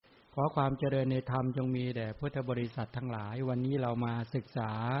ขอความเจริญในธรรมจงมีแด่พุทธบริษัททั้งหลายวันนี้เรามาศึกษ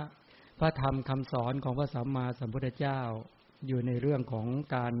าพระธรรมคำสอนของพระสัมมาสัมพุทธเจ้าอยู่ในเรื่องของ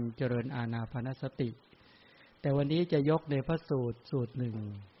การเจริญอานาปานสติแต่วันนี้จะยกในพระสูตรหนึ่ง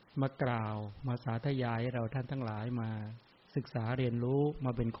มากล่าวมาสาธยายให้เราท่านทั้งหลายมาศึกษาเรียนรู้ม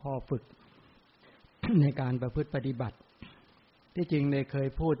าเป็นข้อฝึก ในการประพฤติปฏิบัติที่จริงได้เคย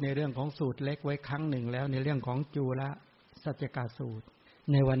พูดในเรื่องของสูตรเล็กไว้ครั้งหนึ่งแล้วในเรื่องของจุลสัจจกสูตร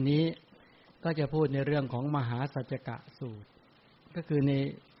ในวันนี้ก็จะพูดในเรื่องของมหาสัจจกสูตรก็คือใน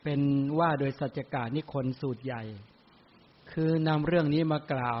เป็นว่าโดยสัจจกนิคนสูตรใหญ่คือนำเรื่องนี้มา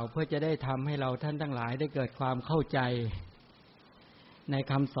กล่าวเพื่อจะได้ทำให้เราท่านทั้งหลายได้เกิดความเข้าใจใน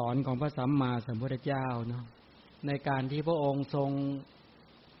คำสอนของพระสัมมาสัมพุทธเจ้าเนาะในการที่พระองค์ทรง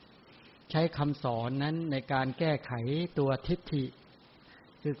ใช้คำสอนนั้นในการแก้ไขตัวทิฏฐิ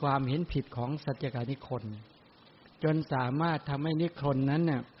คือความเห็นผิดของสัจจกนิคนจนสามารถทำให้นิคนนั้น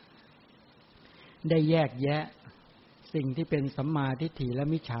น่ะได้แยกแยะสิ่งที่เป็นสัมมาทิฏฐิและ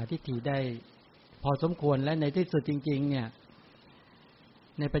มิจฉาทิฏฐิได้พอสมควรและในที่สุดจริงๆเนี่ย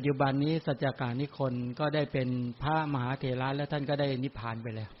ในปัจจุบันนี้สัจจกนิคนก็ได้เป็นพระมหาเถระและท่านก็ได้นิพพานไป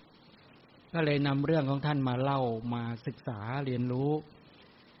แล้วก็เลยนำเรื่องของท่านมาเล่ามาศึกษาเรียนรู้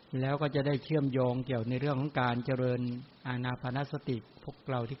แล้วก็จะได้เชื่อมโยงเกี่ยวในเรื่องของการเจริญอานาปานสติพวก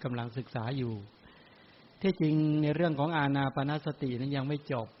เราที่กำลังศึกษาอยู่ที่จริงในเรื่องของอานาปานสตินั้นยังไม่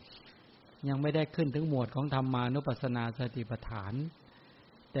จบยังไม่ได้ขึ้นถึงหมวดของธรรมานุปัสสนาสติปัฏฐาน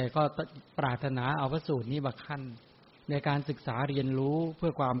แต่ก็ปรารถนาเอาพระสูตรนี้มาขั้นในการศึกษาเรียนรู้เพื่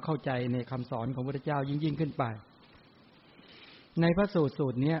อความเข้าใจในคำสอนของพระพุทธเจ้ายิ่งขึ้นไปในพระสู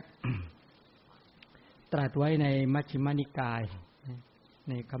ตรนี้ ตรัสไว้ในมัชฌิมานิกาย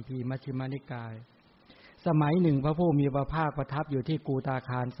ในคัมภีร์มัชฌิมานิกายสมัยหนึ่งพระผู้มีพระภาคประทับอยู่ที่กูตาค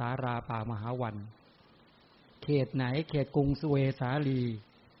ารสาราป่ามหาวันเขตไหนเขตกรุงสุเวสาลี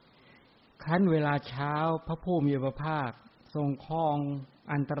ครั้นเวลาเช้าพระผู้มีพระภาคทรงครอง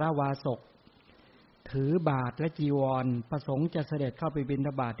อันตรวาสกถือบาตรและจีวรประสงค์จะเสด็จเข้าไปบิณฑ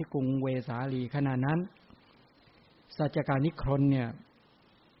บาตที่กรุงเวสาลีขณะนั้นสัจจกนิครนเนี่ย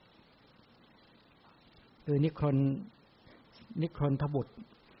คือนิครนทบุตร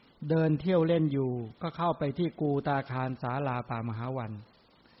เดินเที่ยวเล่นอยู่ก็เข้าไปที่กูตาคารศาลาป่ามหาวัน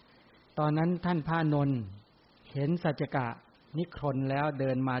ตอนนั้นท่านพระนนท์เห็นสัจจกนิครนแล้วเดิ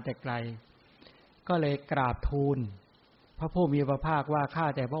นมาแต่ไกลก็เลยกราบทูลพระผู้มีพระภาคว่าข้า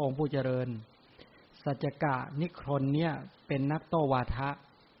แต่พระองค์ผู้เจริญสัจจกนิครนเนี่ยเป็นนักโต้วาทะ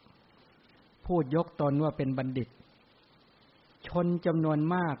พูดยกตนว่าเป็นบัณฑิตชนจำนวน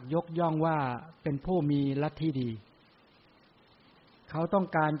มากยกย่องว่าเป็นผู้มีลัทธิดีเขาต้อง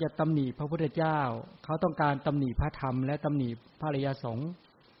การจะตำหนิพระพุทธเจ้าเขาต้องการตำหนิพระธรรมและตำหนิพระอริยสงฆ์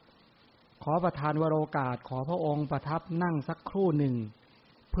ขอประทานวโรกาสขอพระองค์ประทับนั่งสักครู่หนึ่ง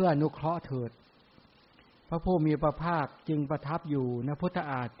เพื่ออนุเคราะห์เถิดพระผู้มีพระภาคจึงประทับอยู่ณพุทธ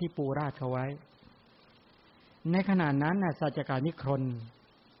อาฏที่ปูราชไว้ในขณะนั้นน่ะสัจจกนิครน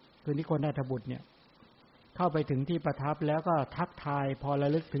คือนิครนทบุตรเนี่ยเข้าไปถึงที่ประทับแล้วก็ทักทายพอระ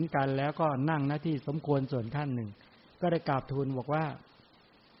ลึกถึงกันแล้วก็นั่งหน้าที่สมควรส่วนท่านหนึ่งก็ได้กราบทูลบอกว่า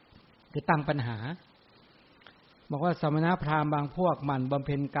คือตั้งปัญหาบอกว่าสมณพราหมณ์บางพวกหมั่นบำเ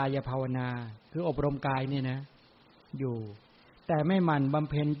พ็ญกายภาวนาคืออบรมกายนี่นะอยู่แต่ไม่หมั่นบำ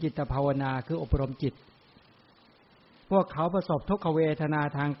เพ็ญจิตภาวนาคืออบรมจิตพวกเขาประสบทุกขเวทนา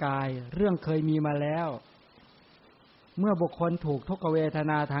ทางกายเรื่องเคยมีมาแล้วเมื่อบุคคลถูกทุกขเวท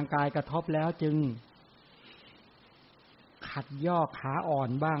นาทางกายกระทบแล้วจึงขัดย่อขาอ่อน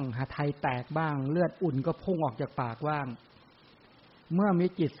บ้างหาไทยแตกบ้างเลือดอุ่นก็พุ่งออกจากปากบ้างเมื่อมี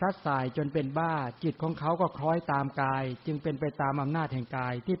จิตซัดสายจนเป็นบ้าจิตของเขาก็คล้อยตามกายจึงเป็นไปตามอำนาจแห่งกา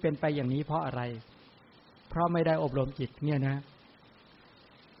ยที่เป็นไปอย่างนี้เพราะอะไรเพราะไม่ได้อบรมจิตเนี่ยนะ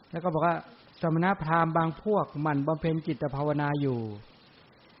แล้วก็บอกว่าสมณพราหมณ์บางพวกหมั่นบำเพ็ญจิตภาวนาอยู่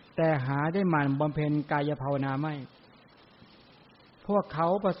แต่หาได้หมั่นบำเพ็ญกายภาวนาไม่พวกเขา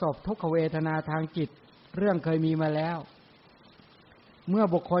ประสบทุกขเวทนาทางจิตเรื่องเคยมีมาแล้วเมื่อ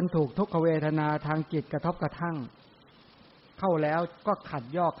บุคคลถูกทุกขเวทนาทางจิตกระทบกระทั่งเข้าแล้วก็ขัด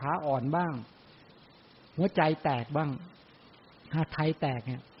ย่อขาอ่อนบ้างหัวใจแตกบ้างหาไทยแตก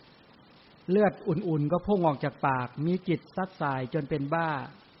เนี่ยเลือดอุ่นๆก็พุ่งออกจากปากมีจิตซัดสายจนเป็นบ้า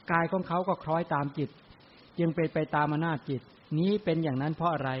กายของเขาก็คล้อยตามจิตจึงเป็นไปตามอำนาจจิตนี้เป็นอย่างนั้นเพรา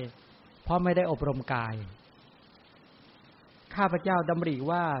ะอะไรเพราะไม่ได้อบรมกายข้าพเจ้าดำริ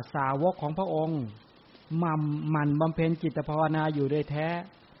ว่าสาวกของพระองค์หมั่นบำเพ็ญจิตภาวนาอยู่โดยแท้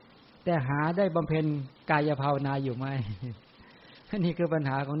แต่หาได้บำเพ็ญกายภาวนาอยู่ไหม นี่คือปัญ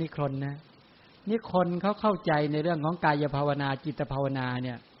หาของนิครนนะนิครนเขาเข้าใจในเรื่องของกายภาวนาจิตภาวนาเ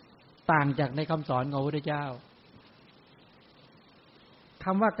นี่ยต่างจากในคำสอนของพระพุทธเจ้า ค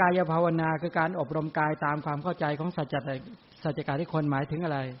ำว่ากายภาวนาคือการอบรมกายตามความเข้าใจของสัจจการนิคนหมายถึงอ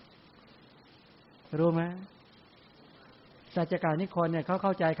ะไรรู้ไหมสัจจการนิคนเนี่ยเขาเข้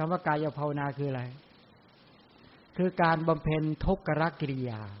าใจคำว่ากายภาวนาคืออะไรคือการบำเพ็ญทุกขกิริ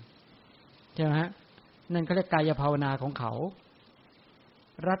ยาใช่ไหมฮะนั่นเขาเรียกกายภาวนาของเขา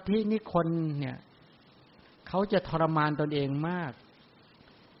ลัทธินิคนเนี่ยเขาจะทรมานตนเองมาก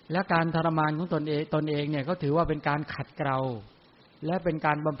และการทรมานของตนเองเนี่ยเขาถือว่าเป็นการขัดเกลาและเป็นก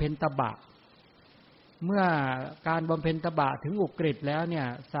ารบำเพ็ญตบะเมื่อการบำเพ็ญตบะถึงอุกฤษแล้วเนี่ย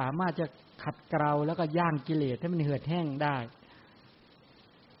สามารถจะขัดเกลาแล้วก็ย่างกิเลสให้มันเหือดแห้งได้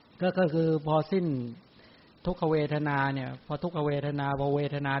ก็คือพอสิ้นทุกขเวทนาเนี่ยพอทุกขเวทนาพอเว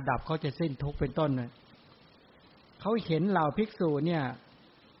ทนาดับเขาจะสิ้นทุกข์เป็นต้นเลยเขาเห็นเหล่าภิกษุเนี่ย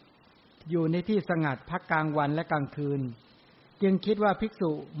อยู่ในที่สงัดพักกลางวันและกลางคืนจึงคิดว่าภิก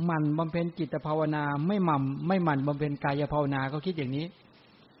ษุหมั่นบำเพ็ญจิตภาวนาไม่หมั่นบำเพ็ญกายภาวนาเขาคิดอย่างนี้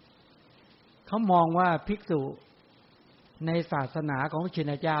เขามองว่าภิกษุในศาสนาของพระชิ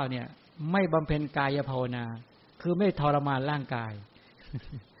นเจ้าเนี่ยไม่บำเพ็ญกายภาวนาคือไม่ทรมานร่างกาย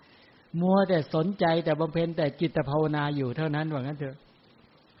มัวแต่สนใจแต่บำเพ็ญแต่จิตภาวนาอยู่เท่านั้นว่างั้นเถอะ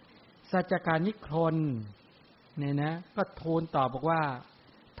สัจจการนิครนเนี่ยนะก็ทูลตอบบอกว่า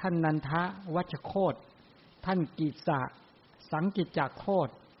ท่านนันทะวัชโคตท่านกิสะสังกิจจโคต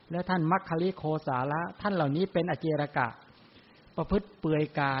และท่านมัคคลิโคสาละท่านเหล่านี้เป็นอเจรกะประพฤติเปลือย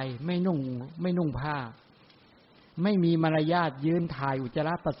กายไม่นุ่งผ้าไม่มีมารยาทยืนถ่ายอุจจาร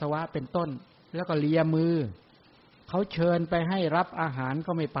ะปัสสาวะเป็นต้นแล้วก็เลียมือเขาเชิญไปให้รับอาหาร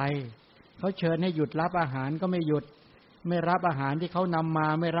ก็ไม่ไปเขาเชิญให้หยุดรับอาหารก็ไม่หยุดไม่รับอาหารที่เขานำมา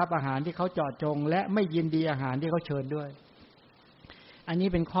ไม่รับอาหารที่เขาเจาะจงและไม่ยินดีอาหารที่เขาเชิญด้วยอันนี้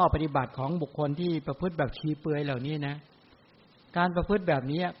เป็นข้อปฏิบัติของบุคคลที่ประพฤติแบบชีเปลือยเหล่านี้นะการประพฤติแบบ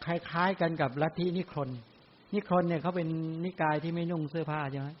นี้คล้ายๆกันกับลัทธินิครนเนี่ยเขาเป็นนิกายที่ไม่นุ่งเสื้อผ้า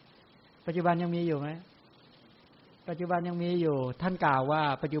ใช่ไหมปัจจุบันยังมีอยู่ไหมปัจจุบันยังมีอยู่ท่านกล่าวว่า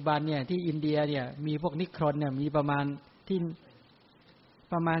ปัจจุบันเนี่ยที่อินเดียเนี่ยมีพวกนิครนเนี่ยมีประม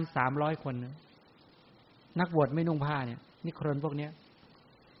าณ300 คนนะนักบวชไม่นุ่งผ้าเนี่ยนิครนพวกเนี้ย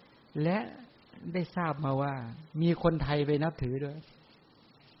และได้ทราบมาว่ามีคนไทยไปนับถือด้วย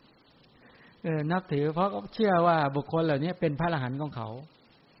นับถือเพราะเชื่อว่าบุคคลเหล่านี้เป็นพระอรหันต์ของเข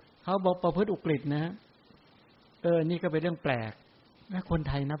าบอกประพฤติอุกฤษนะนี่ก็เป็นเรื่องแปลกนะคน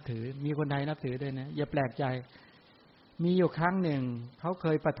ไทยนับถือมีคนไทยนับถือด้วยนะอย่าแปลกใจมีอยู่ครั้งหนึ่งเขาเค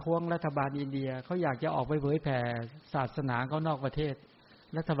ยประท้วงรัฐบาลอินเดียเขาอยากจะออกไปเผยแผ่ศาสนาเขานอกประเทศ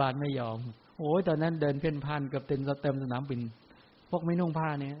รัฐบาลไม่ยอมโอ้ยตอนนั้นเดินเพ่นพ่านเกือบเต็มสนามบินพวกไม่นุ่งผ้า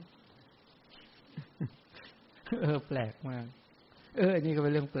เนี่ยแปลกมากนี่ก็เป็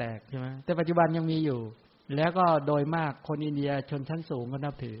นเรื่องแปลกใช่ไหมแต่ปัจจุบันยังมีอยู่แล้วก็โดยมากคนอินเดียชนชั้นสูงก็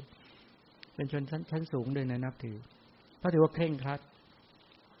นับถือเป็นชนชั้นสูงด้วยนะนับถือเพราะถือว่าเคร่งครัด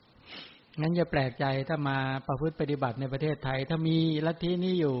งั้นอย่าแปลกใจถ้ามาประพฤติปฏิบัติในประเทศไทยถ้ามีลัทธิ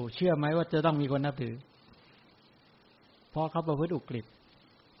นี้อยู่เชื่อไหมว่าจะต้องมีคนนับถือเพราะเขาประพฤติอุกฤษ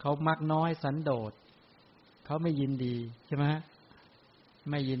เขามักน้อยสันโดษเขาไม่ยินดีใช่ไหม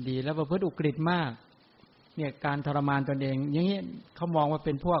ไม่ยินดีแล้วประพฤติอุกฤษมากเนี่ยการทรมานตนเองอย่างนี้เขามองว่าเ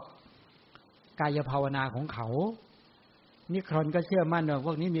ป็นพวกกายภาวนาของเขานิครนก็เชื่อมั่นว่าพ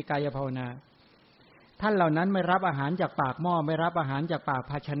วกนี้มีกายภาวนาท่านเหล่านั้นไม่รับอาหารจากปากหม้อไม่รับอาหารจากปาก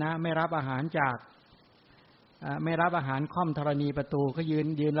ภาชนะไม่รับอาหารจากไม่รับอาหารค่อมธรณีประตูเขา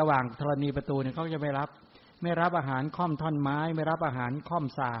ยืนระหว่างธรณีประตูเนี่ยเขาจะไม่รับอาหารค่อมท่อนไม้ไม่รับอาหารค่อม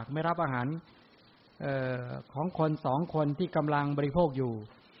สากไม่รับอาหารของคน2 คนที่กำลังบริโภคอยู่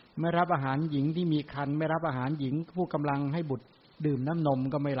ไม่รับอาหารหญิงที่มีครรภ์ไม่รับอาหารหญิงผู้กำลังให้บุตรดื่มน้ำนม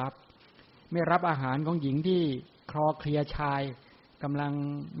ก็ไม่รับอาหารของหญิงที่คลอเคลียชายกำลัง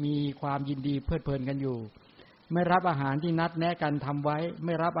มีความยินดีเพลิดเพลินกันอยู่ไม่รับอาหารที่นัดแนะกันทำไว้ไ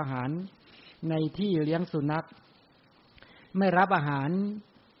ม่รับอาหารในที่เลี้ยงสุนัขไม่รับอาหาร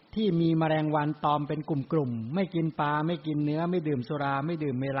ที่มีแมลงวันตอมเป็นกลุ่มๆไม่กินปลาไม่กินเนื้อไม่ดื่มสุราไม่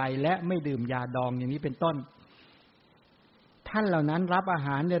ดื่มเมลัยและไม่ดื่มยาดองอย่างนี้เป็นต้นท่านเหล่านั้นรับอาห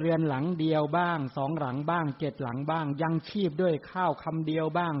ารในเรือนหลังเดียวบ้าง2 หลังบ้าง7 หลังบ้างยังชีพด้วยข้าวคำเดียว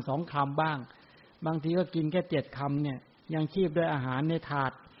บ้าง2 คำบ้างบางทีก็กินแค่7 คำเนี่ยยังชีพด้วยอาหารในถา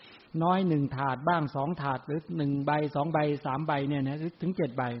ดน้อย1 ถาดบ้าง2 ถาดหรือ1 ใบ2 ใบ3 ใบเนี่ยนะถึง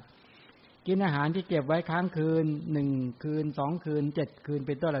7 ใบกินอาหารที่เก็บไว้ค้างคืน1 คืน2 คืน7 คืนเ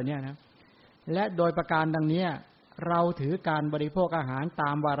ป็นต้นเหล่านี้นะและโดยประการดังนี้เราถือการบริโภคอาหารต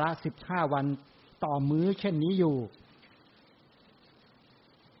ามวาระ15 วันต่อมื้อเช่นนี้อยู่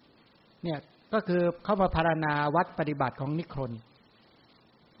เนี่ยก็คือเข้ามาพารณาวัดปฏิบัติของนิครน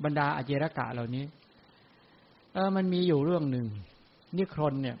บรรดาอเจรกะเหล่านี้มันมีอยู่เรื่องหนึ่งนิคร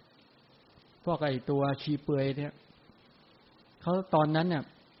นเนี่ยพวกไอ้ตัวชีเปลือยเนี่ย เขาตอนนั้นเนี่ย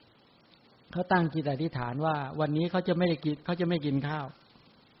เขาตั้งจิตอธิษฐานว่าวันนี้เขาจะไม่กินข้าว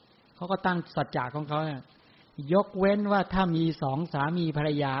เขาก็ตั้งสัจจะของเขาเนี่ยยกเว้นว่าถ้ามี2 สามีภรร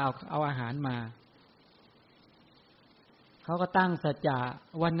ยาเอาอาหารมาเขาก็ตั้งสัจจะ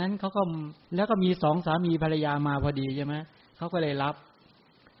วันนั้นเขาก็แล้วก็มี2 สามีภรรยามาพอดีใช่ไหมเขาก็เลยรับ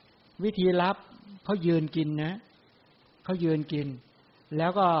วิธีรับเขายืนกินนะเขายืนกินแล้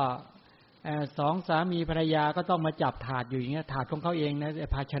วก็2 สามีภรรยาก็ต้องมาจับถาดอยู่อย่างเงี้ยถาดของเขาเองนะ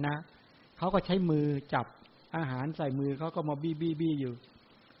ภาชนะเขาก็ใช้มือจับอาหารใส่มือเขาก็มาบี้อยู่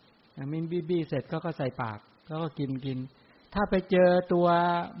มิ้นบี้เสร็จเขาก็ใส่ปากเขาก็กินถ้าไปเจอตัว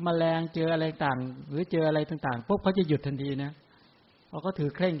แมลงเจออะไรต่างหรือเจออะไรต่างๆปุ๊บเขาจะหยุดทันทีนะเพราะเขาถือ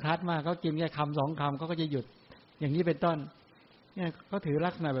เคร่งครัดมากเขากินแค่1-2 คำเขาก็จะหยุดอย่างนี้เป็นต้นเนี่ยเขาถือลั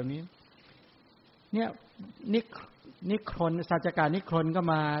กษณะแบบนี้เนี่ยนิครนสัจจการนิครนก็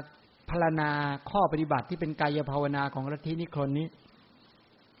มาพรรณนาข้อปฏิบัติที่เป็นกายภาวนาของลัทธินิครนนี้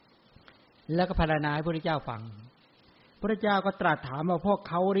แล้วก็พรรณนาให้พระพุทธเจ้าฟังพระเจ้าก็ตรัสถามว่าพวก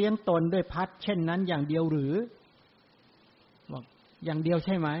เขาเลี้ยงตนด้วยพัดเช่นนั้นอย่างเดียวหรือบอกอย่างเดียวใ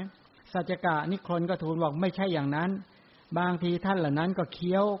ช่ไหมสัจจกะนิครนก็ทูลบอกไม่ใช่อย่างนั้นบางทีท่านเหล่านั้นก็เ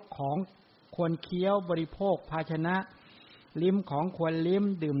คี้ยวของควรเคี้ยวบริโภคภาชนะลิ้มของควรลิ้ม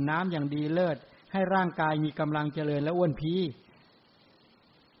ดื่มน้ำอย่างดีเลิศให้ร่างกายมีกำลังเจริญและอ้วนพี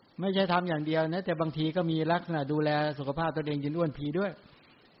ไม่ใช่ทำอย่างเดียวนะแต่บางทีก็มีลักษณะดูแลสุขภาพตัวเองยืนอ้วนพีด้วย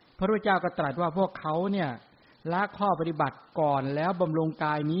พระพุทธเจ้าก็ตรัสว่าพวกเขาเนี่ยละข้อปฏิบัติก่อนแล้วบำรุงก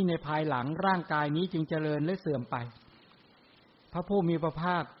ายนี้ในภายหลังร่างกายนี้จึงเจริญและเสื่อมไปพระผู้มีพระภ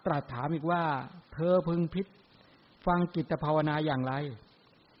าคตรัสถามอีกว่าเธอพึงพิจฟังจิตภาวนาอย่างไร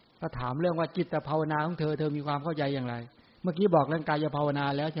ก็ถามเรื่องว่าจิตภาวนาของเธอมีความเข้าใจอย่างไรเมื่อกี้บอกเรื่องกายภาวนา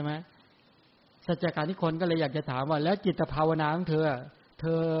แล้วใช่ไหมสัจจการนิครนก็เลยอยากจะถามว่าแล้วจิตภาวนาของเธ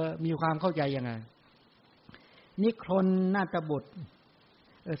อมีความเข้าใจยังไงนิครนนาฏบุตร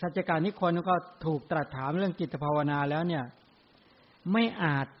สัจจการนิครนก็ถูกตรัสถามเรื่องจิตภาวนาแล้วเนี่ยไม่อ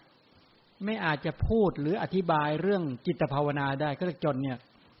าจจะพูดหรืออธิบายเรื่องจิตภาวนาได้ก็เลยจ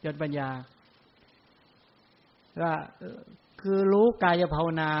นปัญญาว่าคือรู้กายภาว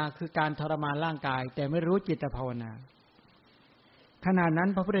นาคือการทรมานร่างกายแต่ไม่รู้จิตภาวนาขณะนั้น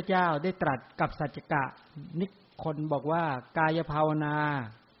พระพุทธเจ้าได้ตรัสกับสัจจกะนิครนบอกว่ากายภาวนา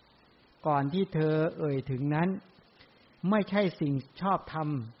ก่อนที่เธอเอ่ยถึงนั้นไม่ใช่สิ่งชอบธรรม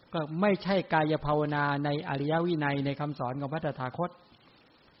ก็ไม่ใช่กายภาวนาในอริยวินัยในคำสอนของพระตถาคต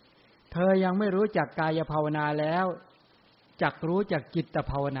เธอยังไม่รู้จักกายภาวนาแล้วจักรู้จักจิต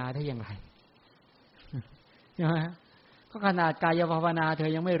ภาวนาได้อย่างไรใช่ไหมก็ขนาดกายภาวนาเธอ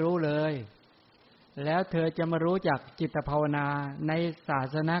ยังไม่รู้เลยแล้วเธอจะมารู้จักจิตภาวนาในศา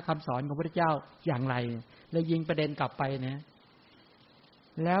สนาคำสอนของพระพุทธเจ้าอย่างไรแล้วยิงประเด็นกลับไปนะ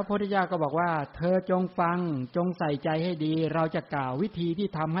แล้วพระพุทธเจ้าก็บอกว่าเธอจงฟังจงใส่ใจให้ดีเราจะกล่าววิธีที่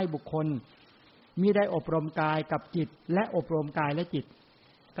ทำให้บุคคลมิได้อบรมกายกับจิตและอบรมกายและจิต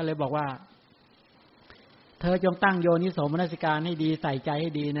ก็เลยบอกว่าเธอจงตั้งโยนิโสมนสิการให้ดีใส่ใจให้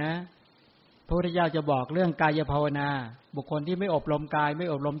ดีนะพระพุทธเจ้าจะบอกเรื่องกายภาวนาบุคคลที่ไม่อบรมกายไม่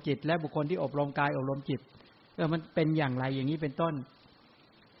อบรมจิตและบุคคลที่อบรมกายอบรมจิตมันเป็นอย่างไรอย่างนี้เป็นต้น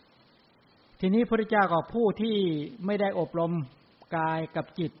ทีนี้พระพุทธเจ้าก็ผู้ที่ไม่ได้อบรมกายกับ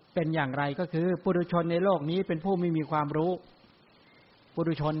จิตเป็นอย่างไรก็คือปุถุชนในโลกนี้เป็นผู้ไม่มีความรู้ปุ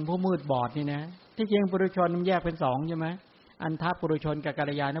ถุชนผู้มืดบอดนี่นะที่จริงปุถุชนมันแยกเป็น2ใช่ไหมอันทปุถุชนกับกั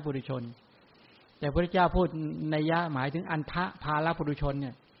ลยาณปุถุชนแต่พระพุทธเจ้าพูดนัยยะหมายถึงอันทะภาลปุถุชนเ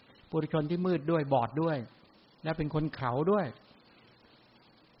นี่ยปุถุชนที่มืดด้วยบอดด้วยและเป็นคนเขาด้วย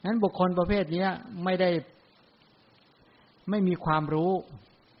นั้นบุคคลประเภทนี้ไม่มีความรู้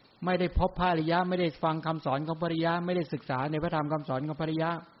ไม่ได้พบพระอริยะไม่ได้ฟังคำสอนของพระอริยะไม่ได้ศึกษาในพระธรรมคำสอนของพระอริยะ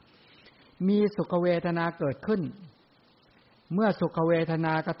มีสุขเวทนาเกิดขึ้นเมื่อสุขเวทน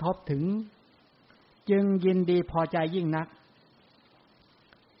ากระทบถึงจึงยินดีพอใจยิ่งนัก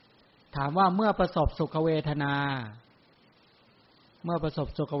ถามว่าเมื่อประสบสุขเวทนา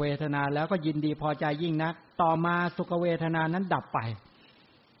แล้วก็ยินดีพอใจยิ่งนักต่อมาสุขเวทนานั้นดับไป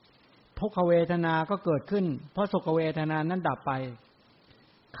ทุกขเวทนาก็เกิดขึ้นเพราะสุขเวทนานั้นดับไป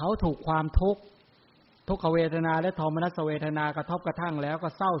เขาถูกความทุกข์ทุกขเวทนาและโทมนัสเวทนากระทบกระทั่งแล้วก็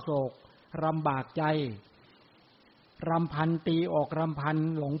เศร้าโศกลำบากใจรำพันตีออกรำพัน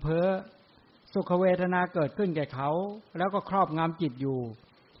หลงเพ้อสุขเวทนาเกิดขึ้นแก่เขาแล้วก็ครอบงำจิตอยู่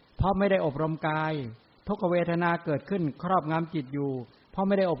เพราะไม่ได้อบรมกายทุกขเวทนาเกิดขึ้นครอบงำจิตอยู่เพราะไ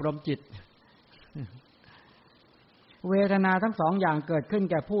ม่ได้อบรมจิตเวทนาทั้ง2อย่างเกิดขึ้น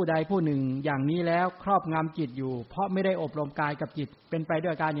แก่ผู้ใดผู้หนึ่งอย่างนี้แล้วครอบงำจิตอยู่เพราะไม่ได้อบรมกายกับจิตเป็นไปด้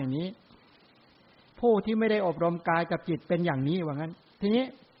วยการอย่างนี้ผู้ที่ไม่ได้อบรมกายกับจิตเป็นอย่างนี้ว่างั้นทีนี้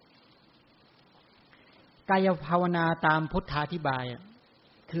กายภาวนาตามพุทธาธิบาย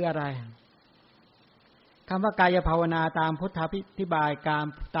คืออะไรคำว่ากายภาวนาตามพุทธาธิบายการ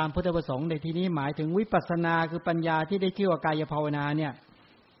ตามพุทธประสงค์ในที่นี้หมายถึงวิปัสสนาคือปัญญาที่ได้ชื่อว่ากายภาวนาเนี่ย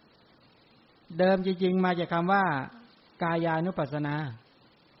เดิมจริงๆมาจากคำว่ากายานุปัสสนา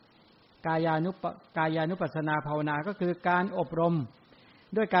กายานุปัสสนาภาวนาก็คือการอบรม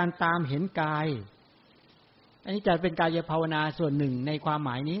ด้วยการตามเห็นกายอันนี้จะเป็นกายภาวนาส่วนหนึ่งในความห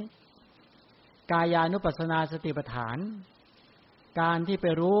มายนี้กายานุปัสสนาสติปัฏฐานการที่ไป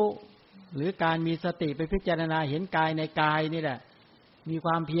รู้หรือการมีสติไปพิจารณาเห็นกายในกายนี่แหละมีค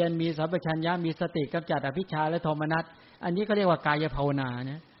วามเพียรมีสัมปชัญญะมีสติกำจัดอภิชฌาและโทมนัสอันนี้ก็เรียกว่ากายภาวนา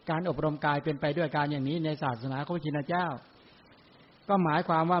นะการอบรมกายเป็นไปด้วยการอย่างนี้ในศาสนาของพระชินเจ้าก็หมายค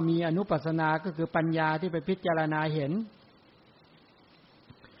วามว่ามีอนุปัสสนาก็คือปัญญาที่ไปพิจารณาเห็น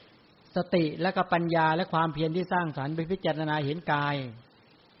สติและก็ปัญญาและความเพียรที่สร้างสรรค์ไปพิจารณาเห็นกาย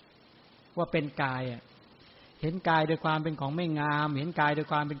ว่าเป็นกายเห็นกายโดยความเป็นของไม่งามเห็นกายโดย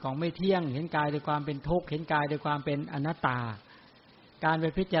ความเป็นของไม่เที่ยงเห็นกายโดยความเป็นทุกข์เห็นกายโดยความเป็นอนัตตาการไป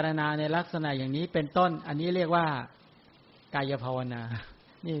พิจารณาในลักษณะอย่างนี้เป็นต้นอันนี้เรียกว่ากายภาวนา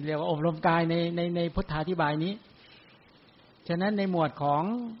นี่เรียกว่าอบรมกายในพุทธาธิบายนี้ฉะนั้นในหมวดของ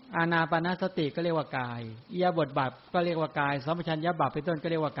อานาปานสติก็เรียกว่ากายอิริยาบถบัพก็เรียกว่ากายสัมปชัญญะบัพเป็นต้นก็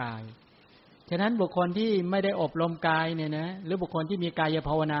เรียกว่ากายฉะนั้นบุคคลที่ไม่ได้อบรมกายเนี่ยนะหรือบุคคลที่มีกาย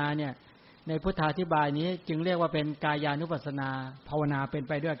ภาวนาเนี่ยในพุทธาธิบายนี้จึงเรียกว่าเป็นกายานุปัสสนาภาวนาเป็นไ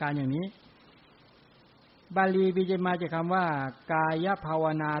ปด้วยอาการอย่างนี้บาลีวิจัยมาจากคำว่ากายภาว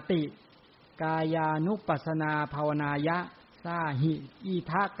นาติกายานุปัสสนาภาวนายะสาหิอิ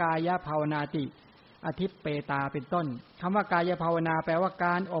ทะกายภาวนาติอธิปเปตาเป็นต้นคำว่ากายภาวนาแปลว่าก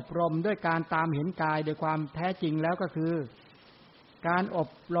ารอบรมด้วยการตามเห็นกายโดยความแท้จริงแล้วก็คือการอบ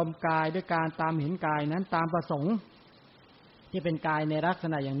รมกายด้วยการตามเห็นกายนั้นตามประสงค์ที่เป็นกายในลักษ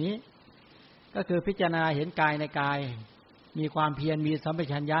ณะอย่างนี้ก็คือพิจารณาเห็นกายในกายมีความเพียรมีสัมป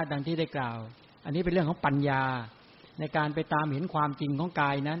ชัญญะดังที่ได้กล่าวอันนี้เป็นเรื่องของปัญญาในการไปตามเห็นความจริงของก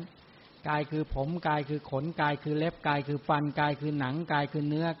ายนั้นกายคือผมกายคือขนกายคือเล็บกายคือฟันกายคือหนังกายคือ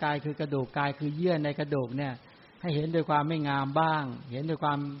เนื้อกายคือกระดูกกายคือเยื่อในกระดูกเนี่ยให้เห็นโดยความไม่งามบ้างเห็นโดยคว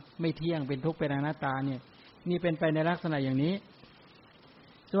ามไม่เที่ยงเป็นทุกข์เป็นอนัตตาเนี่ยนี่เป็นไปในลักษณะอย่างนี้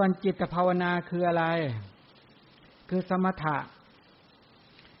ส่วนจิตภาวนาคืออะไรคือสมถะ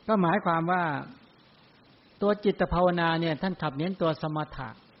ก็หมายความว่าตัวจิตภาวนาเนี่ยท่านขับเน้นตัวสมถะ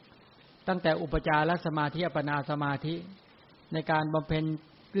ตั้งแต่อุปจารสมาธิอัปปนาสมาธิในการบำเพ็ญ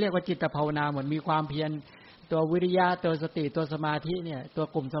เรียกว่าจิตภาวนาเหมือนมีความเพียรตัววิริยะตัวสติตัวสมาธิเนี่ยตัว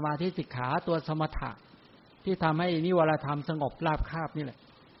กลุ่มสมาธิสิกขาตัวสมถะที่ทำให้นิวรธรรมสงบราบคาบนี่แหละ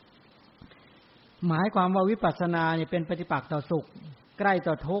หมายความว่าวิปัสสนาเนี่ยเป็นปฏิปักษ์ต่อสุขใกล้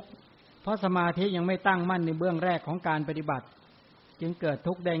ต่อทุกข์เพราะสมาธิยังไม่ตั้งมั่นในเบื้องแรกของการปฏิบัติจึงเกิด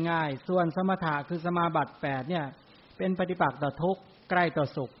ทุกข์ได้ง่ายส่วนสมถะคือสมาบัติ8เนี่ยเป็นปฏิปักษ์ต่อทุกข์ใกล้ต่อ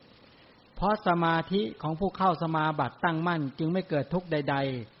สุขเพราะสมาธิของผู้เข้าสมาบัติตั้งมั่นจึงไม่เกิดทุกข์ใด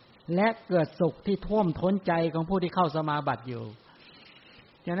ๆและเกิดสุขที่ท่วมท้นใจของผู้ที่เข้าสมาบัติอยู่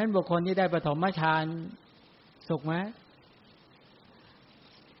ฉะนั้นบุคคลที่ได้ปฐมฌานสุขไหม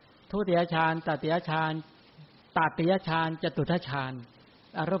ทุติยฌานตติยฌานตติยฌานจตุทัชฌาน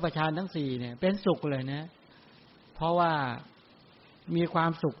อรูปฌานทั้ง4เนี่ยเป็นสุขเลยนะเพราะว่ามีควา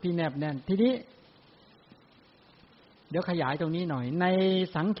มสุขที่แนบแน่นทีนี้เดี๋ยวขยายตรงนี้หน่อยใน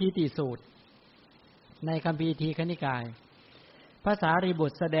สังคีติสูตรในคัมภีร์ทีฆนิกายพระสารีบุ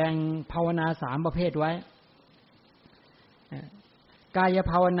ตรแสดงภาวนา3ประเภทไว้กาย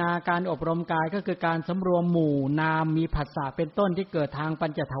ภาวนาการอบรมกายก็คือการสำรวมหมู่นามมีผัสสะเป็นต้นที่เกิดทางปั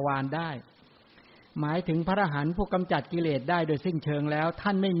ญจทวารได้หมายถึงพระอรหันต์ผู้กำจัดกิเลสได้โดยสิ้นเชิงแล้วท่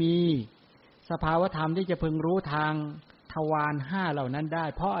านไม่มีสภาวธรรมที่จะพึงรู้ทางทวาร5เหล่านั้นได้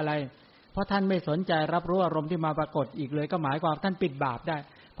เพราะอะไรเพราะท่านไม่สนใจรับรู้อารมณ์ที่มาปรากฏอีกเลยก็หมายความท่านปิดบาปได้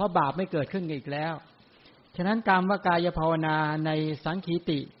เพราะบาปไม่เกิดขึ้นอีกแล้วฉะนั้นกรรมว่ากายภาวนาในสังคี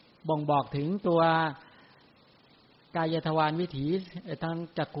ติบ่งบอกถึงตัวกายทวารวิถีทาง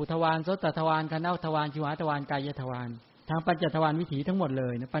จักขุทวารโสตทวารคณะทวารชิวหทวารกายทวารทางปัญจทวารวิถีทั้งหมดเล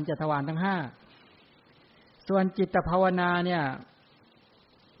ยนะปัญจทวารทั้ง5ส่วนจิตภาวนาเนี่ย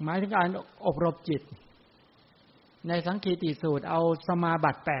หมายถึงการอบรมจิตในสังคีติสูตรเอาสมา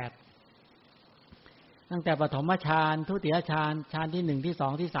บัติ8ตั้งแต่ปฐมฌานทุติยฌานฌานที่1ที่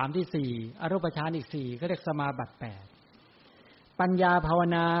2ที่3ที่4อรูปฌานอีก4ก็เรียกสมาบัติ8ปัญญาภาว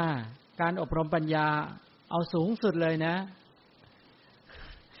นาการอบรมปัญญาเอาสูงสุดเลยนะ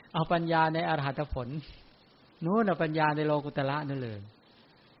เอาปัญญาในอรหัตผลนู้นเอาปัญญาในโลกุตระนั่นเลย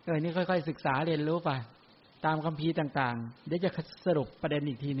นี่ค่อยๆศึกษาเรียนรู้ไปตามคัมภีร์ต่างๆเดี๋ยวจะสรุปประเด็น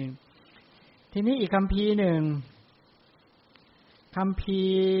อีกทีนึงทีนี้อีกคัมภีร์หนึ่งคัมภี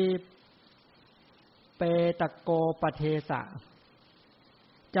ร์ ตโกปเทสะ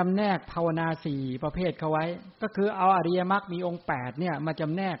จำแนกภาวนา4ประเภทเขาไว้ก็คือเอาอริยมรรคมีองค์8เนี่ยมาจ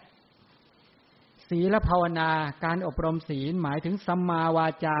ำแนกศีลภาวนาการอบรมศีลหมายถึงสัมมาวา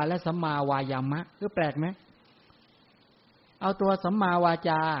จาและสัมมาวายามะคือแปลกไหมเอาตัวสัมมาวา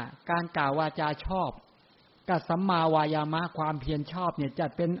จาการกล่าววาจาชอบกับสัมมาวายามะความเพียรชอบเนี่ยจัด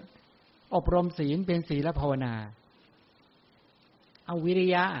เป็นอบรมศีลเป็นศีลภาวนาเอาวิริ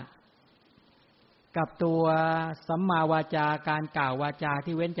ยะกับตัวสัมมาวาจาการกล่าววาจา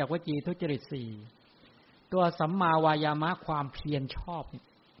ที่เว้นจากวจีทุจริต4ตัวสัมมาวายามะความเพียรชอบ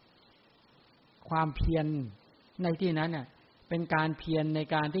ความเพียรในที่นั้นน่ะเป็นการเพียรใน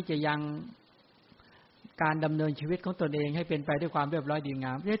การที่จะยังการดำเนินชีวิตของตนเองให้เป็นไปด้วยความเรียบร้อยดีง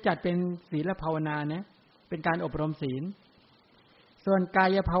ามจะจัดเป็นศีลภาวนานะเป็นการอบรมศีลส่วนกา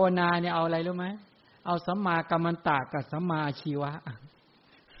ยภาวนาเนี่ยเอาอะไรรู้ไหมเอาสัมมากัมมันตะกับสัมมาอาชีวะ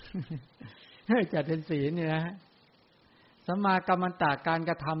จัดเป็นศีลนี่นะสัมมากัมมันตะการ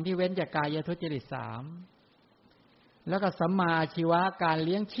กระทำที่เว้นจากกายทุจริต3แล้วก็สัมมาอาชีวะการเ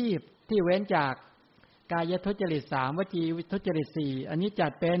ลี้ยงชีพที่เว้นจากกายทุจริต3วจีทุจริต4อันนี้จั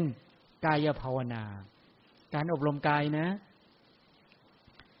ดเป็นกายภาวนาการอบรมกายนะ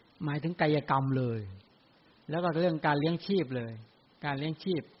หมายถึงกายกรรมเลยแล้วก็เรื่องการเลี้ยงชีพเลยการเลี้ยง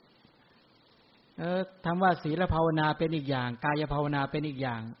ชีพทำว่าศีลภาวนาเป็นอีกอย่างกายภาวนาเป็นอีกอ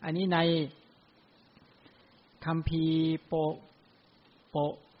ย่างอันนี้ในคัมภีร์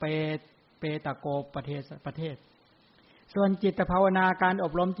เปตโกประเทศส่วนจิตภาวนาการอ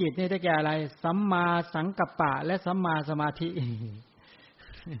บรมจิตนี่ได้แก่อะไรสัมมาสังกัปปะและสัมมาสมาธิ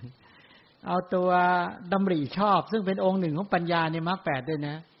เอาตัวดำริชอบซึ่งเป็นองค์หนึ่งของปัญญาในมรรค8ด้วยน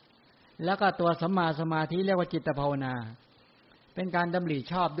ะแล้วก็ตัวสัมมาสมาธิเรียกว่าจิตภาวนาเป็นการดำริ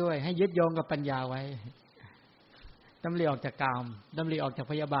ชอบด้วยให้ยึดโยงกับปัญญาไว้ดำริออกจากกามดำริออกจาก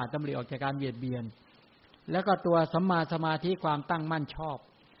พยาบาทดำริออกจากการเบียดเบียนแล้วก็ตัวสัมมาสมาธิความตั้งมั่นชอบ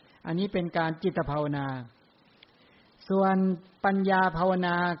อันนี้เป็นการจิตภาวนาส่วนปัญญาภาวน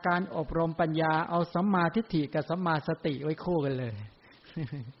าการอบรมปัญญาเอาสัมมาทิฏฐิกับสัมมาสติไว้คู่กันเลย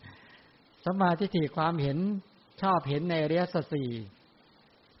สัมมาทิฏฐิความเห็นชอบเห็นในอริยสัจสี่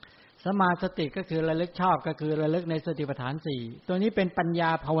สัมมาสติก็คือระลึกชอบก็คือระลึกในสติปัฏฐาน4ตัวนี้เป็นปัญญา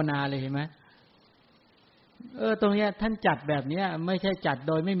ภาวนาเลยเห็นไหมตรงนี้ท่านจัดแบบนี้ไม่ใช่จัดโ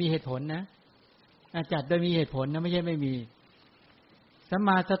ดยไม่มีเหตุผลนะจัดโดยมีเหตุผลนะไม่ใช่ไม่มีสัมม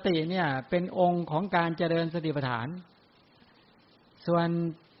าสติเนี่ยเป็นองค์ของการเจริญสติปัฏฐานส่วน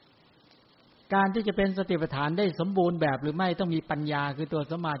การที่จะเป็นสติปัฏฐานได้สมบูรณ์แบบหรือไม่ต้องมีปัญญาคือตัว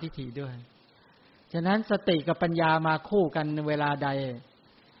สัมมาทิฏฐิด้วยฉะนั้นสติกับปัญญามาคู่กันในเวลาใด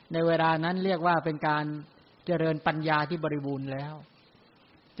ในเวลานั้นเรียกว่าเป็นการเจริญปัญญาที่บริบูรณ์แล้ว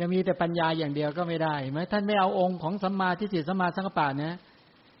จะมีแต่ปัญญาอย่างเดียวก็ไม่ได้ไหมท่านไม่เอาองค์ของสัมมาทิฏฐิสัมมาสังกัปปะนะ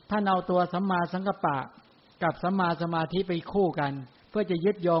ท่านเอาตัวสัมมาสังกัปปะกับสัมมาสมาธิไปคู่กันเพื่อจะ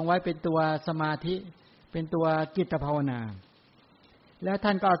ยึดโยงไว้เป็นตัวสมาธิเป็นตัวจิตภาวนาแล้วท่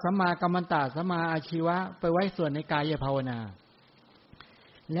านก็สัมมากัมมันตะสัมมาอาชีวะไปไว้ส่วนในกายภาวนา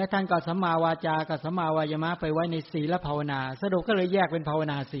และท่านก็สัมมาวาจากับสัมมาวายามะไปไว้ในศีลภาวนาสรุปก็เลยแยกเป็นภาว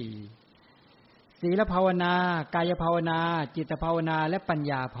นา4ศีลภาวนากายภาวนาจิตภาวนาและปัญ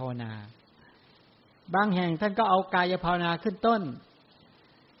ญาภาวนาบางแห่งท่านก็เอากายภาวนาขึ้นต้น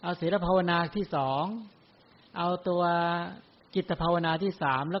เอาศีลภาวนาที่2เอาตัวจิตภาวนาที่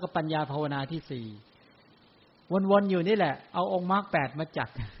3แล้วก็ปัญญาภาวนาที่4วนๆอยู่นี่แหละเอาองค์มรรค8มาจัด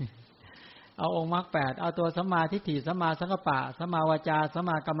เอาองค์มรรค8เอาตัวสัมมาทิฏฐิสัมมาสังกัปปะสัมมาวาจาสัมม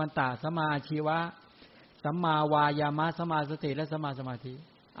ากัมมันตะสัมมาอาชีวะสัมมาวายามะสัมมาสติและสัมมาสมาธิ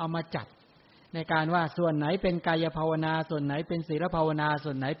เอามาจัดในการว่าส่วนไหนเป็นกายภาวนาส่วนไหนเป็นศีลภาวนาส่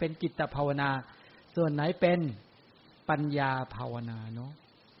วนไหนเป็นจิตภาวนาส่วนไหนเป็นปัญญาภาวนาเนาะ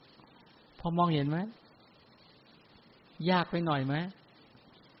พอมองเห็นไหมยากไปหน่อยไหม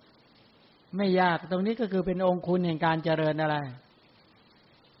ไม่ยากตรงนี้ก็คือเป็นองค์คุณแห่งการเจริญอะไร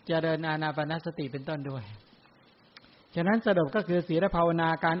เจริญอานาปานสติเป็นต้นด้วยฉะนั้นสรุปก็คือศีลภาวนา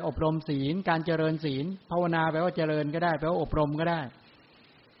การอบรมศีลการเจริญศีลภาวนาแปลว่าเจริญก็ได้แปลว่าอบรมก็ได้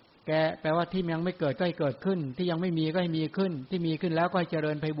แปลว่าที่ยังไม่เกิดก็ให้เกิดขึ้นที่ยังไม่มีก็ให้มีขึ้นที่มีขึ้นแล้วก็ให้เจ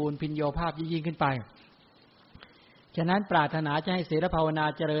ริญไพบูลย์พิญโยภาพยิ่งขึ้นไปฉะนั้นปรารถนาจะให้ศีลภาวนา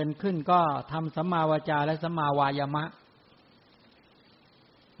เจริญขึ้นก็ทำสัมมาวาจาและสัมมาวายามะ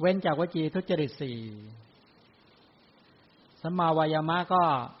เว้นจากวจีทุจริต4สัมมาวายามะก็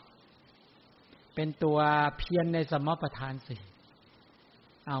เป็นตัวเพียรในสัมมาประธาน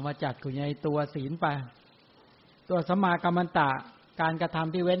4เอามาจัดอยู่ในตัวศีลไปตัวสัมมากัมมันตะการกระท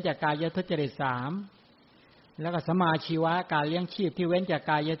ำที่เว้นจากกายทุจริต3แล้วก็สัมมาอาชีวะการเลี้ยงชีพที่เว้นจาก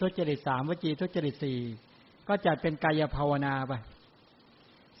กายทุจริต3วจีทุจริต4ก็จัดเป็นกายภาวนาไป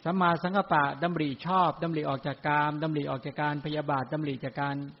สัมมาสังกัปปะดำริชอบดำริออกจากกามดำริออกจากการพยาบาทดำริจากกา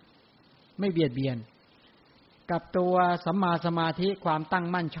รไม่เบียดเบียนกับตัวสัมมาสมาธิความตั้ง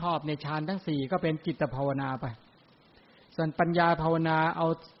มั่นชอบในฌานทั้ง4ก็เป็นจิตภาวนาไปส่วนปัญญาภาวนาเอา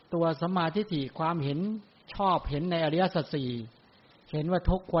ตัวสัมมาทิฏฐิความเห็นชอบเห็นในอริยสัจสี่เห็นว่า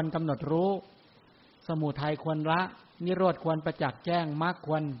ทุกข์ควรกำหนดรู้สมุทัยควรละนิโรธควรประจักษ์แจ้งมรรคค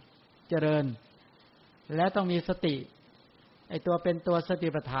วรเจริญและต้องมีสติไอตัวเป็นตัวสติ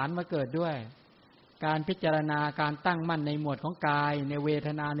ปัฏฐานมาเกิดด้วยการพิจารณาการตั้งมั่นในหมวดของกายในเวท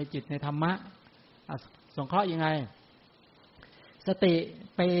นาในจิตในธรรมะสงเคราะห์ยังไงสติ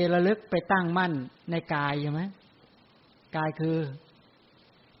ไประลึกไปตั้งมั่นในกายใช่ไหมกายคือ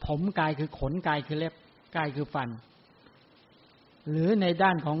ผมกายคือขนกายคือเล็บกายคือฟันหรือในด้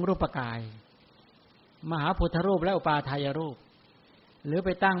านของรูปกายมหาพุทธรูปและอุปาทายรูปหรือไป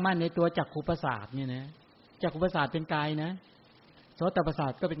ตั้งมั่นในตัวจักขุประสาทเนี่ยนะจักขุประสาทเป็นกายนะโสตประสา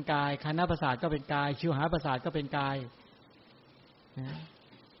ทก็เป็นกายคานะประสาทก็เป็นกายชิวหาประสาทก็เป็นกายนะ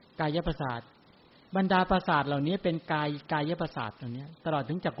กายประสาทบรรดาประสาทเหล่านี้เป็นกายประสาทเหล่านี้ตลอด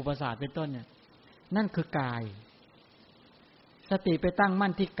ถึงจักขุประสาทเป็นต้นเนี่ยนั่นคือกายสติไปตั้งมั่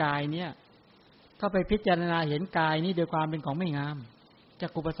นที่กายเนี่ยก็ไปพิจารณาเห็นกายนี้โดยความเป็นของไม่งามจั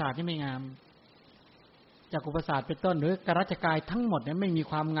กขุประสาทที่ไม่งามจักขุประสาทเป็นต้นหรือกรัชกายทั้งหมดนั้นไม่มี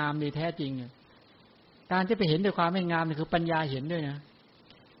ความงามโดยแท้จริงการที่ไปเห็นด้วยความไม่งามนี่คือปัญญาเห็นด้วยนะ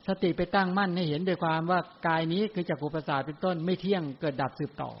สติไปตั้งมั่นให้เห็นด้วยความว่ากายนี้คือจักขุประสาทเป็นต้นไม่เที่ยงเกิดดับสื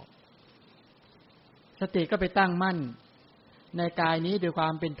บต่อสติก็ไปตั้งมั่นในกายนี้ด้วยควา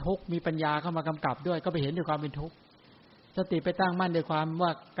มเป็นทุกข์มีปัญญาเข้ามากำกับด้วยก็ไปเห็นด้วยความเป็นทุกข์สติไปตั้งมั่นด้วยความว่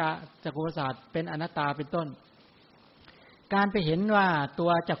าจักขุประสาทเป็นอนัตตาเป็นต้นการไปเห็นว่าตั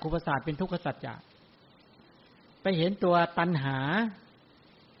วจักขุประสาทเป็นทุกขสัจจะไปเห็นตัวตัณหา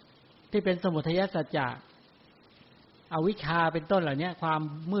ที่เป็นสมุทัยสัจจะอวิชชาเป็นต้นเหล่านี้ความ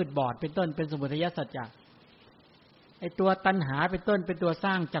มืดบอดเป็นต้นเป็นสมุทัยสัจจะไอตัวตัณหาเป็นต้นเป็นตัวส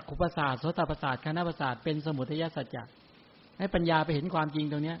ร้างจักขุประสาทโสตประสาทคานะประสาทเป็นสมุทัยสัจจะให้ปัญญาไปเห็นความจริง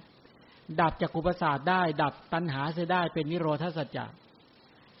ตรงนี้ดับจักขุประสาทได้ดับตัณหาเสียได้เป็นนิโรธสัจจะ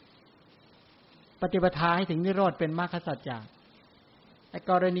ปฏิปทาให้ถึงนิโรธเป็นมรรคสัจจะไอ้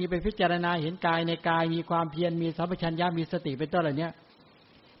กรณีไปพิจารณาเห็นกายในกายมีความเพียรมีสัมปชัญญะมีสติเป็นต้นเหล่านี้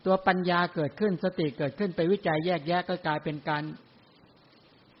ตัวปัญญาเกิดขึ้นสติเกิดขึ้นไปวิจัยแยกแยะก็กลายเป็นการ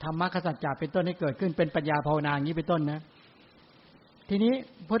ธรรมะสัจจะเป็นต้นให้เกิดขึ้นเป็นปัญญาภาวนาอย่างนี้เป็นต้นนะทีนี้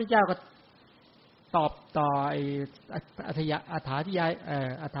พระพุทธเจ้าก็ตอบต่ออ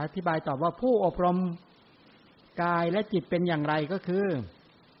ธิบายตอบว่าผู้อบรมกายและจิตเป็นอย่างไรก็คือ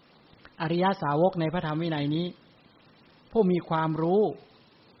อริยสาวกในพระธรรมวินัยนี้ผู้มีความรู้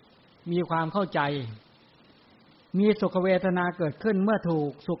มีความเข้าใจมีสุขเวทนาเกิดขึ้นเมื่อถูก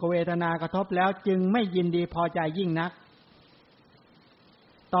สุขเวทนากระทบแล้วจึงไม่ยินดีพอใจยิ่งนัก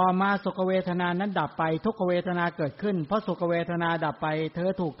ต่อมาสุขเวทนานั้นดับไปทุกขเวทนาเกิดขึ้นเพราะสุขเวทนาดับไปเธอ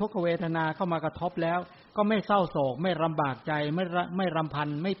ถูกทุกขเวทนาเข้ามากระทบแล้วก็ไม่เศร้าโศกไม่ลำบากใจไม่รำพัน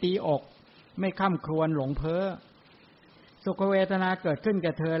ไม่ตีอกไม่คร่ำครวญหลงเพ้อสุขเวทนาเกิดขึ้นแ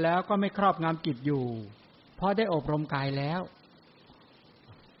ก่เธอแล้วก็ไม่ครอบงำจิตอยู่เพราะได้อบรมกายแล้ว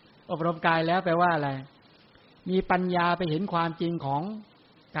อบรมกายแล้วแปลว่าอะไรมีปัญญาไปเห็นความจริงของ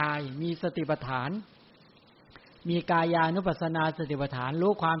กายมีสติปัฏฐานมีกายานุปัสสนาสติปัฏฐาน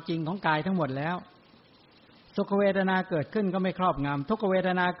รู้ความจริงของกายทั้งหมดแล้วสุขเวทนาเกิดขึ้นก็ไม่ครอบงำทุกขเวท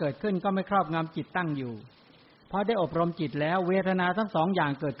นาเกิดขึ้นก็ไม่ครอบงำจิตตั้งอยู่เพราะได้อบรมจิตแล้วเวทนาทั้งสองอย่า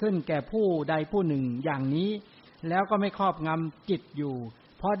งเกิดขึ้นแก่ผู้ใดผู้หนึ่งอย่างนี้แล้วก็ไม่ครอบงำจิตอยู่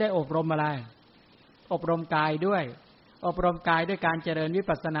เพราะได้อบรมอะไรอบรมกายด้วยอบรมกายด้วยการเจริญวิ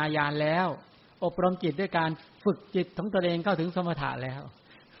ปัสสนาญาณแล้วอบรมจิตด้วยการฝึกจิตของตนเองเข้าถึงสมถะแล้ว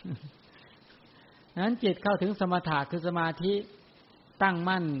นั้นจิตเข้าถึงสมถะคือสมาธิตั้ง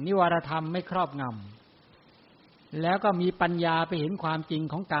มั่นนิวรธรรมไม่ครอบงำแล้วก็มีปัญญาไปเห็นความจริง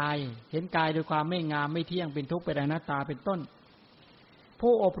ของกายเห็นกายโดยความไม่งามไม่เที่ยงเป็นทุกข์เป็นอนัตตาเป็นต้น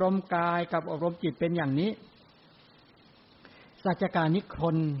ผู้อบรมกายกับอบรมจิตเป็นอย่างนี้สัจจการนิคร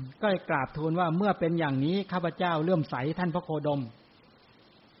นก็กราบทูลว่าเมื่อเป็นอย่างนี้ข้าพเจ้าเลื่อมใสท่านพระโคดม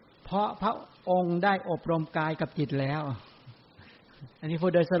เพราะพระองค์ได้อบรมกายกับจิตแล้วอันนี้พู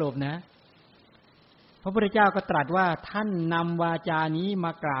ดโดยสรุปนะพระพุทธเจ้าก็ตรัสว่าท่านนำวาจานี้ม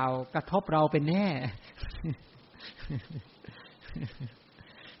ากล่าวกระทบเราเป็นแน่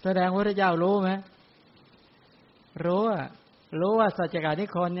แสดงพระพุทธเจ้ารู้ไหมรู้ว่าสัจจการนิ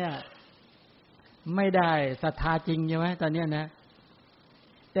ครนเนี่ยไม่ได้ศรัทธาจริงใช่ไหมตอนนี้นะ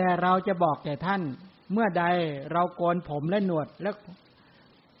แต่เราจะบอกแก่ท่านเมื่อใดเราโกนผมและหนวดแล้ว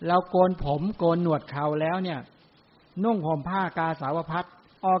เราโกนผมโกนหนวดเขาแล้วเนี่ยนุ่งห่มผ้ากาสาวพัสต์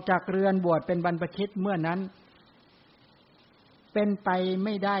ออกจากเรือนบวชเป็นบรรพชิตเมื่อนั้น เป็นไปไ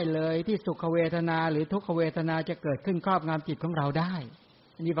ม่ได้เลยที่สุขเวทนาหรือทุกขเวทนาจะเกิดขึ้นครอบงำจิตของเราได้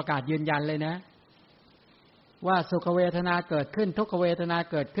นี่ประกาศยืนยันเลยนะว่าสุขเวทนาเกิดขึ้นทุกขเวทนา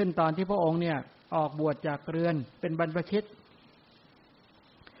เกิดขึ้นตอนที่พระองค์เนี่ยออกบวชจากเรือนเป็นบรรพชิต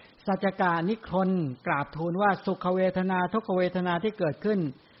สัจจกานิครนกราบทูลว่าสุขเวทนาทุกขเวทนาที่เกิดขึ้น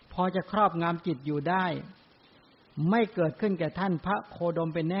พอจะครอบงำจิตอยู่ได้ไม่เกิดขึ้นแก่ท่านพระโคดม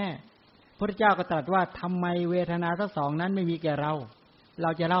เป็นแน่พระเจ้าก็ตรัสว่าทำไมเวทนาทั้งสองนั้นไม่มีแก่เราเรา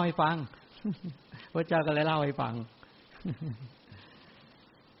จะเล่าให้ฟัง พระเจ้าก็เลยเล่าให้ฟัง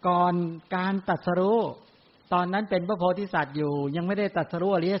ก่อนการตรัสรู้ตอนนั้นเป็นพระโพธิสัตว์อยู่ยังไม่ได้ตรัส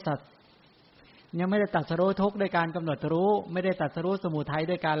รู้อริยสัจยังไม่ได้ตรัสรู้ทุกข์ด้วยการกำหนดรู้ไม่ได้ตรัสรู้สมุทัย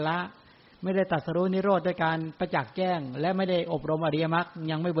ด้วยการละไม่ได้ตรัสรู้นิโรธด้วยการประจักษ์แจ้งและไม่ได้อบรมอริยมรรค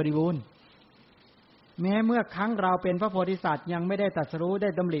ยังไม่บริบูรณ์แม้เมื่อครั้งเราเป็นพระโพธิสัตว์ยังไม่ได้ตรัสรู้ได้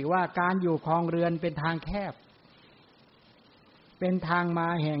ดำริว่าการอยู่ครองเรือนเป็นทางแคบเป็นทางมา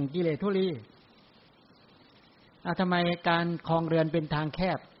แห่งกิเลสทุลีทำไมการครองเรือนเป็นทางแค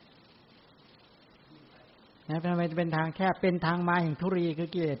บทำไมเป็นทางแคบเป็นทางมาแห่งทุลีคือ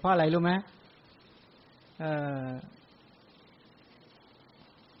กิเลสเพราะอะไรรู้ไหม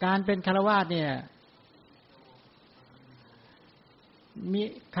การเป็นฆราวาสเนี่ยมี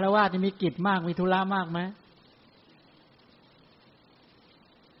ฆราวาสมีกิจมากมีธุระมากไหม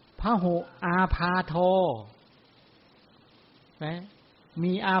พหุอาพาโท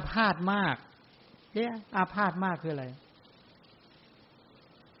มีอาพาธมากเนี่ยอาพาธมากคืออะไร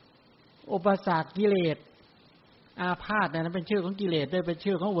อุปสรรคกิเลสอาพาธนั้นเป็นชื่อของกิเลสด้วยเป็น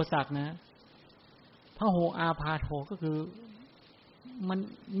ชื่อของอุปสรรคนะพหุอาพาโทก็คือมัน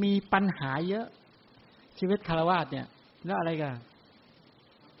มีปัญหาเยอะชีวิตฆราวาสเนี่ยแล้วอะไรกัน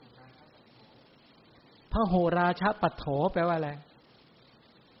พระโหราชปัตโถแปลว่าอะไร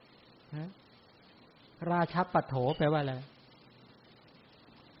ราชปัตโถแปลว่าอะไร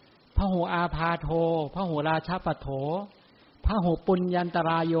พระโหอาพาโทพระโหราชปัตโถพระโหปุญญันตร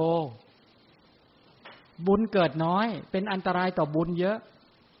ายโยบุญเกิดน้อยเป็นอันตรายต่อบุญเยอะ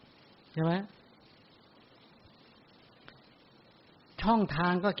ใช่ไหมช่องทา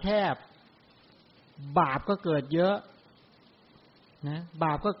งก็แคบบาปก็เกิดเยอะนะบ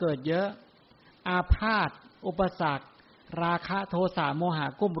าปก็เกิดเยอะอาพาธอุปสรรคราคะโทสะโมหะ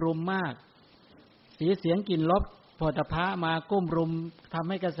กุ้มรุมมากสีเสียงกลิ่นรสโผฏฐัพพะมากุ้มรุมทำ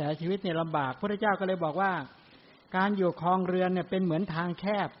ให้กระแสชีวิตเนี่ยลำบากพระเจ้าก็เลยบอกว่าการอยู่ครองเรือนเนี่ยเป็นเหมือนทางแค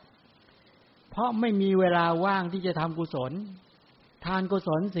บเพราะไม่มีเวลาว่างที่จะทำกุศลทานกุศ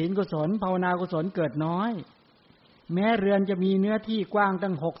ลศีลกุศลภาวนากุศลเกิดน้อยแม้เรือนจะมีเนื้อที่กว้าง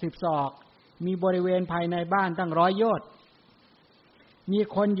ตั้ง60 ศอกมีบริเวณภายในบ้านตั้ง100 โยชน์มี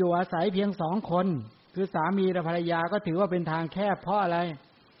คนอยู่อาศัยเพียง2 คนคือสามีและภรรยาก็ถือว่าเป็นทางแคบเพราะอะไร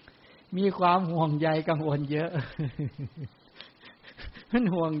มีความห่วงใยกังวลเยอะ มัน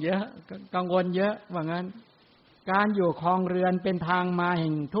ห่วงเยอะกังวลเยอะว่างั้นการอยู่ครองเรือนเป็นทางมาแห่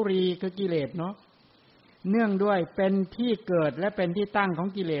งทุรีคือกิเลสเนาะเนื่องด้วยเป็นที่เกิดและเป็นที่ตั้งของ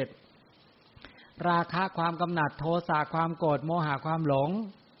กิเลสราคะความกำหนัดโทสะความโกรธโมหะความหลง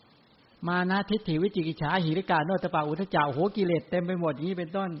มานะทิฏฐิวิจิกิจฉาหิริกาโนตปะอุทธัจจะโหกิเลสเต็มไปหมดอย่างนี้เป็น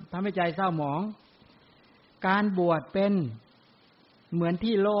ต้นทำให้ใจเศร้าหมองการบวชเป็นเหมือน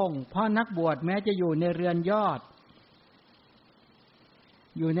ที่โล่งเพราะนักบวชแม้จะอยู่ในเรือนยอด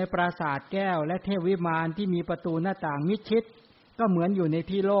อยู่ในปราสาทแก้วและเทพวิมานที่มีประตูหน้าต่างมิดชิดก็เหมือนอยู่ใน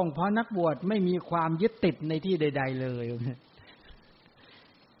ที่โล่งเพราะนักบวชไม่มีความยึดติดในที่ใดๆเลย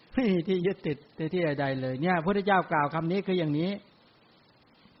ไม่มีที่ยึดติดในที่ใดๆเลยเนี่ยพระพุทธเจ้ากล่าวคำนี้คืออย่างนี้พ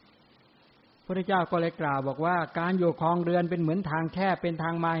ระพุทธเจ้าก็เลยกล่าวบอกว่าการอยู่ครองเรือนเป็นเหมือนทางแคบเป็นทา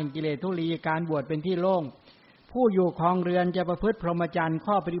งมาแห่งกิเลสทุลีการบวชเป็นที่โล่งผู้อยู่ครองเรือนจะประพฤติพรหมจรรย์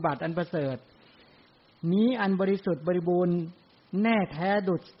ข้อปฏิบัติอันประเสริฐนี้อันบริสุทธิ์บริบูรณ์แน่แท้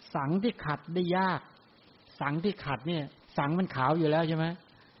ดุจสังที่ขัดได้ยากสังที่ขัดเนี่ยสังมันขาวอยู่แล้วใช่ไหม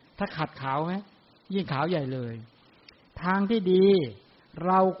ถ้าขัดขาวไหมยิ่งขาวใหญ่เลยทางที่ดี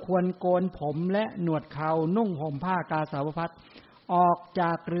เราควรโกนผมและหนวดเครานุ่งห่มผ้ากาสาวพัสออกจ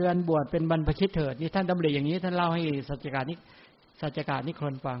ากเรือนบวชเป็นบรรพชิตเถิดนี่ท่านดำริอย่างนี้ท่านเล่าให้สัจจกานิคร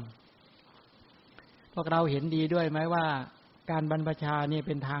นฟังพวกเราเห็นดีด้วยไหมว่าการบรรพชาเนี่ยเ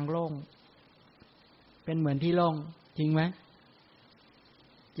ป็นทางโล่งเป็นเหมือนที่โล่งจริงไหม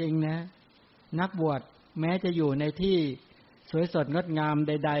จริงนะนักบวชแม้จะอยู่ในที่สวยสดงดงามใ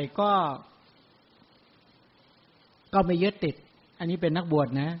ดๆก็ไม่ยึดติดอันนี้เป็นนักบวช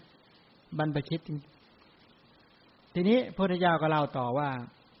นะบรรพชิตทีนี้พระพุทธเจ้าก็เล่าต่อว่า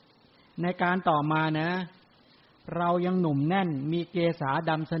ในการต่อมานะเรายังหนุ่มแน่นมีเกศา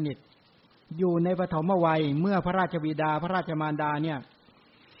ดำสนิทอยู่ในปฐมวัยเมื่อพระราชบิดาพระราชมารดาเนี่ย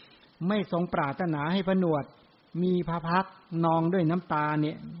ไม่ทรงปรารถนาให้ผนวด มีพระพักนองด้วยน้ำตาเ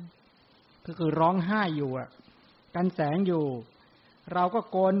นี่ยก็คือร้องไห้อยู่กันแสงอยู่เราก็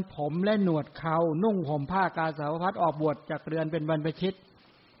โกนผมและหนวดเขานุ่งห่มผ้ากาสาวพัสออกบวชจากเรือนเป็นบรรพชิต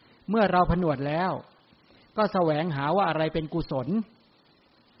เมื่อเราผนวดแล้วก็แสวงหาว่าอะไรเป็นกุศล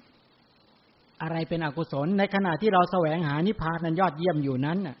อะไรเป็นอกุศลในขณะที่เราแสวงหานิพพานนั้นยอดเยี่ยมอยู่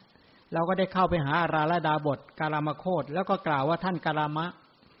นั้นเราก็ได้เข้าไปหาอาราลดาบทกาลามโคตแล้วก็กล่าวว่าท่านกาลามะ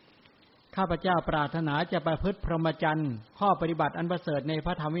ข้าพเจ้าปรารถนาจะประพฤติพรหมจรรย์ข้อปฏิบัติอันประเสริฐในพ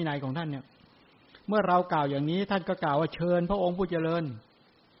ระธรรมวินัยของท่านเนี่ยเมื่อเรากล่าวอย่างนี้ท่านก็กล่าวว่าเชิญพระองค์ผู้เจริญ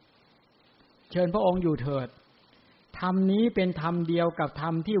เชิญพระองค์อยู่เถิดธรรมนี้เป็นธรรมเดียวกับธรร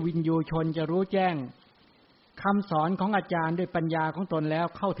มที่วินยูชนจะรู้แจ้งคำสอนของอาจารย์ด้วยปัญญาของตนแล้ว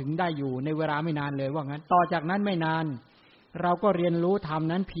เข้าถึงได้อยู่ในเวลาไม่นานเลยว่างั้นต่อจากนั้นไม่นานเราก็เรียนรู้ธรรม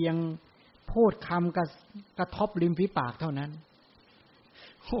นั้นเพียงพูดคำกระทบริมฝีปากเท่านั้น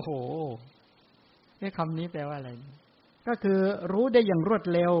โอ้โหคำนี้แปลว่าอะไรก็คือรู้ได้อย่างรวด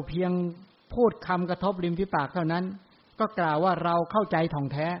เร็วเพียงพูดคำกระทบริมฝีปากเท่านั้นก็กล่าวว่าเราเข้าใจท่อง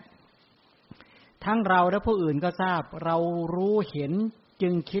แท้ทั้งเราและผู้อื่นก็ทราบเรารู้เห็นจึ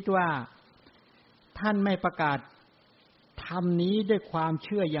งคิดว่าท่านไม่ประกาศธรรมนี้ด้วยความเ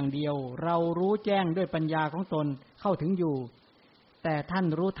ชื่ออย่างเดียวเรารู้แจ้งด้วยปัญญาของตนเข้าถึงอยู่แต่ท่าน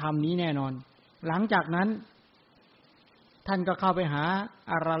รู้ธรรมนี้แน่นอนหลังจากนั้นท่านก็เข้าไปหา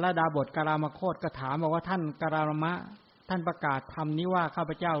อาราลดาบทกาลามโคตก็ถามบอกว่าท่านกาลามะท่านประกาศธรรมนี้ว่าข้า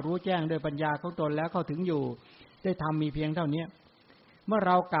พเจ้ารู้แจ้งด้วยปัญญาของตนแล้วเข้าถึงอยู่ได้ธรรมมีเพียงเท่านี้เมื่อเ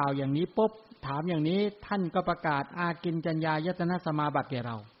รากล่าวอย่างนี้ปุ๊บถามอย่างนี้ท่านก็ประกาศอากินจัญญายตนะสมาบัติแก่เ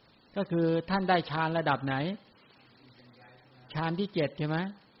ราก็คือท่านได้ฌานระดับไหนฌานที่7ใช่ไหม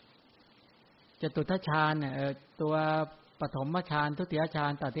จตุทัชฌานเนี่ยตัวปฐมฌานทุติยฌา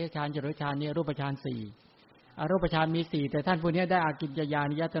นตติยฌานจตุตฌานเนี่ยรูปฌาน4อรูปฌานมี4แต่ท่านผู้นี้ได้อากินจัญญา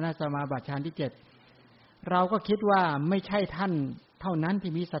ยตนะสมาบัติฌานที่7เราก็คิดว่าไม่ใช่ท่านเท่านั้น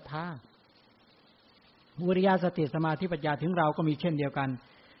ที่มีศรัทธาวิริยะสติสมาธิปัญญาถึงเราก็มีเช่นเดียวกัน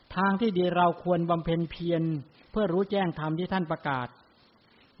ทางที่ดีเราควรบำเพ็ญเพียรเพื่อรู้แจ้งธรรมที่ท่านประกาศ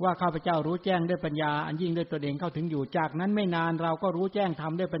ว่าข้าพเจ้ารู้แจ้งด้วยปัญญาอันยิ่งด้วยตนเองเข้าถึงอยู่จากนั้นไม่นานเราก็รู้แจ้งธรร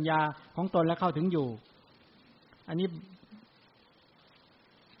มด้วยปัญญาของตนและเข้าถึงอยู่อันนี้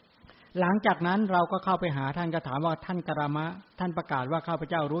หลังจากนั้นเราก็เข้าไปหาท่านก็ถามว่าท่านกรามะท่านประกาศว่าข้าพ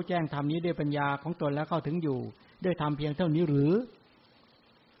เจ้ารู้แจ้งธรรมนี้ด้วยปัญญาของตนและเข้าถึงอยู่ด้วยธรรมเพียงเท่านี้หรือ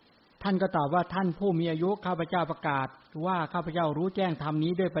ท่านก็ตอบว่าท่านผู้มีอายุข้าพเจ้าประกาศว่าข้าพเจ้ารู้แจ้งธรรม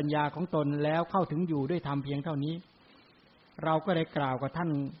นี้ด้วยปัญญาของตนแล้วเข้าถึงอยู่ด้วยธรรมเพียงเท่านี้เราก็ได้กล่าวกับท่าน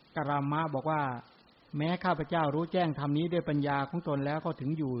กรามะบอกว่าแม้ข้าพเจ้ารู้แจ้งธรรมนี้ด้วยปัญญาของตนแล้วเข้าถึง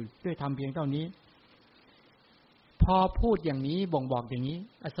อยู่ด้วยธรรมเพียงเท่านี้พอพูดอย่างนี้บ่งบอกอย่างนี้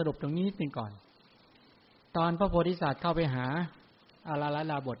สรุปตรงนี้เป็นก่อนตอนพระโพธิสัตว์เข้าไปหาอาราล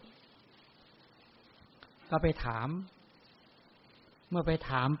ดาบทก็ไปถามเมื่อไป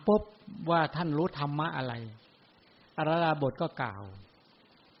ถามปุ๊บว่าท่านรู้ธรรมะอะไรอาราลดาบทก็กล่า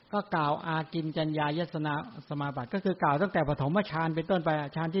วอากินจัญญายตนะสมาบัติก็คือกล่าวตั้งแต่ปฐมฌานเป็นต้นไป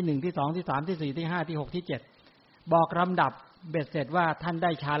ฌานที่1ที่2ที่3ที่4ที่5ที่6ที่7บอกลำดับเบ็ดเสร็จว่าท่านได้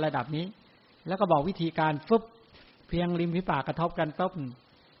ฌานระดับนี้แล้วก็บอกวิธีการฟึบเพียงริมฝีปากกระทบกันปุ๊บ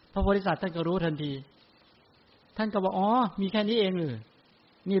พระโพธิสัตว์ท่านก็รู้ทันทีท่านก็บอกอ๋อมีแค่นี้เองหรือ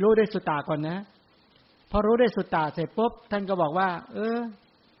นี่รู้ด้วยสุตตะก่อนนะพอรู้ด้วยสุตตะเสร็จปุ๊บท่านก็บอกว่า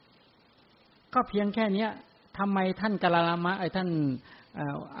ก็เพียงแค่นี้ทำไมท่านกาลามะท่าน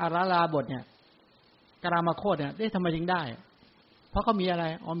อาราลาบทเนี่ยกรามโคตเนี่ยได้ทำไมถึงได้เพราะเขามีอะไร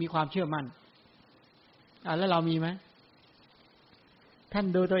มีความเชื่อมั่นแล้วเรามีไหมท่าน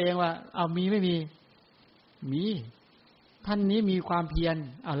ดูตัวเองว่ามีไม่มีท่านนี้มีความเพียร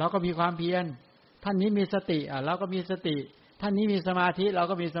เราก็มีความเพียรท่านนี้มีสติเราก็มีสติท่านนี้มีสมาธิเรา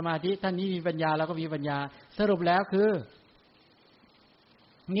ก็มีสมาธิท่านนี้มีปัญญาเราก็มีปัญญาสรุปแล้วคือ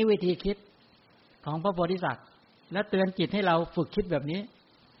นี่วิธีคิดของพระโพธิสัตว์และเตือนจิตให้เราฝึกคิดแบบนี้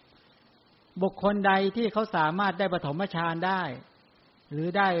บุคคลใดที่เขาสามารถได้ปฐมฌานได้หรือ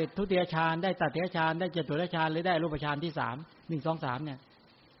ได้ทุติยฌานได้ตติยฌานได้จตุตฌานหรือได้รูปฌานที่3 1 2 3เนี่ย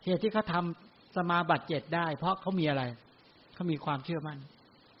เหตุที่เขาทำสมาบัติ7ได้เพราะเขามีอะไรเขามีความเชื่อมั่น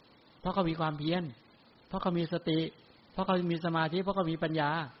เพราะเขามีความเพียรเพราะเขามีสติเพราะเขามีสมาธิเพราะเขามีปัญญา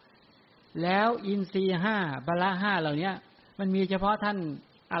แล้วอินทรีย์5บละ5เหล่านี้มันมีเฉพาะท่าน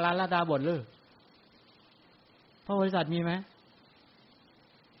อาราลดาบทหรือพระโพธิสัตว์มีไหม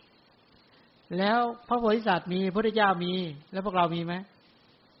แล้วพระโพธิสัตว์มีพระพุทธเจ้ามีแล้วพวกเรามีไหม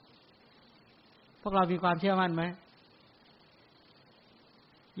พวกเรามีความเชื่อมั่นไหม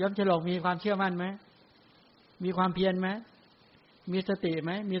ยมฉลกมีความเชื่อมั่นไหมมีความเพียรไหมมีสติไห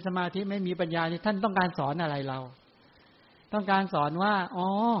มมีสมาธิไหมมีปัญญาท่านต้องการสอนอะไรเราต้องการสอนว่า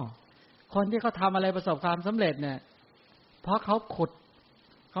คนที่เขาทำอะไรประสบความสำเร็จเนี่ยเพราะเขาขุด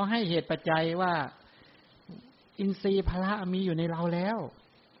เขาให้เหตุปัจจัยว่าอินทรีย์พละมีอยู่ในเราแล้ว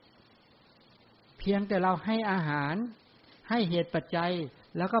เพียงแต่เราให้อาหารให้เหตุปัจจัย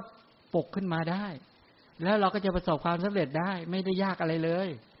แล้วก็ปลุกขึ้นมาได้แล้วเราก็จะประสบความสำเร็จได้ไม่ได้ยากอะไรเลย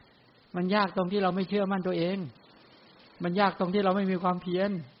มันยากตรงที่เราไม่เชื่อมั่นตัวเองมันยากตรงที่เราไม่มีความเพีย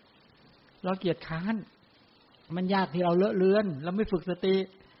รเราเกียจค้านมันยากที่เราเลอะเลือนเราไม่ฝึกสติ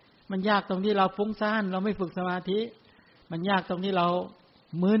มันยากตรงที่เราฟุ้งซ่านเราไม่ฝึกสมาธิมันยากตรงที่เรา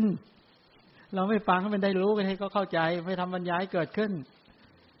มึนเราไม่ฟังให้มันได้รู้กันให้ก็เข้าใจไม่ทำบรรยายเกิดขึ้น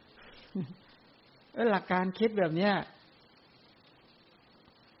หลักการคิดแบบนี้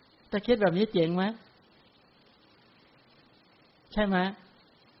แต่คิดแบบนี้เจ๋งไหมใช่ไหม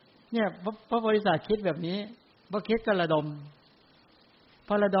เนี่ยพระบริษัทคิดแบบนี้พอคิดก็ระดมพ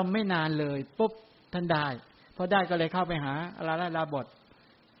อระดมไม่นานเลยปุ๊บท่านได้พอได้ก็เลยเข้าไปหาอาราลาบท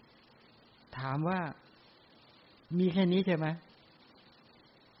ถามว่ามีแค่นี้ใช่ไหม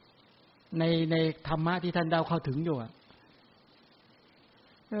ในธรรมะที่ท่านเดาเข้าถึงอยู่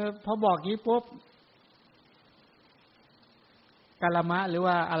พอบอกนี้ปุ๊บกาลมะหรือ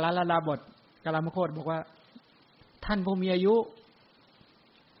ว่าอาราลาบทกาลมโคตบอกว่าท่านผู้มีอายุ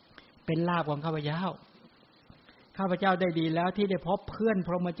เป็นลาภของข้าพเจ้าข้าพเจ้าได้ดีแล้วที่ได้พบเพื่อนพ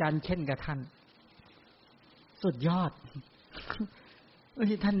รหมจรรย์เช่นกับท่านสุดยอด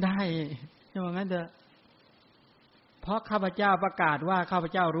ท่านได้ใช่ไหมงั้นเถอะเพราะข้าพเจ้าประกาศว่าข้าพ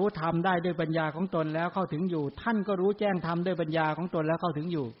เจ้ารู้ธรรมได้ด้วยปัญญาของตนแล้วเข้าถึงอยู่ท่านก็รู้แจ้งธรรมด้วยปัญญาของตนแล้วเข้าถึง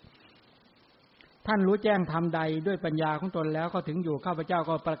อยู่ท่านรู้แจ้งธรรมใดด้วยปัญญาของตนแล้วเข้าถึงอยู่ข้าพเจ้า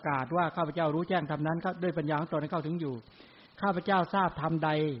ก็ประกาศว่าข้าพเจ้ารู้แจ้งธรรมนั้นด้วยปัญญาของตนเข้าถึงอยู่ข้าพเจ้าทราบธรรมใด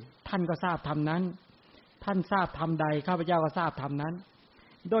ท่านก็ทราบธรรมนั้นท่านทราบธรรมใดข้าพเจ้าก็ทราบธรรมนั้น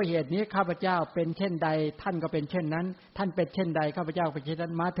ด้วยเหตุนี้ข้าพเจ้าเป็นเช่นใดท่านก็เป็นเช่นนั้นท่านเป็นเช่นใดข้าพเจ้าเป็นเช่นนั้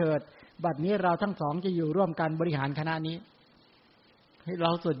นมาเถิดบัดนี้เราทั้งสองจะอยู่ร่วมกันบริหารคณะนี้ให้เร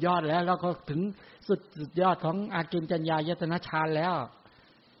าสุดยอดแล้วเราก็ถึงสุดยอดของอากิญจัญญายตนะฌานแล้ว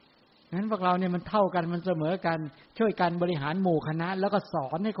งั้นพวกเราเนี่ยมันเท่ากันมันเสมอกันช่วยกันบริหารหมู่คณะแล้วก็สอ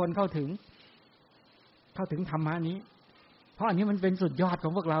นให้คนเข้าถึงธรรมะนี้เพราะอันนี้มันเป็นสุดยอดขอ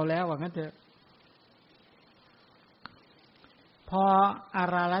งพวกเราแล้วว่างั้นเถอะพออา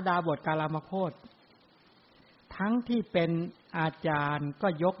ราลดาบทกาลามโคตทั้งที่เป็นอาจารย์ก็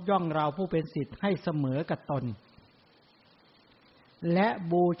ยกย่องเราผู้เป็นศิษย์ให้เสมอกับตนและ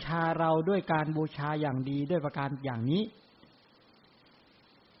บูชาเราด้วยการบูชาอย่างดีด้วยประการอย่างนี้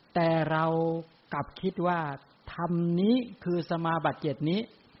แต่เรากลับคิดว่าธรรมนี้คือสมาบัติ7นี้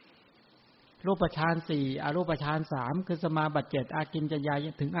รูปฌาน4อรูปฌาน3คือสมาบัติ7อากิญจัญญา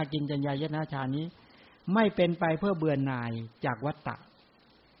ถึงอากิญจัญญายตนะฌานนี้ไม่เป็นไปเพื่อเบื่อหน่ายจากวัฏฏะ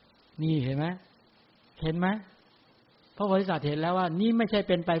นี่เห็นไหมพระโพธิสัตว์เห็นแล้วว่านี่ไม่ใช่เ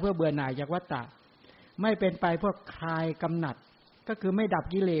ป็นไปเพื่อเบื่อหน่ายจากวัฏฏะไม่เป็นไปเพื่อคลายกำหนัดก็คือไม่ดับ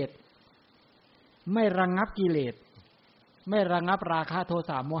กิเลสไม่ระงับกิเลสไม่ระงับราคะโท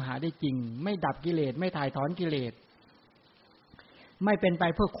สะโมหะได้จริงไม่ดับกิเลสไม่ถ่ายถอนกิเลสไม่เป็นไป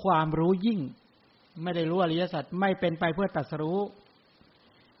เพื่อความรู้ยิ่งไม่ได้รู้อริยสัจไม่เป็นไปเพื่อตรัสรู้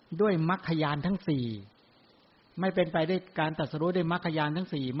ด้วยมรรคญาณทั้ง4ไม่เป็นไปด้วยการตรัสรู้ด้วยมรรคญาณทั้ง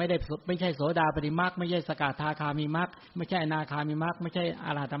4ไม่ใช่โสดาปัตติมรรคไม่ใช่สกทาคามิมรรคไม่ใช่อนาคามิมรรคไม่ใช่อ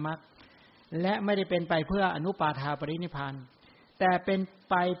รหัตมรรคและไม่ได้เป็นไปเพื่ออนุปาทาปรินิพพานแต่เป็น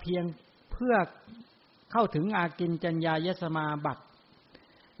ไปเพียงเพื่อเข้าถึงอากิญจัญญายสมาบัติ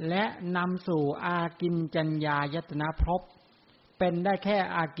และนำสู่อากิญจัญญายตนะภพเป็นได้แค่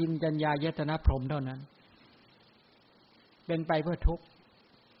อากิญจัญญายตนะพรหมเท่านั้นเป็นไปเพื่อทุกข์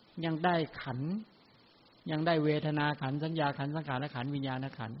ยังได้ขันธ์ยังได้เวทนาขันธ์สัญญาขันธ์สังขารขันธ์วิญญาณ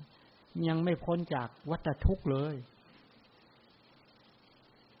ขันธ์ยังไม่พ้นจากวัฏทุกข์เลย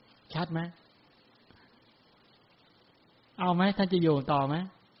ชัดไหมเอาไหมท่านจะอยู่ต่อไหม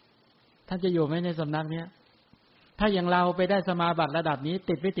ท่านจะอยู่ไหมในสำนักนี้ถ้าอย่างเราไปได้สมาบัติระดับนี้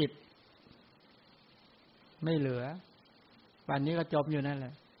ติดไม่ติดไม่เหลือป่านนี้ก็จบอยู่นั่นแหล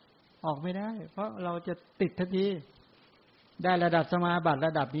ะออกไม่ได้เพราะเราจะติดทันทีได้ระดับสมาบัติร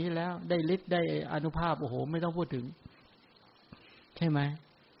ะดับนี้แล้วได้ฤทธิ์ได้อานุภาพโอ้โหไม่ต้องพูดถึงใช่ไหม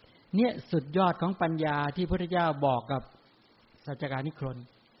เนี่ยสุดยอดของปัญญาที่พระพุทธเจ้าบอกกับสัจจการนิครน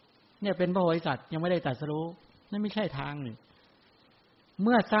เนี่ยเป็นพระโพธิสัตว์ยังไม่ได้ตรัสรู้นั่นไม่ใช่ทางนี่เ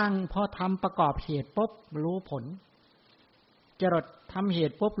มื่อสร้างพอทำประกอบเหตุปุ๊บรู้ผลจรดทำเห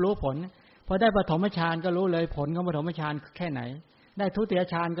ตุปุ๊บรู้ผลพอได้ปฐมฌานก็รู้เลยผลของปฐมฌานแค่ไหนได้ทุติย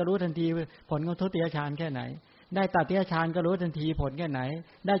ฌานก็รู้ทันทีผลของทุติยฌานแค่ไหนได้ตติยฌานก็รู้ทันทีผลแค่ไหน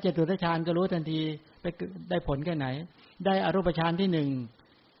ได้จตุตฌานก็รู้ทันทีไปได้ผลแค่ไหนได้อรูปฌานที่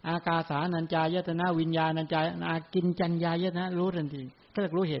อากาสานัญจายตนะวิญญาณัญจายอากินจัญญายตนะรู้ทันทีก็จ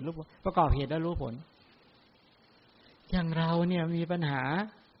ะรู้เหตุรู้ผลประกอบเหตุแล้วรู้ผลอย่างเราเนี่ยมีปัญหา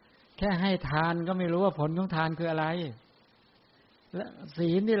แค่ให้ทานก็ไม่รู้ว่าผลของทานคืออะไรและศี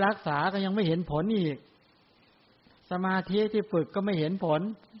ลที่รักษาก็ยังไม่เห็นผลอีกสมาธิที่ฝึกก็ไม่เห็นผล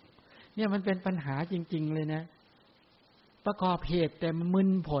เนี่ยมันเป็นปัญหาจริงๆเลยนะประกอบเหตุแต่มึน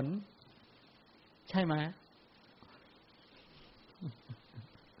ผลใช่ไหม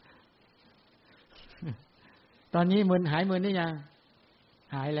ตอนนี้มึนหายมึนได้ยัง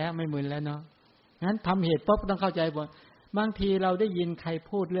หายแล้วไม่มึนแล้วเนาะงั้นทำเหตุปุ๊บต้องเข้าใจบางทีเราได้ยินใคร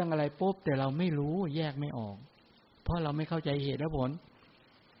พูดเรื่องอะไรปุ๊บแต่เราไม่รู้แยกไม่ออกเพราะเราไม่เข้าใจเหตุและผล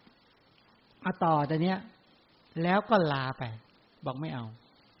เอาต่อแต่เนี้ยแล้วก็ลาไปบอกไม่เอา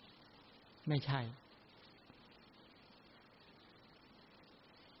ไม่ใช่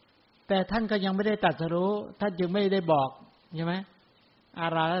แต่ท่านก็ยังไม่ได้ตรัสรู้ท่านจึงไม่ได้บอกใช่ไหมอา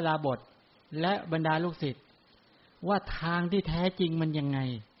ราธดาบทและบรรดาลูกศิษย์ว่าทางที่แท้จริงมันยังไง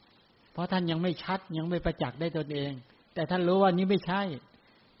เพราะท่านยังไม่ชัดยังไม่ประจักษ์ได้ตนเองแต่ท่านรู้ว่านี้ไม่ใช่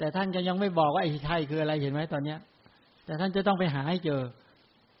แต่ท่านก็ยังไม่บอกว่าไอ้ใช่คืออะไรเห็นไหมตอนเนี้ยแต่ท่านจะต้องไปหาให้เจอ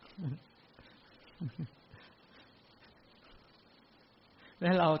แ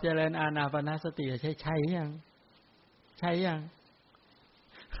ล้วเราเจริญอานาปานสติใช่ยังใช่ยัง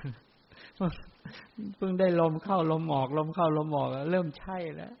เพิ่งได้ลมเข้าลมออกลมเข้าลมออกเริ่มใช่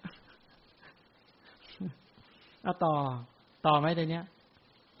แล้วเอาต่อไหมทีเนี้ย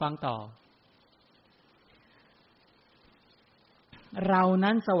ฟังต่อเรา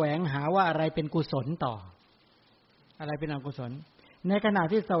นั้นแสวงหาว่าอะไรเป็นกุศลต่ออะไรเป็นอกุศลในขณะ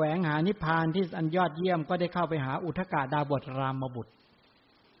ที่แสวงหานิพพานที่อันยอดเยี่ยมก็ได้เข้าไปหาอุทกดาบทรามบุตร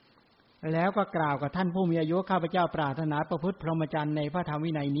แล้วก็กล่าวกับท่านผู้มีอายุข้าพเจ้าปรารถนาประพฤติพรหมจรรย์ในพระธรรม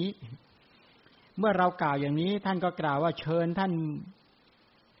วินัยนี้เมื่อเรากล่าวอย่างนี้ท่านก็กล่าวว่าเชิญ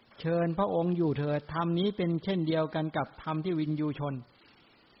พระองค์อยู่เถิดธรรมนี้เป็นเช่นเดียวกันกับธรรมที่วินยูชน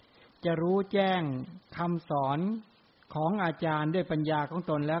จะรู้แจ้งคำสอนของอาจารย์ด้วยปัญญาของ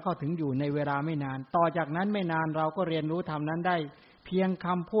ตนแล้วก็ถึงอยู่ในเวลาไม่นานต่อจากนั้นไม่นานเราก็เรียนรู้ธรรมนั้นได้เพียงค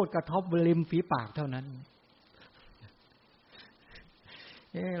ำพูดกระทบริมฝีปากเท่านั้น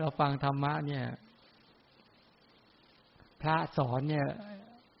เราฟังธรรมะเนี่ยพระสอนเนี่ย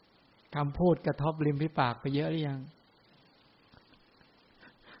คำพูดกระทบริมฝีปากไปเยอะหรือยัง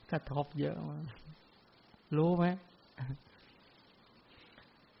กระทบเยอะรู้ไหม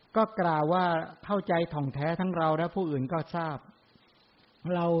ก็กล่าวว่าเข้าใจถ่องแท้ทั้งเราและผู้อื่นก็ทราบ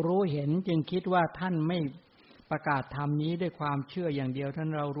เรารู้เห็นจึงคิดว่าท่านไม่ประกาศธรรมนี้ด้วยความเชื่ออย่างเดียวท่าน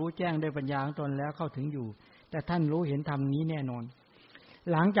เรารู้แจ้งด้วยปัญญาของตนแล้วเข้าถึงอยู่แต่ท่านรู้เห็นธรรมนี้แน่นอน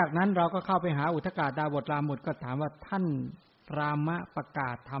หลังจากนั้นเราก็เข้าไปหาอุทกดาบทรามบุตรก็ถามว่าท่านรามะประก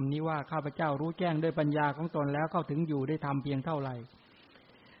าศธรรมนี้ว่าข้าพเจ้ารู้แจ้งด้วยปัญญาของตนแล้วเข้าถึงอยู่ได้ทำเพียงเท่าไหร่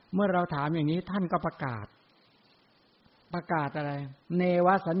เมื่อเราถามอย่างนี้ท่านก็ประกาศอะไรเนว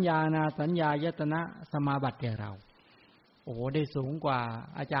สัญญานาสัญญายตนะสมาบัติแก่เราโอ้ได้สูงกว่า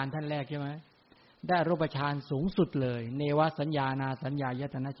อาจารย์ท่านแรกใช่ไหมได้รูปฌานสูงสุดเลยเนวสัญญานาสัญญาย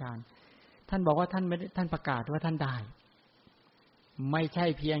ตนะฌานท่านบอกว่าท่านไม่ได้ท่านประกาศว่าท่านได้ไม่ใช่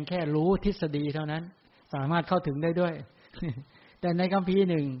เพียงแค่รู้ทฤษฎีเท่านั้นสามารถเข้าถึงได้ด้วย แต่ในคัมภีร์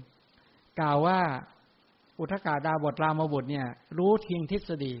หนึ่งกล่าวว่าอุทกดาบทรามบุตรเนี่ยรู้เพียงทฤษ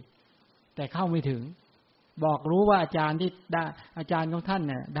ฎีแต่เข้าไม่ถึงบอกรู้ว่าอาจารย์ที่ได้อาจารย์ของท่าน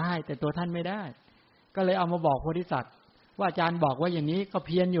เนี่ยได้แต่ตัวท่านไม่ได้ก็เลยเอามาบอกโพธิสัตว์ว่าอาจารย์บอกว่าอย่างนี้ก็เ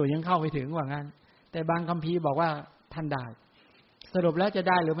พียรอยู่ยังเข้าไม่ถึงว่างั้นแต่บางคัมภีร์บอกว่าท่านได้สรุปแล้วจะ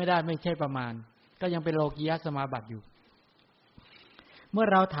ได้หรือไม่ได้ไม่ใช่ประมาณก็ยังเป็นโลกียสมาบัติอยู่เมื่อ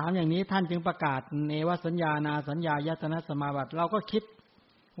เราถามอย่างนี้ท่านจึงประกาศเนวสัญญานาสัญญายตนะสมาบัติเราก็คิด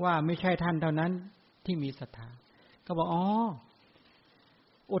ว่าไม่ใช่ท่านเท่านั้นที่มีศรัทธาก็บอกอ๋อ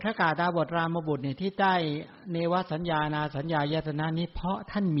อุทกดาบทรามบุตรเนี่ยที่ได้เนวสัญญานาสัญญายตนะนี้เพราะ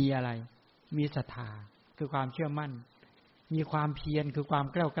ท่านมีอะไรมีศรัทธาคือความเชื่อมั่นมีความเพียรคือความ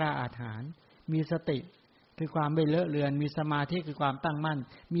กล้ากล้าอาถรรพ์มีสติคือความไม่เลอะเลือนมีสมาธิคือความตั้งมั่น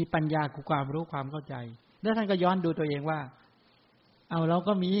มีปัญญาคือความรู้ความเข้าใจแล้วท่านก็ย้อนดูตัวเองว่าเอาเรา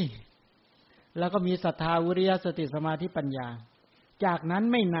ก็มีศรัทธาวิริยะสติสมาธิปัญญาจากนั้น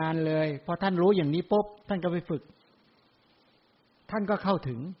ไม่นานเลยพอท่านรู้อย่างนี้ปุ๊บท่านก็ไปฝึกท่านก็เข้า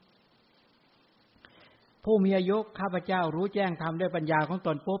ถึงผู้มีอายุข้าพเจ้ารู้แจ้งธรรมด้วยปัญญาของต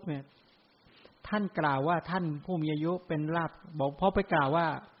นปุ๊บเนี่ยท่านกล่าวว่าท่านผู้มีอายุเป็นลาภบอกเพราะไปกล่าวว่า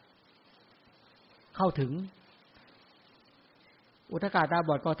เข้าถึงอุทกดาบ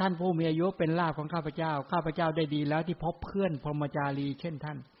ทก็ท่านผู้มีอายุเป็นลาภของข้าพเจ้าได้ดีแล้วที่พบเพื่อนพรหมจารีเช่น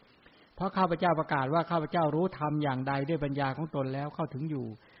ท่านเพราะข้าพเจ้าประกาศว่าข้าพเจ้ารู้ธรรมอย่างใดด้วยปัญญาของตนแล้วเข้าถึงอยู่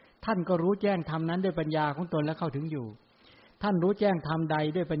ท่านก็รู้แจ้งธรรมนั้นด้วยปัญญาของตนแล้วเข้าถึงอยู่ ท่านรู้แจ้งธรรมใด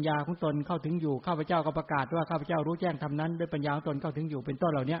ด้วยปัญญาของตนเข้าถึงอยู่ข้าพเจ้าก็ประกาศว่าข้าพเจ้ารู้แจ้งธรรมนั้นด้วยปัญญาของตนเข้าถึงอยู่เป็นต้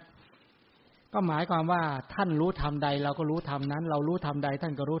นเหล่านี้ก็หมายความว่าท่านรู้ธรรมใดเราก็รู้ธรรมนั้นเรารู้ธรรมใดท่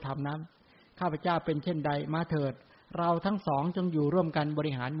านก็รู้ธรรมนั้นข้าพเจ้าเป็นเช่นใดมาเถิดเราทั้งสองจงอยู่ร่วมกันบ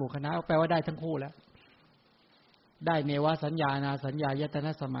ริหารหมู่คณะแปลว่าได้ทั้งคู่แล้วได้เนวสัญญานาสัญญายตน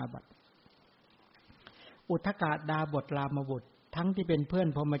ะสมาบัติอุทกดาบทรามบุตรทั้งที่เป็นเพื่อน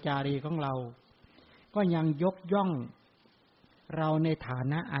พรหมจารีของเราก็ยังยกย่องเราในฐา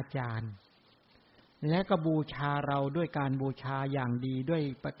นะอาจารย์และก็บูชาเราด้วยการบูชาอย่างดีด้วย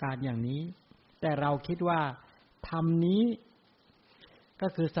ประการอย่างนี้แต่เราคิดว่าธรรมนี้ก็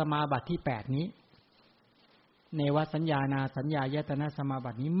คือสมาบัติที่8นี้เนวสัญญานาสัญญายตนะสมาบั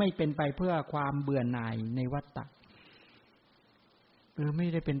ตินี้ไม่เป็นไปเพื่อความเบื่อหน่ายในวัฏฏะไม่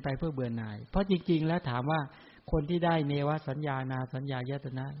ได้เป็นไปเพื่อเบื่อหน่ายเพราะจริงๆแล้วถามว่าคนที่ได้เนวสัญญานาสัญญายต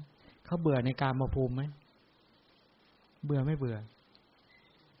นะเขาเบื่อในกามภูมิไหมเบื่อไม่เบื่อ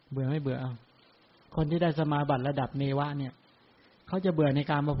เบื่อไม่เบื่อคนที่ได้สมาบัติระดับเนวะเนี่ยเขาจะเบื่อใน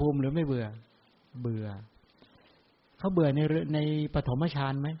กามภูมิหรือไม่เบื่อเบื่อเขาเบื่อในปฐมฌา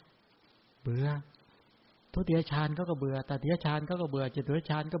นไหมเบื่อทุติยฌานก็เบื่อตติยฌานก็เบื่อจตุต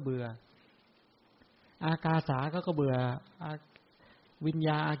ฌานก็เบื่ออากาสาก็เบื่อวิญญ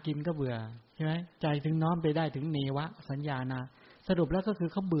าอากินก็เบื่อใช่ไหมใจถึงน้อมไปได้ถึงเนวะสัญญานาสรุปแล้วก็คือ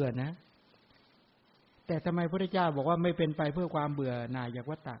เขาเบื่อนะแต่ทำไมพระพุทธเจ้าบอกว่าไม่เป็นไปเพื่อความเบื่อหน่ายจาก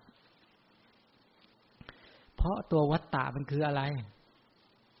วัฏฏะเพราะตัววัฏฏะมันคืออะไร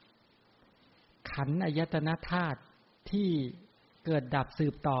ขันธ์อายตนะธาตุที่เกิดดับสื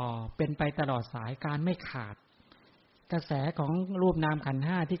บต่อเป็นไปตลอดสายการไม่ขาดกระแสของรูปนามขันธ์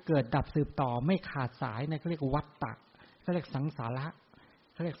5ที่เกิดดับสืบต่อไม่ขาดสายเนี่ยเขาเรียกวัฏฏะเขาเรียกสังสาระ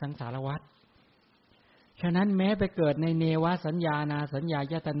เขาเรียกสังสารวัฏฉะนั้นแม้ไปเกิดในเนวสัญญานาสัญญา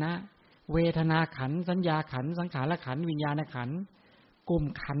ยตนะเวทนาขันธ์สัญญาขันธ์สังขารขันธ์วิญญาณขันธ์กลุ่ม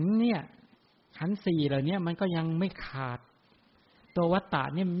ขันธ์เนี่ยขันธ์4เหล่านี้มันก็ยังไม่ขาดตัววัฏฏะ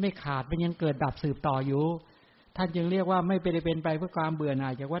นี่มันไม่ขาดมันยังเกิดดับสืบต่ออยู่ท่านจึงเรียกว่าไม่เป็นไปเพื่อความเบื่อหน่า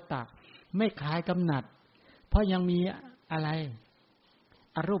ยจากวัฏฏะไม่คลายกำหนัดเพราะยังมีอะไร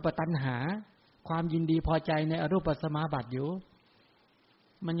อรูปตัณหาความยินดีพอใจในอรูปสมาบัติอยู่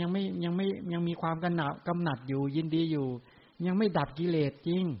มันยังมีความกำหนัดอยู่ยินดีอยู่ยังไม่ดับกิเลสจ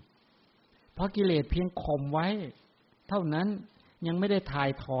ริงเพราะกิเลสเพียงข่มไว้เท่านั้นยังไม่ได้ถ่าย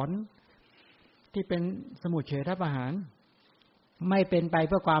ถอนที่เป็นสมุจเฉทประหารไม่เป็นไปเ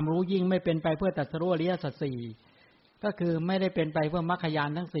พื่อความรู้ยิ่งไม่เป็นไปเพื่อตรัสรู้อริยสัจสี่ก็คือไม่ได้เป็นไปเพื่อมรรคญาณ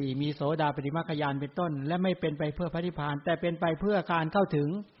ทั้ง4มีโสดาปัตติมรรคญาณเป็นต้นและไม่เป็นไปเพื่อพระนิพพานแต่เป็นไปเพื่อการเข้าถึง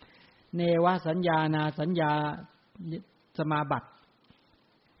เนวสัญญานาสัญญาสมาบัติ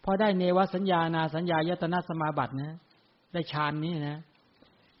พอได้เนวสัญญานาสัญญายตนะสมาบัตินะได้ฌานนี้นะ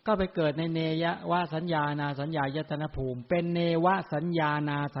ก็ไปเกิดในเนวสัญญานาสัญญายตนะภูมิเป็นเนวสัญญา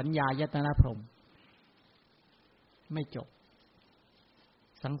นาสัญญายตนะพรหมไม่จบ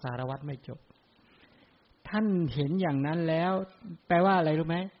สังสารวัฏไม่จบท่านเห็นอย่างนั้นแล้วแปลว่าอะไรรู้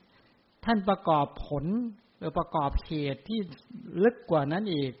ไหมท่านประกอบผลประกอบเหตุที่ลึกกว่านั้น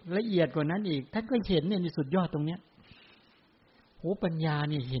อีกละเอียดกว่านั้นอีกท่านก็เห็นเนี่ยในสุดยอดตรงเนี้ยโหปัญญา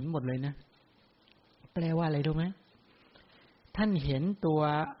นี่เห็นหมดเลยนะแปลว่าอะไรรู้ไหมท่านเห็นตัว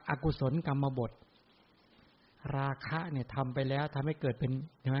อกุศลกรรมบทราคะเนี่ยทำไปแล้วทำให้เกิดเป็น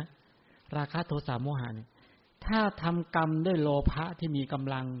ใช่ไหมราคะโทสะโมหะเนี่ยถ้าทำกรรมด้วยโลภะที่มีก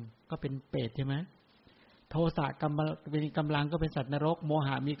ำลังก็เป็นเปรตใช่ไหมโทสะกรรมเป็นกำลังก็เป็นสัตว์นรกโมห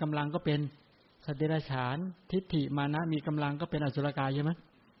ะมีกำลังก็เป็นสัตว์เดรัจฉานทิฏฐิมานะมีกำลังก็เป็นอสุรกายใช่ไหม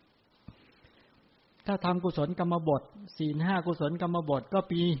ถ้าทำกุศลกรรมบทศีล5กุศลกรรมบทก็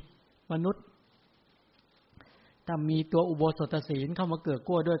ปีมนุษย์ถ้ามีตัวอุโบสถศีลเข้ามาเกิด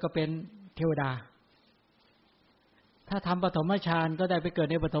กั้วด้วยก็เป็นเทวดาถ้าทำปฐมฌานก็ได้ไปเกิด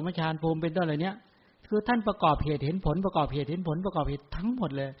ในปฐมฌานภูมิเป็นต้นเหล่านี้คือท่านประกอบเหตุเห็นผลประกอบเหตุเห็นผลประกอบเหตุทั้งหมด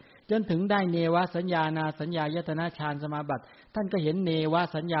เลยจนถึงได้เนวสัญญานาสัญญายตนะฌานสมาบัติท่านก็เห็นเนว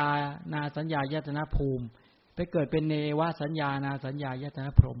สัญญานาสัญญายตนะภูมิไปเกิดเป็นเนวสัญญานาสัญญายตนะ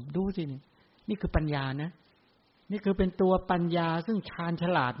พรหมดูสินี่คือปัญญานะนี่คือเป็นตัวปัญญาซึ่งชาญฉ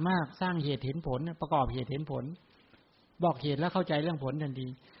ลาดมากสร้างเหตุเห็นผลประกอบเหตุเห็นผลบอกเหตุแล้วเข้าใจเรื่องผลทันที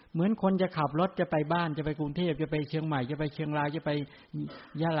เหมือนคนจะขับรถจะไปบ้านจะไปกรุงเทพจะไปเชียงใหม่จะไปเชียงรายจะไป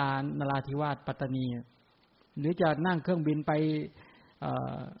ยะลานราธิวาสปัตตานีหรือจะนั่งเครื่องบินไป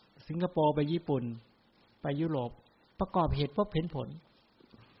สิงคโปร์ไปญี่ปุ่นไปยุโรปประกอบเหตุพบเห็นผล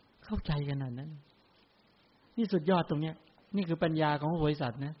เข้าใจขนาดนั้นนี่สุดยอดตรงเนี้ยนี่คือปัญญาของพระโพธิสั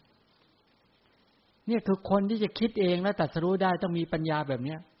ตว์นะเนี่ยคือคนที่จะคิดเองและตรัสรู้ได้ต้องมีปัญญาแบบเ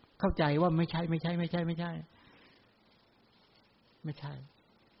นี้ยเข้าใจว่าไม่ใช่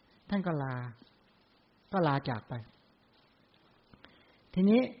ท่านก็ลาจากไป ที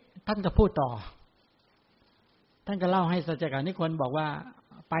นี้ท่านก็พูดต่อท่านก็เล่าให้สัจจการนิคนบอกว่า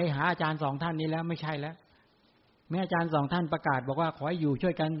ไปหาอาจารย์สองท่านนี้แล้วไม่ใช่แล้วแม่อาจารย์สองท่านประกาศบอกว่าขอให้อยู่ช่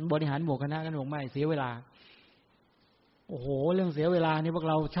วยกันบริหารหมู่คณะกันบอกไม่เสียเวลาโอ้โหเรื่องเสียเวลานี่พวก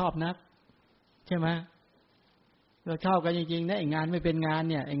เราชอบนักใช่ไหมเราชอบกันจริงๆนะไอ้งานไม่เป็นงาน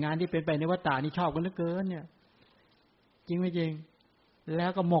เนี่ยไอ้งานที่เป็นไปในวัฏฏะนี่ชอบกันเหลือเกินเนี่ยจริงไม่จริงแล้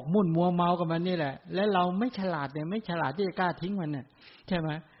วก็หมกมุ่นมัวเมากับมันนี่แหละและเราไม่ฉลาดเนี่ยไม่ฉลาดที่จะกล้าทิ้งมันเนี่ยใช่ไหม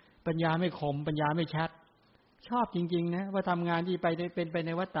ปัญญาไม่คมปัญญาไม่ชัดชอบจริงๆนะว่าทำงานที่ไปได้เป็นไปใน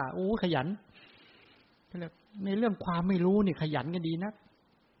วัฏฏะขยันในเรื่องความไม่รู้นี่ขยันกันดีนัก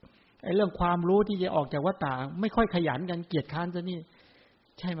ไอ้เรื่องความรู้ที่จะออกจากวัฏฏะไม่ค่อยขยันกันเกียจค้านซะนี่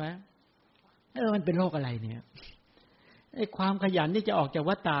ใช่ไหมมันเป็นโรคอะไรเนี่ยไอ้ความขยันที่จะออกจาก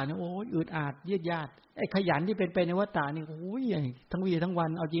วัฏฏะเนี่ยอึดอัดยืดยาดไอ้ขยันที่เป็นไปในวัฏฏะนี่ทั้งวีทั้งวัน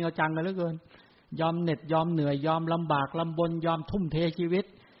เอาจริงเอาจังกันเหลือเกินยอมเหน็ดยอมเหนื่อยยอมลำบากลำบนยอมทุ่มเทชีวิต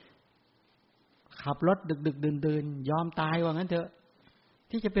ขับรถดึกๆดื่นๆยอมตายว่างั้นเถอะ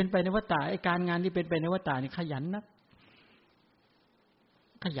ที่จะเป็นไปในวัฏฏะไอ้การงานที่เป็นไปในวัฏฏะนี่ขยันนัก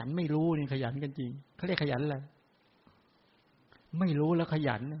ขยันไม่รู้นี่ขยันกันจริงเขาเรียกขยันอะไรไม่รู้แล้วข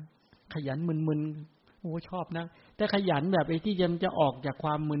ยันขยันมึนๆชอบนะแต่ขยันแบบไอ้ที่จะออกจากคว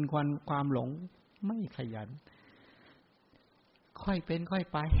ามมึนความหลงไม่ขยันค่อยเป็นค่อย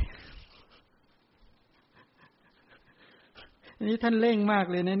ไปอันนี้ท่านเร่งมาก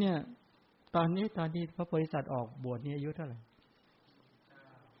เลยนะเนี่ยตอนนี้พระโพธิสัตว์ออกบวชนี่อายุเท่าไหร่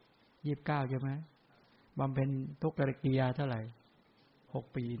29ใช่ไหมบำเพ็ญทุกขกิริยาเท่าไหร่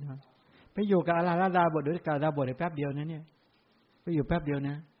6 ปีนะไปอยู่กับอาราธนาบทหรือกาดาบทแป๊บเดียวนะเนี่ยไปอยู่แป๊บเดียว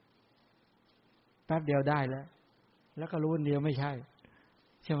นะแป๊บเดียวได้แล้วก็รู้เดียวไม่ใช่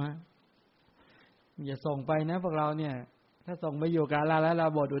ใช่ไหมอย่าส่งไปนะพวกเราเนี่ยถ้าส่งไปอยู่กับอาราธนา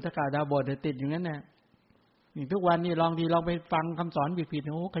บทหรือทกาดาบทติดอย่างนั้นนะอย่างทุกวันนี้ลองไปฟังคำสอนผิด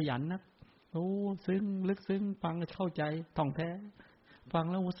ๆขยันนะซึ้งลึกซึ้งฟังเข้าใจท่องแท้ฟัง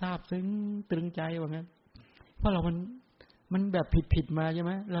แล้วทราบซึ้งตรึงใจว่างั้นเพราะเรามันแบบผิดมาใช่ไห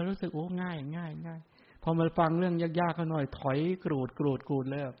มเรารู้สึกง่ายพอมาฟังเรื่องยากๆเขาหน่อยถอยกรูด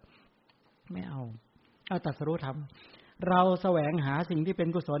เลยไม่เอาตรัสรู้ธรรมเราแสวงหาสิ่งที่เป็น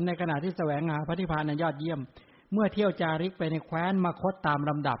กุศลในขณะที่แสวงหาพระนิพพานอันยอดเยี่ยมเมื่อเที่ยวจาริกไปในแคว้นมคธตาม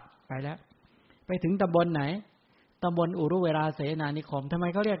ลำดับไปแล้วไปถึงตำบลไหนตำบลอุรุเวลาเสนานิคมทำไม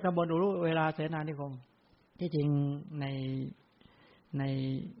เขาเรียกตำบลอุรุเวลาเสนานิคมที่จริงใน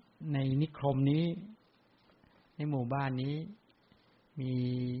นิคมนี้ในหมู่บ้านนี้มี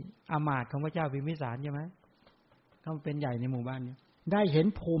อามาตย์ของพระเจ้าพิมพิสารใช่ไหมเขาเป็นใหญ่ในหมู่บ้านนี้ได้เห็น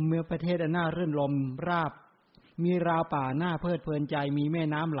ภูมิประเทศอันน่ารื่นรมราบมีราวป่าหน้าเพลิดเพลินใจมีแม่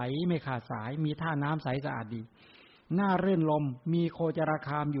น้ำไหลไม่ขาดสายมีท่าน้ำใสสะอาดดีน่ารื่นรมมีโคจรค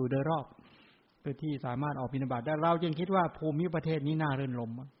ามอยู่โดยรอบเพื่อที่สามารถออกบิณฑบาตได้เราจึงคิดว่าภูมิประเทศนี้น่ารื่นร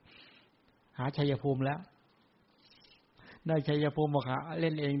มหาชัยภูมิแล้วได้ชัยภูมิบอกหาเ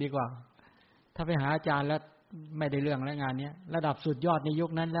ล่นเองดีกว่าถ้าไปหาอาจารย์แล้วไม่ได้เรื่องแล้วงานนี้ระดับสุดยอดในยุค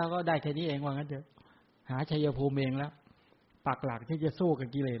นั้นแล้วก็ได้แค่นี้เองว่างั้นเถอะหาชัยภูมิเองแล้วปักหลักที่จะสู้กับ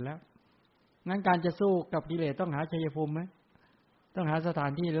กิเลสแล้วงั้นการจะสู้กับกิเลสต้องหาชัยภูมิไหมต้องหาสถา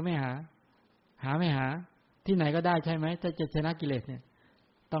นที่หรือไม่หาไม่หาที่ไหนก็ได้ใช่ไหมถ้าจะชนะกิเลสเนี่ย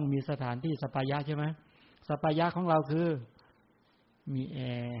ต้องมีสถานที่สัปปายะใช่ไหมสัปปายะของเราคือมีแอ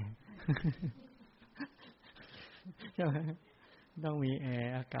ร์ใช่ไหมต้องมีแอ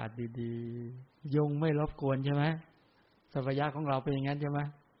ร์อากาศดีๆยุงไม่รบกวนใช่ไหมสัพพยะของเราเป็นอย่างนั้นใช่ไหม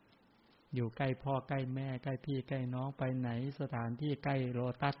อยู่ใกล้พ่อใกล้แม่ใกล้พี่ใกล้น้องไปไหนสถานที่ใกล้โล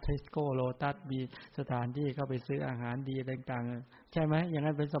ตัสเทสโก้โลตัสมีสถานที่เข้าไปซื้ออาหารดีต่างๆใช่ไหมอย่าง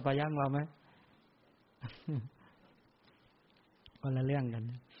นั้นเป็นสัพพยะของเราไหม คนละเรื่องกัน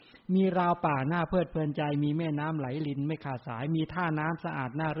มีราวป่าหน้าเพลิดเพลินใจมีแม่น้ำไหลลินไม่ขาดสายมีท่าน้ำสะอา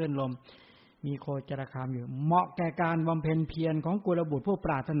ดน่ารื่นรมมีโคจรคามอยู่เหมาะแก่การบำเพ็ญเพียรของกุลบุตรผู้ป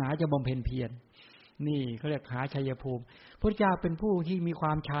รารถนาจะบำเพ็ญเพียรนี่เขาเรียกหาชัยภูมิพระเจ้าเป็นผู้ที่มีคว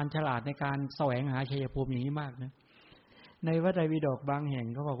ามชาญฉลาดในการแสวงหาชัยภูมิอย่างนี้มากนะในพระไตรปิฎกบางแห่ง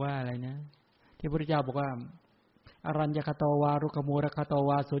เขาบอกว่าอะไรนะที่พระเจ้าบอกว่าอรัญญคโตวารุกมูรคโต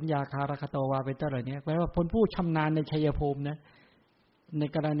วาสุญญาคารคโตวาเป็นต้นเหล่านี้แปลว่าคนผู้ชำนาญในชัยภูมินะใน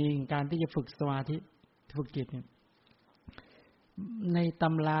กรณีการที่จะฝึกสมาธิฝึกจิตเนี่ยในต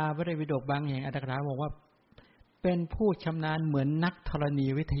ำราพระไตรปิฎกบางแห่งอัตถกถาบอกว่าเป็นผู้ชำนาญเหมือนนักธรณี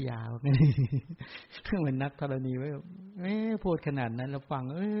วิทยาเหมือนนักธรณีไว้พูดขนาดนั้นเราฟัง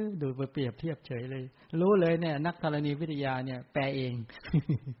ดูไปเปรียบเทียบเฉยเลยรู้เลยเนี่ยนักธรณีวิทยาเนี่ยแปลเอง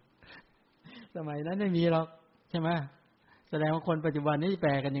สมัยนั้นไม่มีหรอกใช่ไหมแสดงว่าคนปัจจุบันนี้แป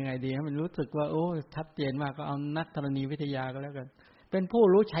ลกันยังไงดีมันรู้สึกว่าชัดเจนมากก็เอานักธรณีวิทยาก็แล้วกันเป็นผู้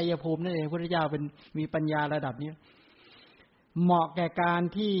รู้ชัยภูมินั่นเองพระพุทธเจ้าเป็นมีปัญญาระดับนี้ เหมาะแก่การ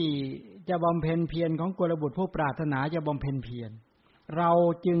ที่จะบำเพ็ญเพียรของกุลบุตรผู้ปรารถนาจะบำเพ็ญเพียรเรา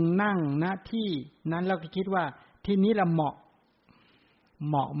จึงนั่งณที่นั้นแล้วก็คิดว่าที่นี้ละเหมา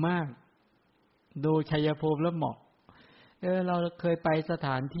ะมากดูชัยภูมิแล้วเหมาะเราเคยไปสถ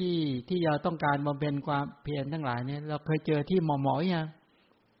านที่ที่เราต้องการบำเพ็ญความเพียรทั้งหลายเนี่ยเราเคยเจอที่เหมาะยัง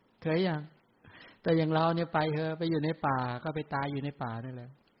เคยยังแต่อย่างเราเนี่ยไปอยู่ในป่าก็ไปตายอยู่ในป่านั่นแหล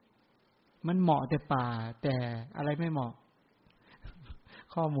ะมันเหมาะแต่ป่าแต่อะไรไม่เหมาะ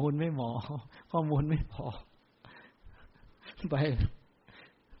ข้อมูลไม่เหมาะข้อมูลไม่พอไป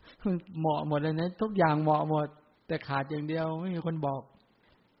เหมาะหมดเลยนะทุกอย่างเหมาะหมดแต่ขาดอย่างเดียวไม่มีคนบอก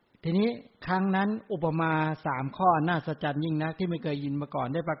ทีนี้ครั้งนั้นอุปมา3ข้อน่าสะใจยิ่งนักที่ไม่เคยยินมาก่อน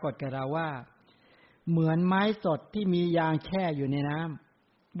ได้ปรากฏแก่เราว่าเหมือนไม้สดที่มียางแช่อยู่ในน้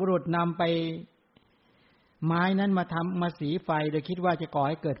ำบุรุษนำไปไม้นั้นมาสีไฟโดยคิดว่าจะก่อ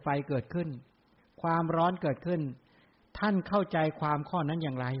ให้เกิดไฟเกิดขึ้นความร้อนเกิดขึ้นท่านเข้าใจความข้อนั้นอ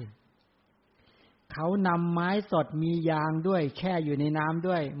ย่างไรเขานำไม้สดมียางด้วยแช่อยู่ในน้ำ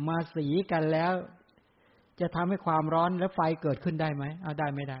ด้วยมาสีกันแล้วจะทำให้ความร้อนและไฟเกิดขึ้นได้ไหมเอาได้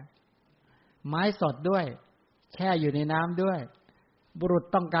ไม่ได้ไม้สดด้วยแช่อยู่ในน้ำด้วยบุรุษ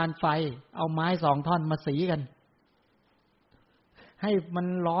ต้องการไฟเอาไม้2 ท่อนมาสีกันให้มัน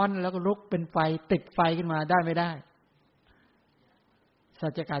ร้อนแล้วก็ลุกเป็นไฟติดไฟขึ้นมาได้ไม่ได้สั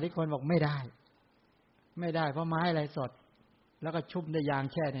จจการที่คนบอกไม่ได้เพราะไม้อะไรสดแล้วก็ชุ่มด้วยยาง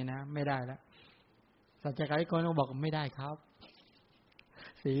แช่ในน้ำไม่ได้แล้วสัจจการที่คนบอกไม่ได้ครับ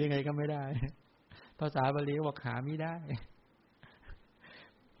สียังไงก็ไม่ได้ภาษาบาลีบอกหาไม่ได้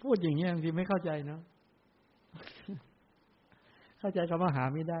พูดอย่างนี้บางทีไม่เข้าใจเนาะเข้าใจคำว่าหา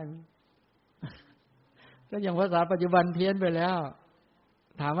ไม่ได้ก็อย่างภาษาปัจจุบันเพี้ยนไปแล้ว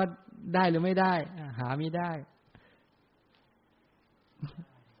ถามว่าได้หรือไม่ได้หาไม่ได้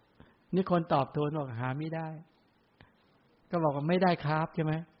นี่คนตอบทูลบอกหาไม่ได้ก็บอกว่าไม่ได้ครับใช่ไ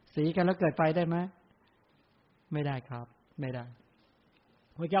หมสีกันแล้วเกิดไฟได้ไหมไม่ได้ครับไม่ได้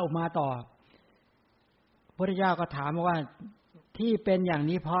พระเจ้ามาต่อพระเจ้าก็ถามว่าที่เป็นอย่าง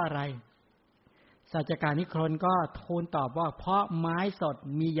นี้เพราะอะไรสัจจการนิครนก็ทูลตอบว่าเพราะไม้สด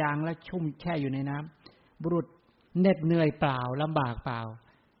มียางและชุ่มแช่อยู่ในน้ำบุรุษเหน็ดเหนื่อยเปล่าลำบากเปล่า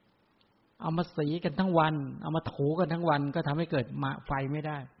เอามาสีกันทั้งวันเอามาถูกันทั้งวันก็ทำให้เกิดไฟไม่ไ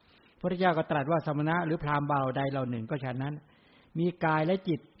ด้พระเจ้าก็ตรัสว่าสมณะหรือพราหมณ์เบาใดเหล่าหนึ่งก็ฉะนั้นมีกายและ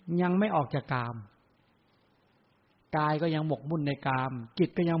จิตยังไม่ออกจากกามกายก็ยังหมกมุ่นในกามจิต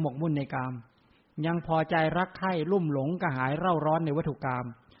ก็ยังหมกมุ่นในกามยังพอใจรักใคร่ลุ่มหลงกระหายเร่าร้อนในวัตถุกาม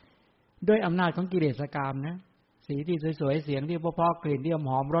ด้วยอำนาจของกิเลสกามนะสีที่สวยๆเสียงที่เพราะๆกลิ่นที่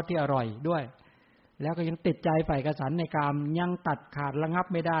หอมรสที่อร่อยด้วยแล้วก็ยังติดใจใฝ่กสันในกามยังตัดขาดระงับ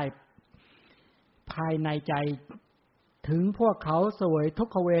ไม่ได้ภายในใจถึงพวกเขาสวยทุก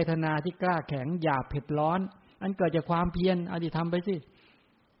ขเวทนาที่กล้าแข็งหยาบเผ็ดร้อนอันเกิดจากความเพียรอธิธรรมไปสิ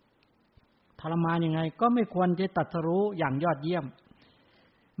ทรมานยังไงก็ไม่ควรจะตรัสรู้อย่างยอดเยี่ยม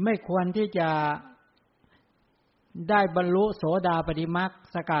ไม่ควรที่จะได้บรรลุโสดาปัตติมรรค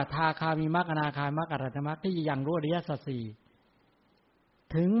สกทาคามิมรรคอนาคามิมรรคอรหัตมรรคที่ยังรู้อริยสัจสี่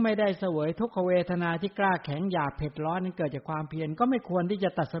ถึงไม่ได้เสวยทุกขเวทนาที่กล้าแข็งหยาบเผ็ดร้อนนั้นเกิดจากความเพียรก็ไม่ควรที่จะ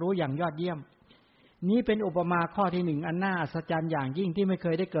ตรัสรู้อย่างยอดเยี่ยมนี้เป็นอุปมาข้อที่1อันน่าอัศจรรย์อย่างยิ่งที่ไม่เค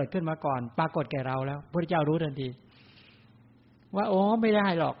ยได้เกิดขึ้นมาก่อนปรากฏแก่เราแล้วพระเจ้ารู้ทันทีว่าโอ้ไม่ได้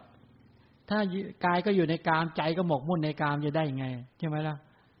หรอกถ้ากายก็อยู่ในกามใจก็หมกมุ่นในกามจะได้ยังไงใช่ไหมล่ะ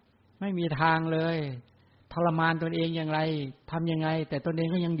ไม่มีทางเลยทรมานตนเองอย่างไรทำยังไงแต่ตนเอง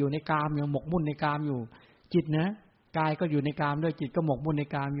ก็ยังอยู่ในกามยังหมกมุ่นในกามอยู่จิตนะกายก็อยู่ในกามด้วยจิตก็หมกมุ่นใน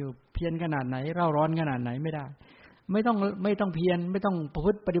กามอยู่เพียรขนาดไหนเร่าร้อนขนาดไหนไม่ได้ไม่ต้องเพียรไม่ต้องประพ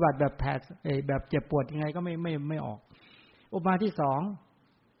ฤติปฏิบัติแบบแผดแบบเจ็บปวดยังไงก็ไม่ออกอุปมาที่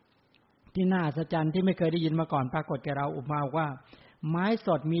2ที่น่าอัศจรรย์ที่ไม่เคยได้ยินมาก่อนปรากฏแก่เราอุปมาว่าไม้ส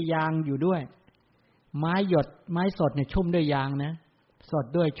ดมียางอยู่ด้วยไม้สดเนี่ยชุ่มด้วยยางนะสด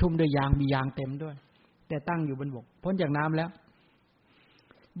ด้วยชุ่มด้วยยางมียางเต็มด้วยแต่ตั้งอยู่บนบกพ้นจากน้ำแล้ว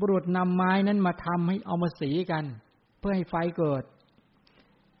บุรุษนำไม้นั้นมาทำให้เอามาสีกันเพื่อให้ไฟเกิด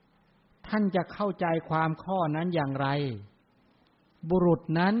ท่านจะเข้าใจความข้อนั้นอย่างไรบุรุษ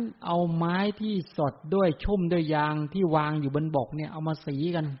นั้นเอาไม้ที่สดด้วยชุ่มด้วยยางที่วางอยู่บนบกเนี่ยเอามาสี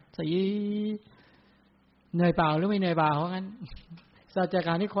กันสีเหนื่อยเปล่าหรือไม่เหนื่อยเปล่าเพราะงั้นสัจจก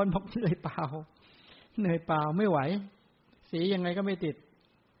ารที่คนบอกเหนื่อยเปล่าไม่ไหวสียังไงก็ไม่ติด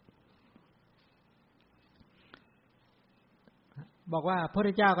บอกว่าพระพุทธ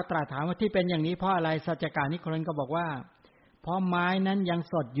เจ้าก็ตรัสถามว่าที่เป็นอย่างนี้เพราะอะไรสัจจการนิครนก็บอกว่าเพราะไม้นั้นยัง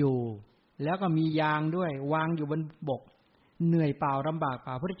สดอยู่แล้วก็มียางด้วยวางอยู่บนบกเหนื่อยเปล่าลำบากเป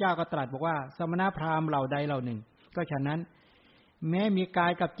ล่าพระพุทธเจ้าก็ตรัสบอกว่าสมณพราหมณ์เหล่าใดเหล่าหนึ่งก็ฉะนั้นแม้มีกา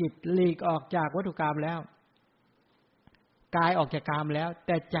ยกับจิตหลีกออกจากวัตถุกรรมแล้ว กายออกจากกามแล้วแ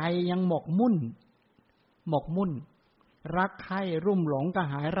ต่ใจยังหมกมุ่นรักใคร่รุ่มหลงกระ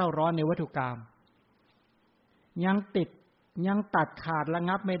หายเร่าร้อนในวัตถุกรรมยังติดยังตัดขาดระ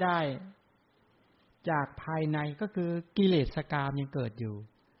งับไม่ได้จากภายในก็คือกิเลสกามยังเกิดอยู่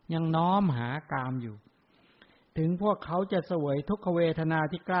ยังน้อมหากามอยู่ถึงพวกเขาจะเสวยทุกขเวทนา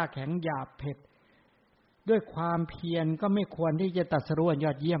ที่กล้าแข็งหยาบเผ็ดด้วยความเพียรก็ไม่ควรที่จะตรัสรู้ย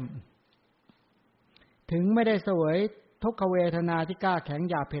อดเยี่ยมถึงไม่ได้เสวยทุกขเวทนาที่กล้าแข็ง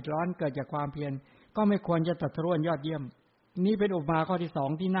หยาบเผ็ดร้อนเกิดจากความเพียรก็ไม่ควรจะตรัสรู้ยอดเยี่ยมนี่เป็นอุปมาข้อที่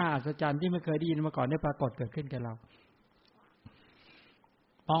2ที่น่าอัศจรรย์ที่ไม่เคยได้ยินมาก่อนได้ปรากฏเกิดขึ้นแก่เรา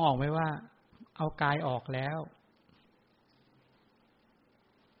มองออกไหมว่าเอากายออกแล้ว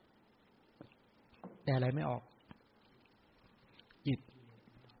แต่อะไรไม่ออกจิต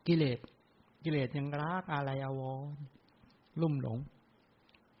กิเลสยังรักอะไรอาวรณ์ลุ่มหลง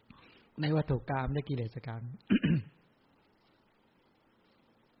ในวัตถุกรรมและกิเลสกรรม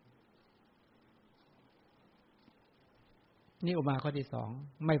นี่อุปมาข้อที่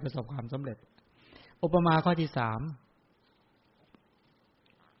2ไม่ประสบความสำเร็จอุปมาข้อที่3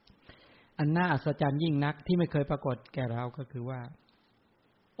อันน่าอัศจรรย์ยิ่งนักที่ไม่เคยปรากฏแก่เราก็คือว่า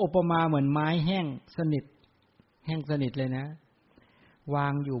อุปมาเหมือนไม้แห้งสนิทเลยนะวา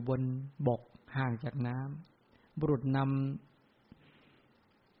งอยู่บนบกห่างจากน้ำบุรุษน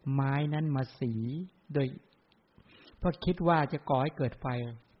ำไม้นั้นมาสีโดยเพราะคิดว่าจะก่อให้เกิดไฟ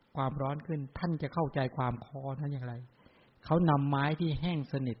ความร้อนขึ้นท่านจะเข้าใจความคอนั้นอย่างไรเขานำไม้ที่แห้ง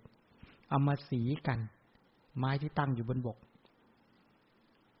สนิทเอามาสีกันไม้ที่ตั้งอยู่บนบก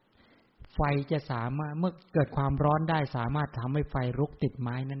ไฟจะสามารถเมื่อเกิดความร้อนได้สามารถทำให้ไฟลุกติดไ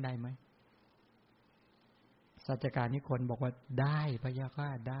ม้นั้นได้ไหมสัจจการนิคนบอกว่าได้พระยาค่ะ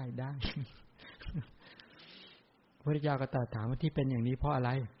ได้ พระพุทธเจ้าก็ตรัสถามว่าที่เป็นอย่างนี้เพราะอะไร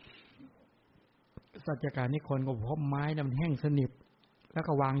สัจจการนิคนก็พบไม้มันแห้งสนิทแล้ว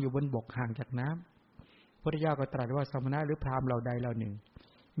ก็วางอยู่บนบกห่างจากน้ำพระพุทธเจ้าก็ตรัสว่าสมณะหรือพราหมณ์เหล่าใดเหล่าหนึ่ง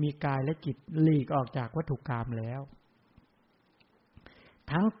มีกายและจิตหลีกออกจากวัตถุกรรมแล้ว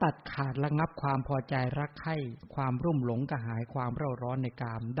ทั้งตัดขาดระงับความพอใจรักใคร่ความรุ่มหลงกระหายความเร่าร้อนในก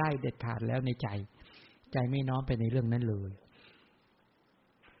ามได้เด็ดขาดแล้วในใจไม่น้อมไปในเรื่องนั้นเลย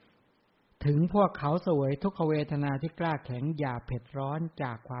ถึงพวกเขาเสวยทุกขเวทนาที่กล้าแข็งหยาบเผ็ดร้อนจ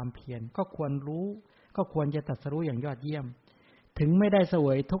ากความเพียรก็ควรรู้ก็ควรจะตรัสรู้อย่างยอดเยี่ยมถึงไม่ได้เสว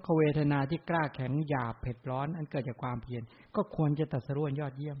ยทุกขเวทนาที่กล้าแข็งหยาบเผ็ดร้อนอันเกิดจากความเพียรก็ควรจะตรัสรู้อย่างยอ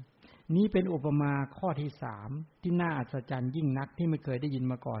ดเยี่ยมนี้เป็นอุปมาข้อที่3ที่น่าอัศจรรย์ยิ่งนักที่ไม่เคยได้ยิน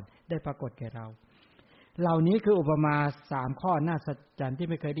มาก่อนได้ปรากฏแก่เราเหล่านี้คืออุปมา3ข้อน่าอัศจรรย์ที่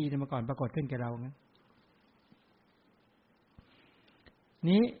ไม่เคยได้ยินมาก่อนปรากฏขึ้นแก่เรานะ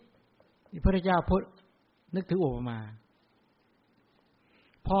นี้พระพุทธเจ้าพูดนึกถึงอุปมา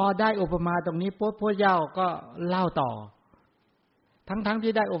พอได้อุปมาตรงนี้ปุ๊บพระเจ้าก็เล่าต่อทั้ง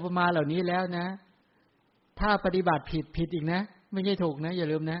ที่ได้อุปมาเหล่านี้แล้วนะถ้าปฏิบัติผิดอีกนะไม่ใช่ถูกนะอย่า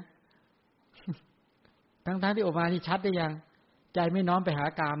ลืมนะทั้งที่อุปมาที่ชัดได้ยังใจไม่น้อมไปหา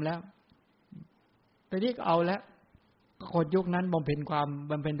กามแล้วแต่นี่เอาแล้วคนยุคนั้นบำเพ็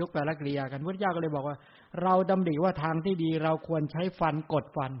ญทุกข์แต่ละกิริยากันพระเจ้าก็เลยบอกว่าเราดำริว่าทางที่ดีเราควรใช้ฟันกด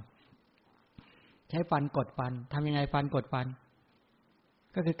ฟันใช้ฟันกดฟันทำยังไงฟันกดฟัน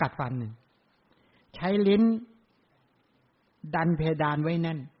ก็คือกัดฟันหนึ่งใช้ลิ้นดันเพดานไว้แ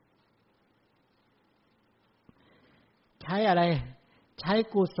น่นใช้อะไรใช้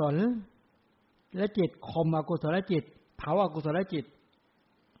กุศลและจิตข่มอกุศลจิตเผาอกุศลจิต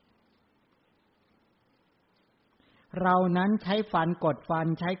เรานั้นใช้ฟันกดฟัน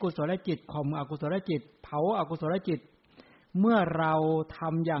ใช้กุศลจิตข่มอกุศลจิตเผาอกุศลจิตเมื่อเราท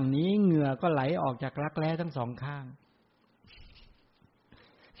ำอย่างนี้เหงื่อก็ไหลออกจากรักแร้ทั้งสองข้าง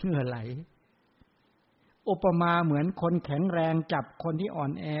เหงื่อไหลอุปมาเหมือนคนแข็งแรงจับคนที่อ่อ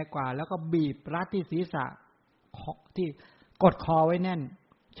นแอกว่าแล้วก็บีบรัดที่ศีรษะที่กดคอไว้แน่น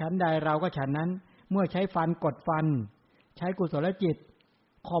ฉันใดเราก็ฉันนั้นเมื่อใช้ฟันกดฟันใช้กุศลจิต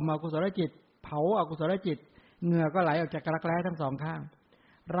ข่มอกุศลจิตเผาอกุศลจิตเหงื่อก็ไหลออกจากรักแร้ทั้งสองข้าง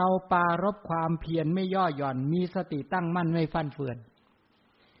เราปรารภความเพียรไม่ย่อหย่อนมีสติตั้งมั่นไม่ฟั่นเฟือน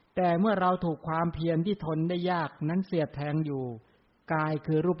แต่เมื่อเราถูกความเพียรที่ทนได้ยากนั้นเสียดแทงอยู่กาย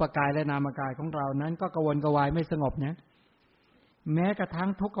คือรูปกายและนามกายของเรานั้นก็กระวนกระวายไม่สงบนะแม้กระทั่ง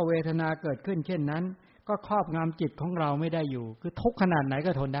ทุกขเวทนาเกิดขึ้นเช่นนั้นก็ครอบงำจิตของเราไม่ได้อยู่คือทุกข์ขนาดไหน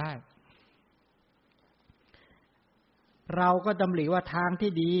ก็ทนได้เราก็ดำริว่าทาง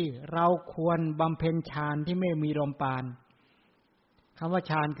ที่ดีเราควรบำเพ็ญฌานที่ไม่มีลมปราณคำว่า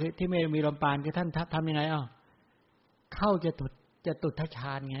ฌานคือที่ไม่มีลมปราณคือท่านทำยังไงเข้าจะตุทฌ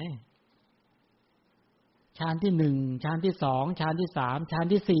านไงฌานที่1ฌานที่2ฌานที่3ฌาน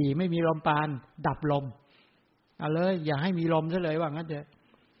ที่4ไม่มีลมปราณดับลม เอาเลยอย่าให้มีลมซะเลยว่างั้นเถอะ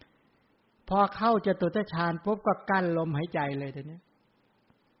พอเข้าจตุตฌานปุ๊บก็กั้นลมหายใจเลยทีนี้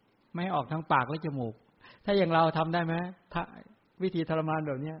ไม่ออกทางปากและจมูกถ้าอย่างเราทำได้ไหมวิธีทรมานแ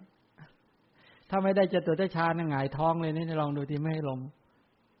บบนี้ถ้าไม่ได้จตุตฌานหงายท้องเลยนี่ลองดูทีไม่ให้ลม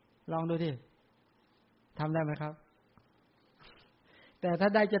ลองดูทีทำได้ไหมครับแต่ถ้า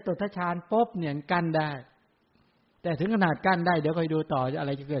ได้จตุตฌานปุ๊บเนี่ยกั้นได้แต่ถึงขนาดกั้นได้เดี๋ยวคอยดูต่ออะไ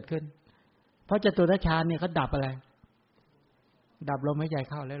รจะเกิดขึ้นเพราะจตุตฌานเนี่ยเขาดับอะไรดับลมหายใจ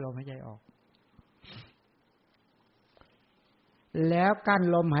เข้าและลมหายใจออกแล้วกั้น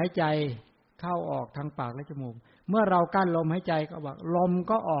ลมหายใจเข้าออกทางปากและจมูกเมื่อเรากั้นลมหายใจก็บอกลม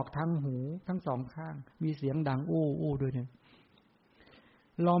ก็ออกทางหูทั้งสองข้างมีเสียงดังอู้อู้ด้วยเนี่ย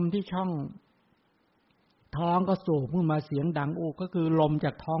ลมที่ช่องท้องก็สูบขึ้นมาเสียงดังอู้ก็คือลมจ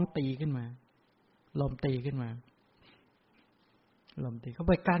ากท้องตีขึ้นมาลมตีขึ้นมาลมตีเขา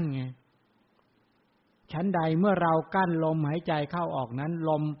ไปกั้นไงชั้นใดเมื่อเรากั้นลมหายใจเข้าออกนั้น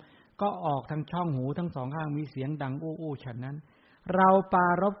ลมก็ออกทางช่องหูทั้งสองข้างมีเสียงดังอู้อู้ฉันนั้นเราปรา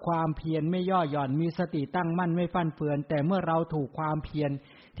รภความเพียรไม่ย่อหย่อนมีสติตั้งมั่นไม่ฟั่นเฟือนแต่เมื่อเราถูกความเพียร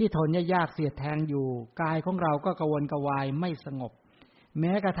ที่ทนยากเสียดแทงอยู่กายของเราก็กระวนกระวายไม่สงบแ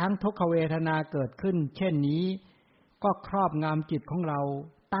ม้กระทั่งทุกขเวทนาเกิดขึ้นเช่นนี้ก็ครอบงำจิตของเรา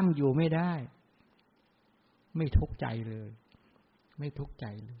ตั้งอยู่ไม่ได้ไม่ทุกข์ใจเลยไม่ทุกข์ใจ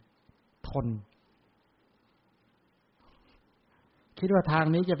เลยทนคิดว่าทาง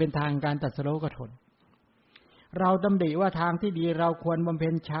นี้จะเป็นทางการตรัสรู้ก็ทนเราดำริว่าทางที่ดีเราควรบำเพ็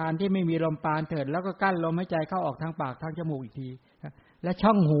ญฌานที่ไม่มีลมปราณเถิดแล้วก็กั้นลมหายใจเข้าออกทางปากทางจมูกอีกทีและช่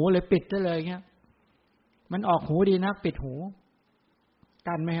องหูเลยปิดซะเลยเงี้ยมันออกหูดีนักปิดหู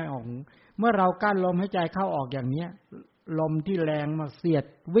กั้นไม่ให้ออกหูเมื่อเรากั้นลมหายใจเข้าออกอย่างเนี้ยลมที่แรงมาเสียด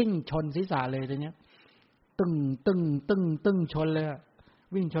วิ่งชนศีรษะเลยทีเนี้ยตึ้งตึ้งตึ้งตึ้งชนเลย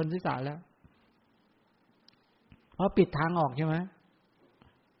วิ่งชนศีรษะแล้วเพราะปิดทางออกใช่ไหม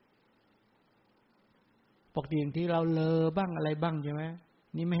ปกติที่เราเลอบ้างอะไรบ้างใช่ไหม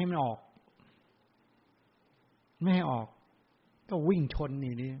นี่ไม่ให้มันออกไม่ให้ออกก็วิ่งชน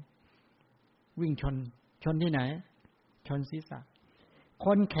นี่วิ่งชนที่ไหนชนศีรษะค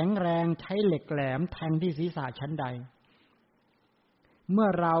นแข็งแรงใช้เหล็กแหลมแทงที่ศีรษะชั้นใดเมื่อ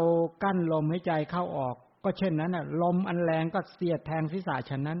เรากั้นลมหายใจเข้าออกก็เช่นนั้นน่ะลมอันแรงก็เสียดแทงศีรษะ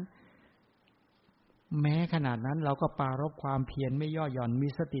ชั้นนั้นแม้ขนาดนั้นเราก็ปรารภความเพียรไม่ย่อหย่อนมี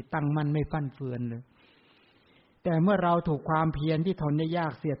สติตั้งมั่นไม่ฟั่นเฟือนเลยแต่เมื่อเราถูกความเพียรที่ทนได้ยา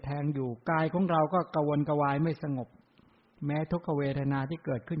กเสียดแทงอยู่กายของเราก็กระวนกระวายไม่สงบแม้ทุกขเวทนาที่เ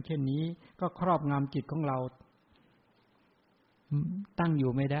กิดขึ้นเช่นนี้ก็ครอบงำจิตของเราตั้งอ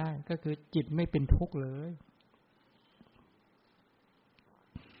ยู่ไม่ได้ก็คือจิตไม่เป็นทุกข์เลย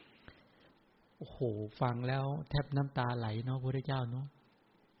โอ้โหฟังแล้วแทบน้ำตาไหลเนาะพระพุทธเจ้าเนาะ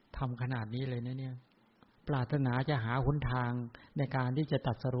ทำขนาดนี้เลยนะเนี่ยปรารถนาจะหาหนทางในการที่จะต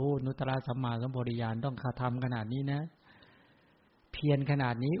รัสรู้นุตตรสัมมาสัมโพธิญาณต้องทำขนาดนี้นะเพียรขนา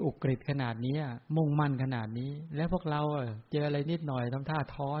ดนี้อุกฤษขนาดนี้มุ่งมั่นขนาดนี้แล้วพวกเราเจออะไรนิดหน่อยทำท่า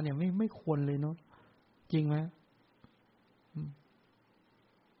ท้อเนี่ยไม่ควรเลยเนาะจริงไหม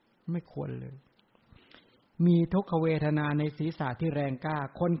ไม่ควรเลยมีทุกขเวทนาในศีรษะที่แรงกล้า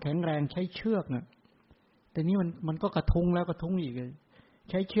คนแข็งแรงใช้เชือกเนี่ยแต่นี้มันก็กระทุ้งแล้วกระทุ้งอีกเลย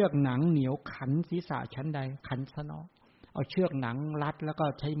ใช้เชือกหนังเหนียวขันศีรษะชั้นใดขันซะเนาะเอาเชือกหนังรัดแล้วก็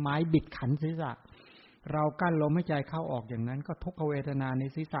ใช้ไม้บิดขันศีรษะเรากั้นลมหายใจเข้าออกอย่างนั้นก็ทุกขเวทนาใน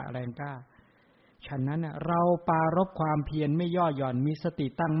ศีรษะแรงกล้าฉะนั้นเราปรารภความเพียรไม่ย่อหย่อนมีสติ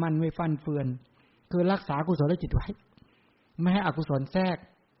ตั้งมั่นไม่ฟั่นเฟือนคือรักษากุศลจิตไว้ไม่ให้อกุศลแทรก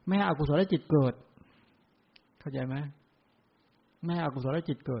ไม่ให้อกุศลจิตเกิดเข้าใจไหมไม่ให้อกุศล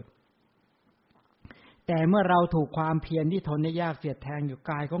จิตเกิดแต่เมื่อเราถูกความเพียรที่ทนได้ยากเสียดแทงอยู่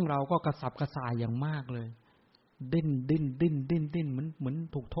กายของเราก็กระสับกระส่ายอย่างมากเลยดิ้นเหมือน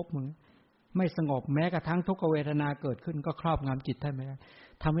ถูกทบมือไม่สงบแม้กระทั่งทุกขเวทนาเกิดขึ้นก็ครอบงำจิตท่านไม่ได้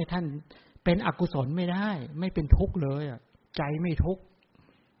ทำให้ท่านเป็นอกุศลไม่ได้ไม่เป็นทุกข์เลยใจไม่ทุกข์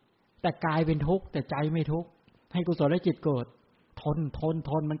แต่กายเป็นทุกข์แต่ใจไม่ทุกข์ให้กุศลจิตเกิดท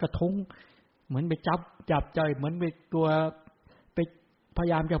นมันกระทุ้งเหมือนไปจับใจเหมือนไปตัวไปพย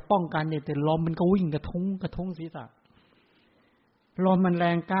ายามจะป้องกันเนี่ยแต่ลมมันก็วิ่งกระทุ้งศีรษะลมมันแร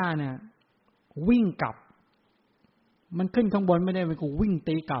งกล้าเนี่ยวิ่งกลับมันขึ้นข้างบนไม่ได้มันก็วิ่ง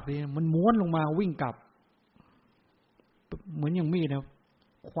ตีกลับเลยมันม้วนลงมาวิ่งกลับเหมือนอย่างมีดนะ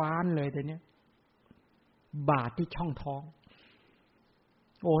คว้านเลยแต่เนี้ยบาดที่ช่องท้อง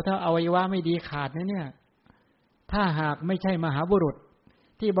โอ้ถ้าอวัยวะไม่ดีขาดนะเนี่ยถ้าหากไม่ใช่มหาบุรุษ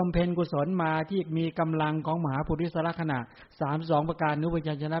ที่บำเพ็ญกุศลมาที่มีกำลังของมหาปุริสลักษณะ32ประการนุป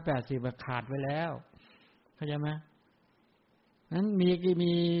ยัญชนะ80ขาดไว้แล้วเข้าใจไหม นั้น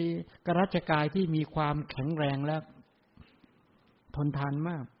มีกรัชกายที่มีความแข็งแรงและทนทาน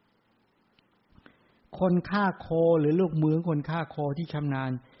มากคนฆ่าโคหรือลูกมือคนฆ่าโคที่ชำนา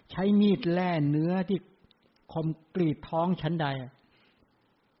ญใช้มีดแล่เนื้อที่คมกรีดท้องชั้นใด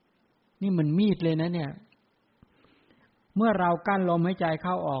นี่มันมีดเลยนะเนี่ยเมื่อเรากั้นลมหายใจเ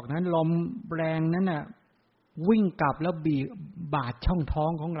ข้าออกนั้นลมแรงนั้นน่ะวิ่งกลับแล้วบาดช่องท้อ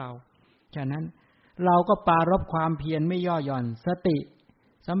งของเราฉะนั้นเราก็ปรารภความเพียรไม่ย่อหย่อนสติ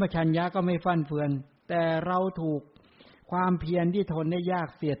สัมปชัญญะก็ไม่ฟั่นเฟือนแต่เราถูกความเพียรที่ทนได้ยาก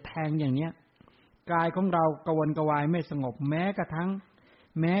เสียดแทงอย่างเนี้ยกายของเรากระวนกระวายไม่สงบแม้กระ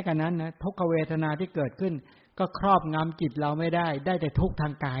นั้นนะทุกขเวทนาที่เกิดขึ้นก็ครอบงำจิตเราไม่ได้แต่ทุกข์ทา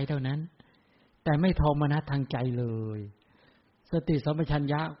งกายเท่านั้นแต่ไม่โทมนัสทางใจเลยสติสัมปชัญ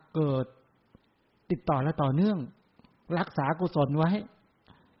ญะเกิดติดต่อและต่อเนื่องรักษากุศลไว้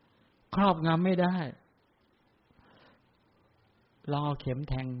ครอบงำไม่ได้ลองเอาเข็ม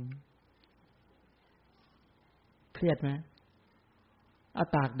แทงเครียดไหมเอา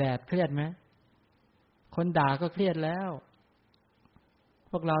ตากแดดเครียดไหมคนด่าก็เครียดแล้ว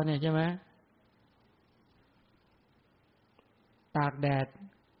พวกเราเนี่ยใช่ไหมตากแดด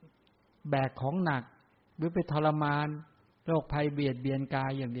แบกของหนักหรือไปทรมานโรคภัยเบียดเบียนกา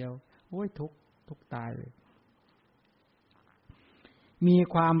ยอย่างเดียวโอ้ยทุกตายเลยมี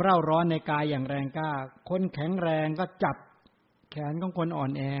ความเร่าร้อนในกายอย่างแรงกล้าคนแข็งแรงก็จับแขนของคนอ่อ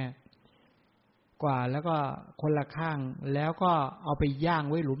นแอกว่าแล้วก็คนละข้างแล้วก็เอาไปย่าง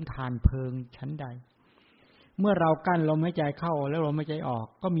ไว้หลุมฐานเพลิงชั้นใดเมื่อเรากั้นลมหายใจเข้าแล้วลมหายใจออก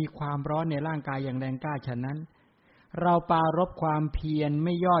ก็มีความร้อนในร่างกายอย่างแรงกล้าฉะนั้นเราปรารภความเพียรไ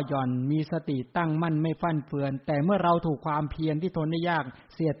ม่ย่อหย่อนมีสติตั้งมั่นไม่ฟั่นเฟือนแต่เมื่อเราถูกความเพียรที่ทนได้ยาก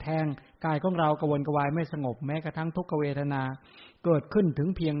เสียดแทงกายของเรากระวนกระวายไม่สงบแม้กระทั่งทุกขเวทนาเกิดขึ้นถึง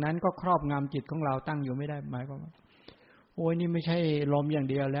เพียงนั้นก็ครอบงำจิตของเราตั้งอยู่ไม่ได้หมายความว่าโอ้ยนี่ไม่ใช่ลมอย่าง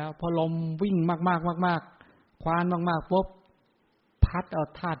เดียวแล้วพอลมวิ่งมากๆควานมากๆปุ๊บพัดเอา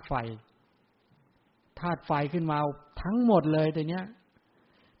ธาตุไฟขึ้นมาทั้งหมดเลยแต่เนี้ย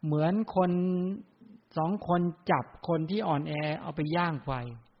เหมือนคน2คนจับคนที่อ่อนแอเอาไปย่างไฟ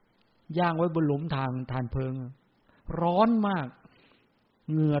ย่างไว้บนหลุมถ่านเพลิงร้อนมาก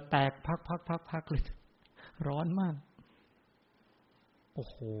เหงื่อแตกพักเลยร้อนมากโอ้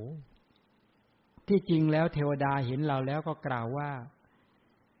โหที่จริงแล้วเทวดาเห็นเราแล้วก็กล่าวว่า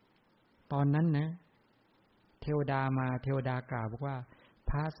ตอนนั้นนะเทวดากล่าวบอกว่า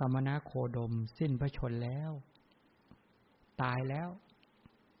พระสมณโคดมสิ้นพระชนแล้วตายแล้ว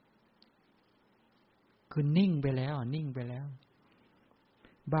คือนิ่งไปแล้ว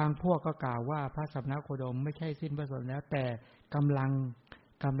บางพวกก็กล่าวว่าพระสมณโคดมไม่ใช่สิ้นพระชนแล้วแต่กำ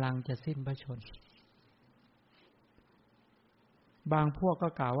ลังจะสิ้นพระชนบางพวกก็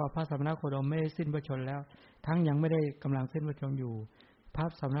กล่าวว่าพระสมณโคดมไม่ได้สิ้นพระชนแล้วทั้งยังไม่ได้กำลังสิ้นพระชนอยู่พระ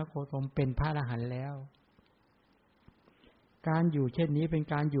สมณโคดมเป็นพระอรหันต์แล้วการอยู่เช่นนี้เป็น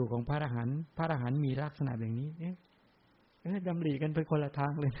การอยู่ของพระอรหันต์มีลักษณะอย่างนี้ดำริกันไปคนละทา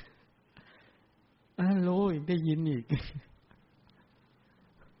งเลยรู้อีกได้ยินอีก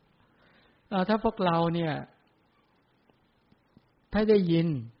ถ้าพวกเราเนี่ยถ้าได้ยิน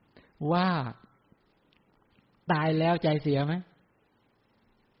ว่าตายแล้วใจเสียไหม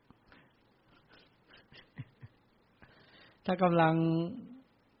ถ้ากำลัง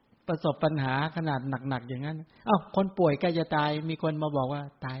ประสบปัญหาขนาดหนักๆอย่างนั้นคนป่วยใกล้จะตายมีคนมาบอกว่า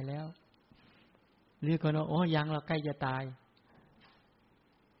ตายแล้วหรือคนว่าโอ้ยังเราใกล้จะตาย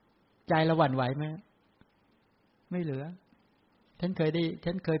ใจเราหวั่นไหวไหมไม่เหลือฉันเค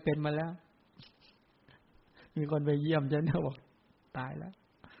ยเป็นมาแล้วมีคนไปเยี่ยมฉันเขาบอกตายแล้ว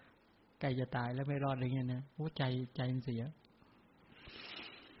ใกล้จะตายแล้วไม่รอดอะไรเงี้ยนะโอ้ใจมันเสีย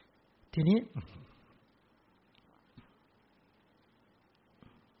ทีนี้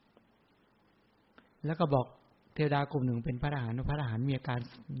แล้วก็บอกเทวดากลุ่มหนึ่งเป็นพระอรหันต์พระอรหันต์มีอาการ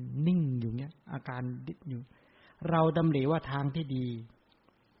นิ่งอยู่เงี้ยอาการดิ้นอยู่เราดำริว่าทางที่ดี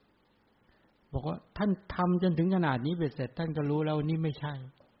บอกว่าท่านทำจนถึงขนาดนี้เบ็ดเสร็จท่านก็รู้แล้วนี่ไม่ใช่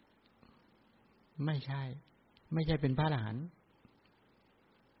เป็นพระอรหันต์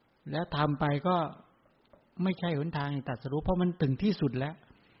แล้วทำไปก็ไม่ใช่หนทางตรัสรู้เพราะมันถึงที่สุดแล้ว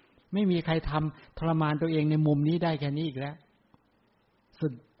ไม่มีใครทำทรมานตัวเองในมุมนี้ได้แค่นี้อีกแล้ว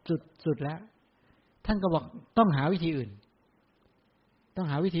สุดแล้วท่านก็บอกต้องหาวิธีอื่น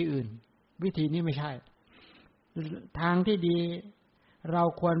วิธีนี้ไม่ใช่ทางที่ดีเรา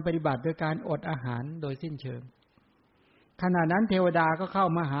ควรปฏิบัติโดยการอดอาหารโดยสิ้นเชิงขณะนั้นเทวดาก็เข้า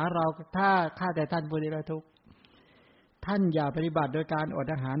มาหาเราถ้าข้าแต่ท่านผู้ได้รับทุกข์ท่านอย่าปฏิบัติโดยการอด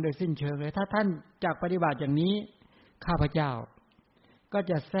อาหารโดยสิ้นเชิงเลยถ้าท่านจักปฏิบัติอย่างนี้ข้าพเจ้าก็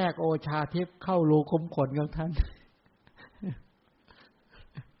จะแทรกโอชาทิพย์เข้ารูขุมขนของท่าน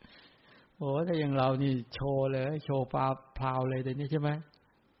โอ้ถ้าอย่างเรานี่โชว์เลยโชว์ปลาพราวเลยแต่นี้ใช่ไหม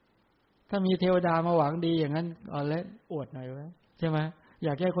ถ้ามีเทวดามาหวังดีอย่างนั้นเอาเล่นอวดหน่อยไว้ใช่ไหมอย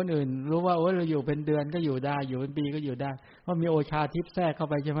ากให้คนอื่นรู้ว่าโอ้เราอยู่เป็นเดือนก็อยู่ได้อยู่เป็นปีก็อยู่ได้เพราะมีโอชาทิพย์แทรกเข้า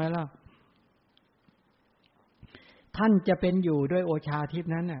ไปใช่ไหมล่ะท่านจะเป็นอยู่ด้วยโอชาทิพ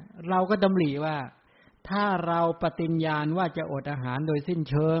ย์นั้นน่ะเราก็ดำริว่าถ้าเราปฏิญญาณว่าจะอดอาหารโดยสิ้น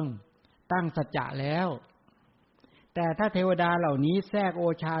เชิงตั้งสัจจะแล้วแต่ถ้าเทวดาเหล่านี้แทรกโอ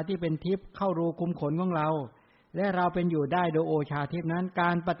ชาที่เป็นทิพย์เข้ารูคุมขนของเราและเราเป็นอยู่ได้โดยโอชาทิพย์นั้นกา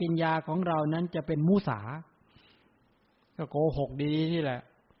รปฏิญญาของเรานั้นจะเป็นมุสาก็โกหกดีนี่แหละ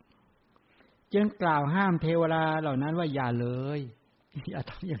จึงกล่าวห้ามเทวดาเหล่านั้นว่าอย่าเลยอย่า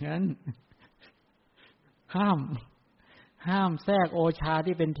ทำอย่างนั้นห้ามแทรกโอชา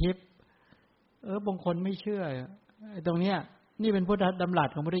ที่เป็นทิพย์บางคนไม่เชื่อตรงเนี้ยนี่เป็นพุทธดำรัส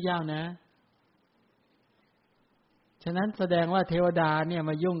ของพระพุทธเจ้านะฉะนั้นแสดงว่าเทวดาเนี่ย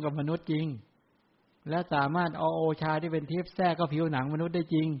มายุ่งกับมนุษย์จริงและสามารถเอาโอชาที่เป็นทิพย์แทรกเข้าผิวหนังมนุษย์ได้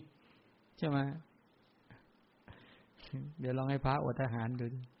จริงใช่ไหมเดี๋ยวลองให้พระอดอาหารดู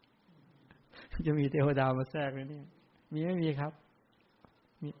จะมีเทวดามาแทรกไหมเนี่ยมีไม่มีครับ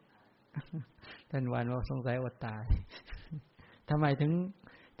มีท่านวันว่าสงสัยอดตายทำไม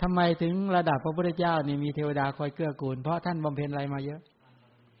ถึงระดับพระพุทธเจ้านี่มีเทวดาคอยเกื้อกูลเพราะท่านบำเพ็ญอะไรมาเยอะ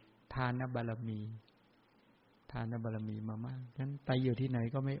ทานบารมีมามากฉะนั้นไปอยู่ที่ไหน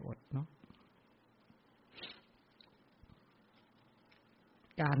ก็ไม่อดเนาะ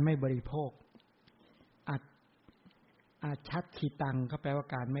การไม่บริโภคอาชัดขีตังก็แปลว่า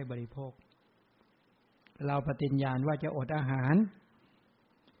การไม่บริโภคเราปฏิญญาณว่าจะอดอาหาร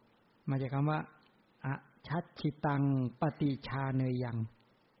มาจากคำว่าอาชัดขีตังปฏิชาเนยยัง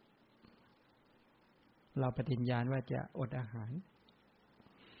เราปฏิญญาณว่าจะอดอาหาร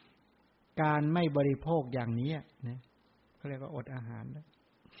การไม่บริโภคอย่างนี้นะเขาเรียกว่าอดอาหารนะ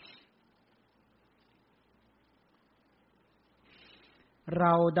เร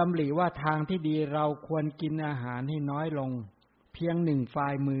าดำริว่าทางที่ดีเราควรกินอาหารให้น้อยลงเพียง1 ฝ่า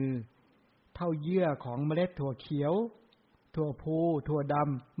มือเท่าเยื่อของเมล็ดถั่วเขียวถั่วพูถั่วด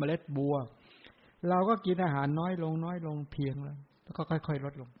ำเมล็ดบัวเราก็กินอาหารน้อยลงเพียงแล้วก็ค่อยๆล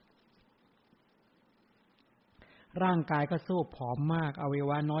ดลงร่างกายก็สู้ผอมมากอวัย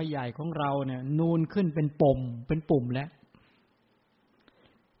วะน้อยใหญ่ของเราเนี่ยนูนขึ้นเป็นปุ่มแล้ว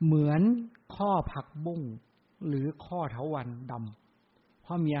เหมือนข้อผักบุ้งหรือข้อเถาวัลย์ดำเพ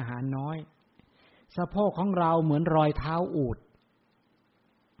ราะมีอาหารน้อยสะโพกของเราเหมือนรอยเท้าอูฐ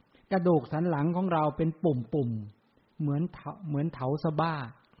กระดูกสันหลังของเราเป็นปุ่มเหมือนเถาสะบ้า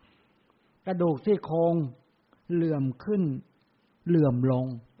กระดูกซี่โครงเหลื่อมขึ้นเหลื่อมลง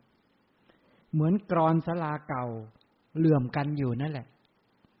เหมือนกรอนศาลาเก่าเหลื่อมกันอยู่นั่นแหละ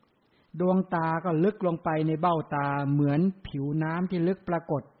ดวงตาก็ลึกลงไปในเบ้าตาเหมือนผิวน้ำที่ลึกปรา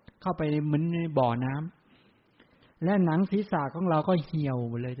กฏเข้าไปเหมือนในบ่อน้ำและหนังศีรษะของเราก็เหี่ยว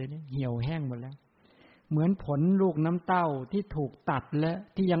หมดเลยตอนนี้เหี่ยวแห้งหมดแล้วเหมือนผลลูกน้ำเต้าที่ถูกตัดและ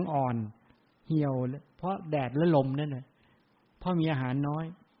ที่ยังอ่อนเหี่ยวเพราะแดดและลมนั่นแหละเพราะมีอาหารน้อย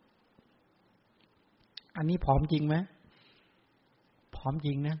อันนี้ผอมจริงไหมผอมจ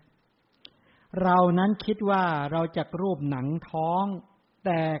ริงนะเรานั้นคิดว่าเราจะรูปหนังท้องแ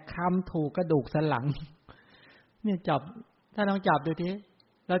ต่คำถูกกระดูกสันหลังเนี่ยจับถ้าลองจับดูที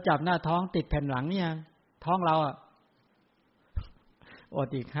เราจับหน้าท้องติดแผ่นหลังเนี่ยท้องเราอด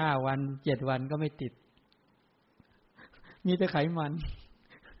อีก5 วัน7 วันก็ไม่ติดมีแต่ไขมัน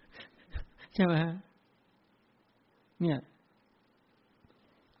ใช่ไหมเนี่ย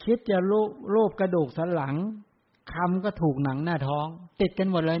คิดจะรูปกระดูกสันหลังคำก็ถูกหนังหน้าท้องติดกัน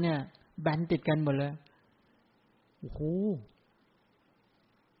หมดเลยเนี่ยแบนติดกันหมดเลยโอ้โห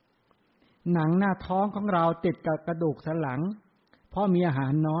หนังหน้าท้องของเราติดกับกระดูกสันหลังเพราะมีอาหา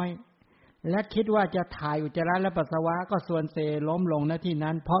รน้อยและคิดว่าจะถ่ายอุจจาระและปัสสาวะก็ส่วนเซล้มลงณที่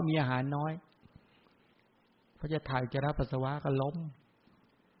นั้นเพราะมีอาหารน้อยเพราะจะถ่ายอุจจาระปัสสาวะก็ล้ม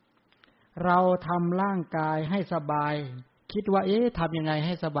เราทำร่างกายให้สบายคิดว่าทำยังไงใ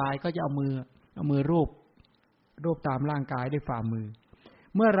ห้สบายก็จะเอามือรูปตามร่างกายด้วยฝ่ามือ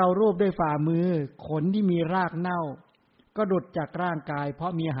เมื่อเรารูปด้วยฝ่ามือขนที่มีรากเน่าก็หลุดจากร่างกายเพรา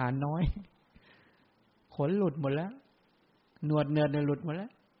ะมีอาหารน้อยขนหลุดหมดแล้วหนวดเนื้อหลุดหมดแล้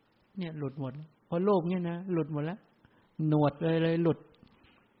วเนี่ยหลุดหมดเพราะรูปเนี่ยนะหลุดหมดแล้วหนวดเลยหลุด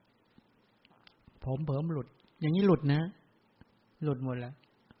ผมเพิ่มหลุดอย่างนี้หลุดนะหลุดหมดแล้ว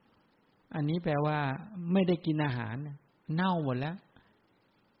อันนี้แปลว่าไม่ได้กินอาหารเน่าหมดแล้ว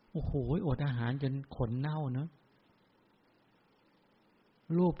โอ้โหอดอาหารจนขนเน่าเนอะ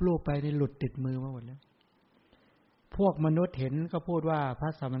รูปไปในหลุดติดมือมาหมดแล้วพวกมนุษย์เห็นก็พูดว่าพระ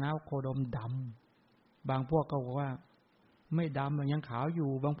สมณโคดมดำบางพวกก็บอกว่า ไม่ดำยังขาวอยู่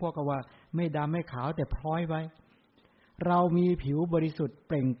บางพวกก็ว่าไม่ดำไม่ขาวแต่พร้อยไว้เรามีผิวบริสุทธิ์เ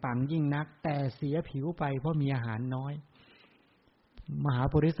ปล่งปลั่งยิ่งนักแต่เสียผิวไปเพราะมีอาหารน้อยมหา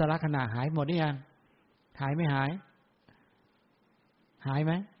ปุริสลักษณะหายหมดหรือยังหายไม่หายหายไห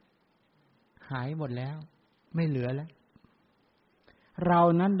มหายหมดแล้วไม่เหลือแล้วเรา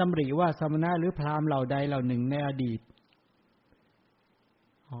นั้นดำริว่าสมณะหรือพราหมณ์เหล่าใดเหล่าหนึ่งในอดีต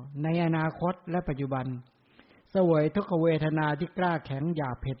ในอนาคตและปัจจุบันเสวยทุกขเวทนาที่กล้าแข็งหยา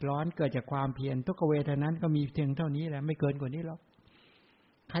บเผ็ดร้อนเกิดจากความเพียรทุกขเวทนานั้นก็มีเพียงเท่านี้แหละไม่เกินกว่านี้หรอก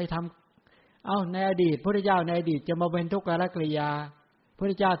ใครทำในอดีตพระพุทธเจ้าในอดีตจะมาเป็นทุกขกริยาพระพุท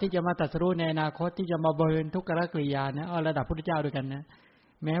ธเจ้าที่จะมาตรัสรู้ในอนาคตที่จะมาเป็นทุกขกริยานะเอาระดับพระพุทธเจ้าด้วยกันนะ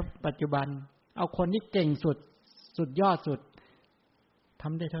แม้ปัจจุบันเอาคนที่เก่งสุดยอดสุดท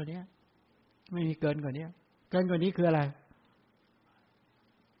ำได้เท่านี้ไม่มีเกินกว่านี้เกินกว่านี้คืออะไร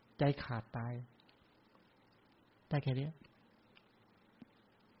ใจขาดตายได้แค่นี้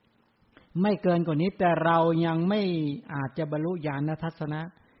ไม่เกินกว่านี้แต่เรายังไม่อาจจะบรรลุญาณทัศนะ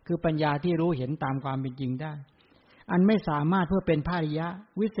คือปัญญาที่รู้เห็นตามความเป็นจริงได้อันไม่สามารถเพื่อเป็นพระอริยะ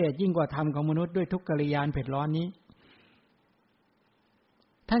วิเศษยิ่งกว่าธรรมของมนุษย์ด้วยทุกกิริยาเผ็ดร้อนนี้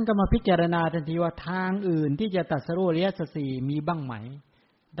ท่านก็มาพิจารณาทันทีว่าทางอื่นที่จะตรัสรู้อริยสัจสี่มีบ้างไหม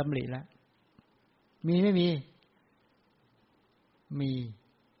ดำริแล้วมีไม่มี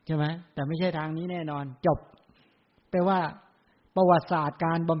ใช่ไหมแต่ไม่ใช่ทางนี้แน่นอนจบแปลว่าประวัติศาสตร์ก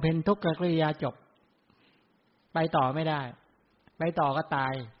ารบำเพ็ญทุกขกิริยาจบไปต่อไม่ได้ไปต่อก็ตา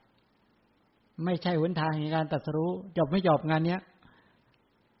ยไม่ใช่หนทางในการตรัสรู้จบไม่จบงานเนี้ย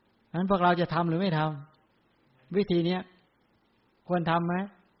นั้นพวกเราจะทำหรือไม่ทำวิธีเนี้ยควรทำไหม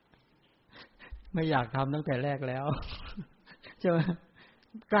ไม่อยากทำตั้งแต่แรกแล้วใช่ไหม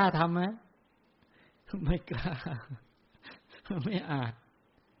กล้าทำไหมไม่กล้าไม่อาจ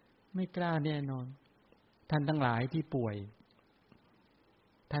ไม่กล้าแน่นอนท่านทั้งหลายที่ป่วย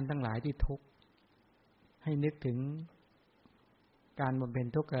ท่านทั้งหลายที่ทุกข์ให้นึกถึงการบำเพ็ญ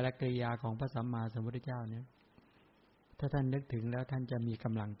ทุกขกิริยาของพระสัมมาสัมพุทธเจ้าเนี่ยถ้าท่านนึกถึงแล้วท่านจะมีก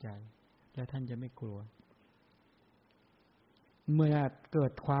ำลังใจแล้วท่านจะไม่กลัวเมื่อเกิ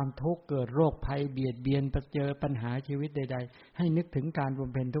ดความทุกข์เกิดโรคภัยเบียดเบียนเจอปัญหาชีวิตใดๆให้นึกถึงการบ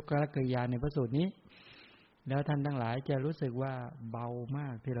ำเพ็ญทุกขกิริยาในพระสูตรนี้แล้วท่านทั้งหลายจะรู้สึกว่าเบามา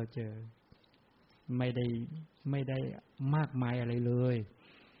กที่เราเจอไม่ได้มากมายอะไรเลย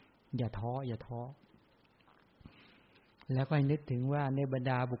อย่าท้อแล้วก็ให้นึกถึงว่าในบรร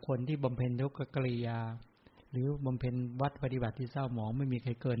ดาบุคคลที่บำเพ็ญทุกขกิริยาหรือบำเพ็ญวัดปฏิบัติที่เศร้าหมองไม่มีใค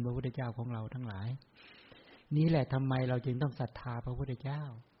รเกินพระพุทธเจ้าของเราทั้งหลายนี้แหละทำไมเราจึงต้องศรัทธาพระพุทธเจ้า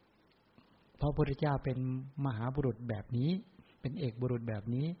เพราะพระพุทธเจ้าเป็นมหาบุรุษแบบนี้เป็นเอกบุรุษแบบ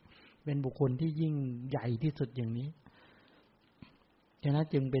นี้เป็นบุคคลที่ยิ่งใหญ่ที่สุดอย่างนี้ฉะนั้น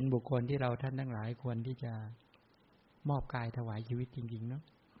จึงเป็นบุคคลที่เราท่านทั้งหลายควรที่จะมอบกายถวายชีวิตจริงๆเนาะ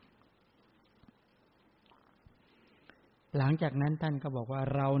หลังจากนั้นท่านก็บอกว่า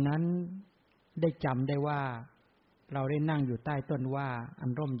เรานั้นได้จำได้ว่าเราได้นั่งอยู่ใต้ต้นว่าอัน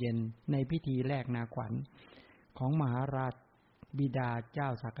ร่มเย็นในพิธีแรกนาขวัญของมหาราชบิดาเจ้า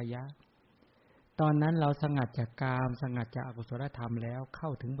สักยะตอนนั้นเราสงัดจากกามสงัดจากอกุศลธรรมแล้วเข้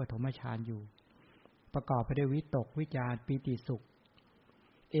าถึงปฐมฌานอยู่ประกอบไปด้วยวิตกวิจารปีติสุข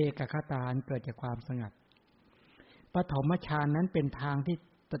เอกคตาเกิดจากความสงัดปฐมฌานนั้นเป็นทางที่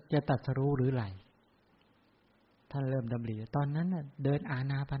จะตรัสรู้หรือไรท่านเริ่มดำริตอนนั้นน่ะเดินอา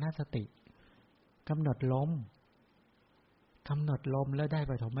นาปานสติกำหนดลมแล้วได้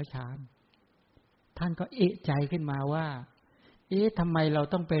ปฐมฌานท่านก็เอะใจขึ้นมาว่าทำไมเรา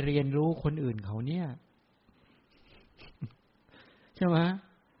ต้องไปเรียนรู้คนอื่นเขาเนี่ยใช่ไหม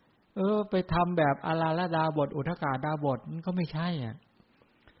ไปทำแบบอาราลดาบทอุทกาดาบทมันก็ไม่ใช่อ่ะ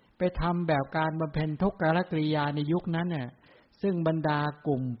ไปทำแบบการบำเพ็ญทุกขกิริยาในยุคนั้นเนี่ยซึ่งบรรดาก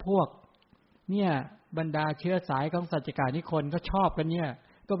ลุ่มพวกเนี่ยบรรดาเชื้อสายของสัจจกานิคนก็ชอบกันเนี่ย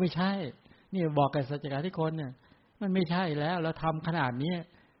ก็ไม่ใช่นี่บอกกับสัจจกานิคนเนี่ยมันไม่ใช่แล้วเราทำขนาดนี้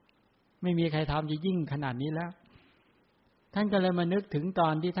ไม่มีใครทำจะยิ่งขนาดนี้แล้วท่านก็เลยมานึกถึงตอ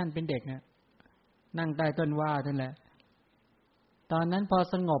นที่ท่านเป็นเด็กเนี่ยนั่งใต้ต้นว่าท่านแหละตอนนั้นพอ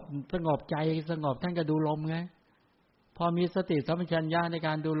สงบใจสงบท่านก็ดูลมไงพอมีสติสัมปชัญญะในก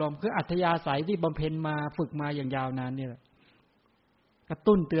ารดูลมคืออัธยาศัยที่บำเพ็ญมาฝึกมาอย่างยาวนานนี่แหละกระ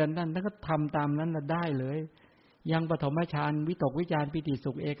ตุ้นเตือนท่านก็ทำตามนั้นละได้เลยยังปฐมฌานวิตกวิจารปิติ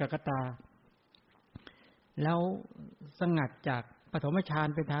สุขเอกคตาแล้วสงัดจากปฐมฌาน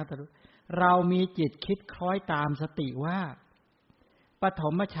เป็นทางตรัสรู้เรามีจิตคิดคล้อยตามสติว่าปฐ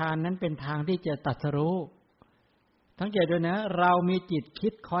มฌานนั้นเป็นทางที่จะตรัสรู้ทั้งเจตด้วยนะเรามีจิตคิ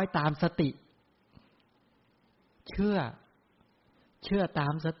ดคล้อยตามสติเชื่อตา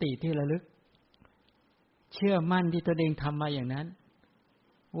มสติที่ระลึก เชื่อมั่นที่ตัวเองทำมาอย่างนั้น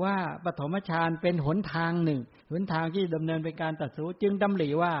ว่าปฐมฌานเป็นหนทางหนึ่งหนทางที่ดำเนินเป็นการตรัสรู้จึงดำริ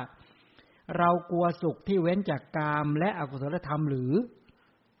ว่าเรากลัวสุขที่เว้นจากกามและอกุศลธรรมหรือ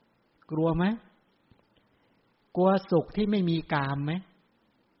กลัวไหมกลัวสุขที่ไม่มีกามไหม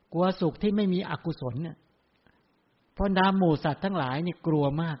กลัวสุขที่ไม่มีอกุศลเนี่ยเพราะนาหมู่สัตว์ทั้งหลายนี่กลัว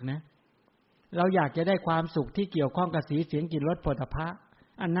มากนะเราอยากจะได้ความสุขที่เกี่ยวข้องกับสีเสียงกลิ่นรสโผฏฐัพพะ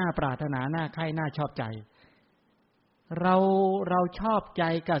อันน่าปรารถนาน่าใคร่น่าชอบใจเราชอบใจ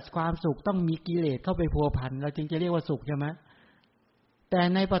กับความสุขต้องมีกิเลสเข้าไปพัวพันเราจึงจะเรียกว่าสุขใช่ไหมแต่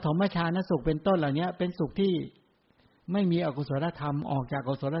ในปฐมฌานสุขเป็นต้นเหล่านี้เป็นสุขที่ไม่มีอกุศลธรรมออกจากอ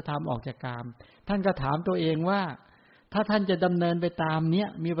กุศลธรรมออกจากกามท่านก็ถามตัวเองว่าถ้าท่านจะดำเนินไปตามเนี้ย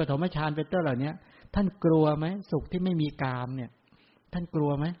มีปฐมฌานเป็นต้นเหล่านี้ท่านกลัวไหมสุขที่ไม่มีกามเนี่ยท่านกลั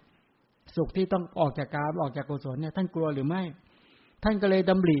วไหมสุขที่ต้องออกจากกามออกจากกุศลเนี่ยท่านกลัวหรือไม่ท่านก็เลย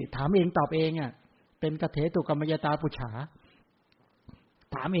ดำริถามเองตอบเองอ่ะเป็นกเถตุกรรมยตาปุจฉา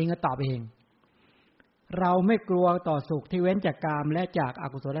ถามเองก็ตอบเองเราไม่กลัวต่อสุขที่เว้นจากกามและจากอ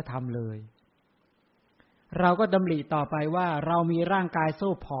กุศลธรรมเลยเราก็ดำริต่อไปว่าเรามีร่างกาย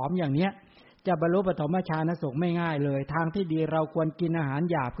สู้ผอมอย่างเนี้ยจะบรรลุปฐมฌานสุขไม่ง่ายเลยทางที่ดีเราควรกินอาหาร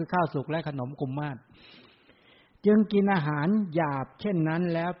หยาบคือข้าวสุกและขนมกุมมาศจึงกินอาหารหยาบเช่นนั้น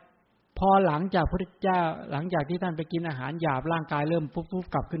แล้วพอหลังจากพระพุทธเจ้าหลังจากที่ท่านไปกินอาหารหยาบร่างกายเริ่มปุ๊บ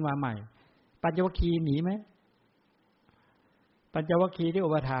กลับขึ้นมาใหม่ปัญจวัคคีย์หนีไหมปัญจวัคคีย์ที่อุ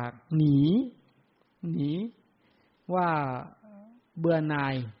ปถากหนีว่าเบื่อหน่า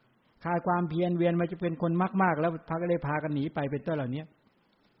ยคลายความเพียรเวียนมาจะเป็นคนมากๆแล้วพาก็เลยพากันหนีไปเป็นต้นเหล่านี้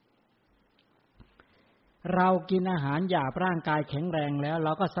เรากินอาหารหยาบร่างกายแข็งแรงแล้วเร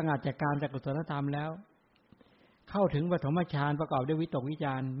าก็สงัดจากการจากกุศลธรรมแล้วเข้าถึงปฐมฌานประกอบด้วยวิตกวิจ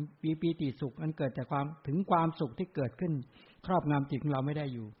ารปีติสุขอันเกิดจากความสุขที่เกิดขึ้นครอบงำจิตของเราไม่ได้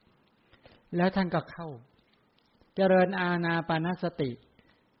อยู่แล้วท่านก็เข้าเจริญอานาปานสติ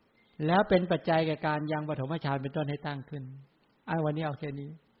แล้วเป็นปัจจัยแก่การยังปฐมฌานเป็นต้นให้ตั้งขึ้นวันนี้เอาแค่นี้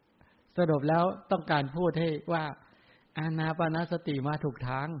สรุปแล้วต้องการพูดให้ว่าอานาปานสติมาถูกท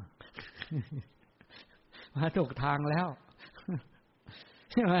าง มาถูกทางแล้ว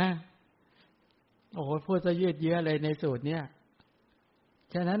ใช่ไหมโอ้โหพูดซะยืดเยื้อเลยในสูตรเนี้ย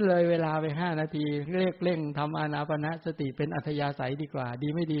ฉะนั้นเลยเวลาไป5 นาทีเร่งทำอานาปานสติเป็นอัธยาศัยดีกว่าดี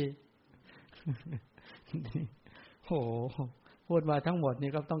ไม่ดี โอ้โหพูดมาทั้งหมดนี้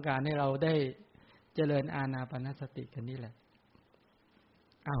ก็ต้องการให้เราได้เจริญอานาปานสติกันนี่แหละ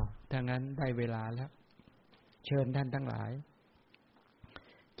ถ้างั้นได้เวลาแล้วเชิญท่านทั้งหลาย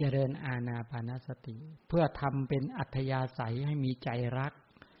เจริญอานาปานสติเพื่อทำเป็นอัธยาศัยให้มีใจรัก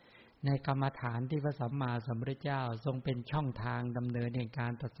ในกรรมฐานที่พระสัมมาสัมพุทธเจ้าทรงเป็นช่องทางดำเนินแห่งกา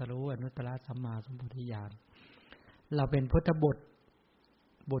รตรัสรู้อนุตตรสัมมาสัมโพธิญาณเราเป็นพุทธบุตร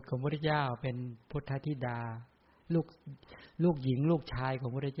ของพระพุทธเจ้าเป็นพุทธธิดาลูกหญิงลูกชายของ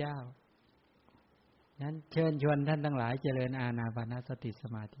พระพุทธเจ้านั้นเชิญชวนท่านทั้งหลายเจริญอานาปานสติส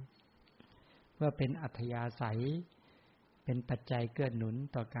มาธิเพื่อเป็นอัธยาศัยเป็นปัจจัยเกื้อหนุน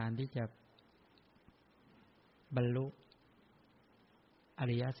ต่อการที่จะบรรลุอ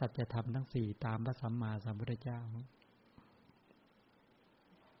ริยสัจธรรมทั้ง4ตามพระสัมมาสัมพุทธเจ้า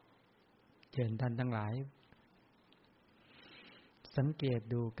เชิญท่านทั้งหลายสังเกต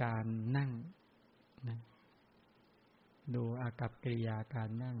ดูการนั่งนะดูอากัปกิริยาการ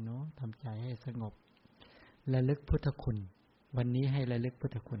นั่งเนาะทำใจให้สงบระลึกพุทธคุณวันนี้ให้ระลึกพุ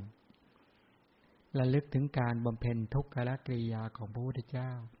ทธคุณระลึกถึงการบำเพ็ญทุกขกิริยาของพระพุทธเจ้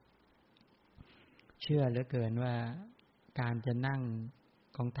าเชื่อเหลือเกินว่าการจะนั่ง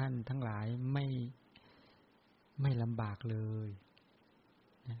ของท่านทั้งหลายไม่ลำบากเลย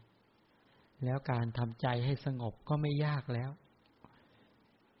นะแล้วการทำใจให้สงบก็ไม่ยากแล้ว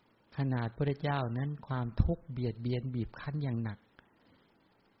ขนาดพระพุทธเจ้านั้นความทุกข์เบียดเบียนบีบคั้นอย่างหนัก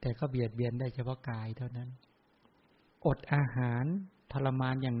แต่ก็เบียดเบียนได้เฉพาะกายเท่านั้นอดอาหารทรมา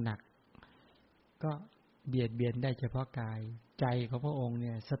นอย่างหนักก็เบียดเบียนได้เฉพาะกายใจของพระองค์เ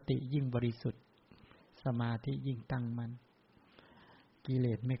นี่ยสติยิ่งบริสุทธิ์สมาธิยิ่งตั้งมั่นกิเล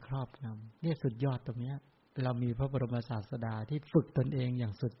สไม่ครอบงำเนี่ยสุดยอดตรงนี้เรามีพระบรมศาสดาที่ฝึกตนเองอย่า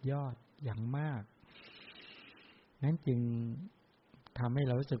งสุดยอดอย่างมากนั้นจึงทำให้เ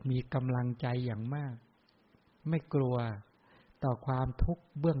รารู้สึกมีกำลังใจอย่างมากไม่กลัวต่อความทุกข์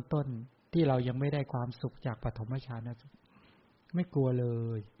เบื้องต้นที่เรายังไม่ได้ความสุขจากปฐมฌานสุขไม่กลัวเล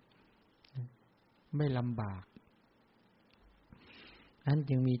ยไม่ลำบากนั้น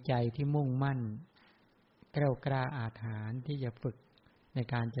จึงมีใจที่มุ่งมั่นแกล้วกล้าอาถรรพ์ที่จะฝึกใน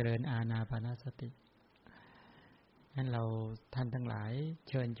การเจริญอานาปานสตินั้นเราท่านทั้งหลาย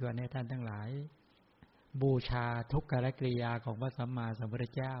เชิญชวนให้ท่านทั้งหลายบูชาทุกขกิริยาของพระสัมมาสัมพุทธ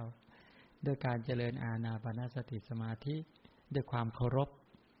เจ้า ด้วยการเจริญอานาปานสติสมาธิด้วยความเคารพ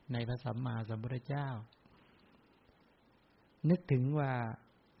ในพระสัมมาสัมพุทธเจ้านึกถึงว่า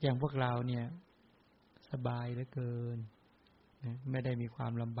อย่างพวกเราเนี่ยสบายเหลือเกินไม่ได้มีควา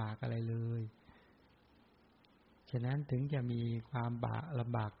มลำบากอะไรเลยฉะนั้นถึงจะมีความล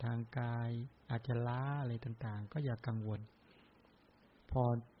ำบากทางกายอาจจะล้าอะไรต่างๆก็อย่ากังวลพอ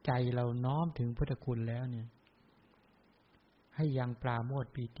ใจเราน้อมถึงพุทธคุณแล้วเนี่ยให้ยังปราโมท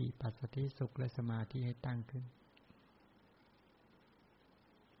ย์ปีติปัสสัทธิสุขและสมาธิให้ตั้งขึ้น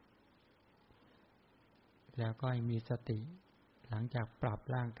แล้วก็ให้มีสติหลังจากปรับ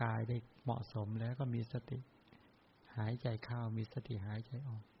ร่างกายได้เหมาะสมแล้วก็มีสติหายใจเข้ามีสติหายใจ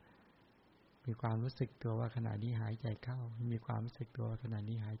ออกมีความรู้สึกตัวว่าขณะนี้หายใจเข้ามีความรู้สึกตัวว่าขณะ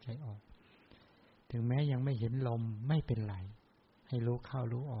นี้หายใจออกถึงแม้ยังไม่เห็นลมไม่เป็นไรให้รู้เข้า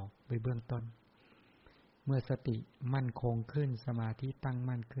รู้ออกไปเบื้องต้นเมื่อสติมั่นคงขึ้นสมาธิตั้ง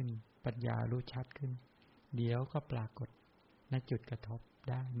มั่นขึ้นปัญญารู้ชัดขึ้นเดี๋ยวก็ปรากฏณจุดกระทบ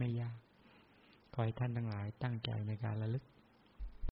ได้ไม่ยากขอให้ท่านทั้งหลายตั้งใจในการระลึก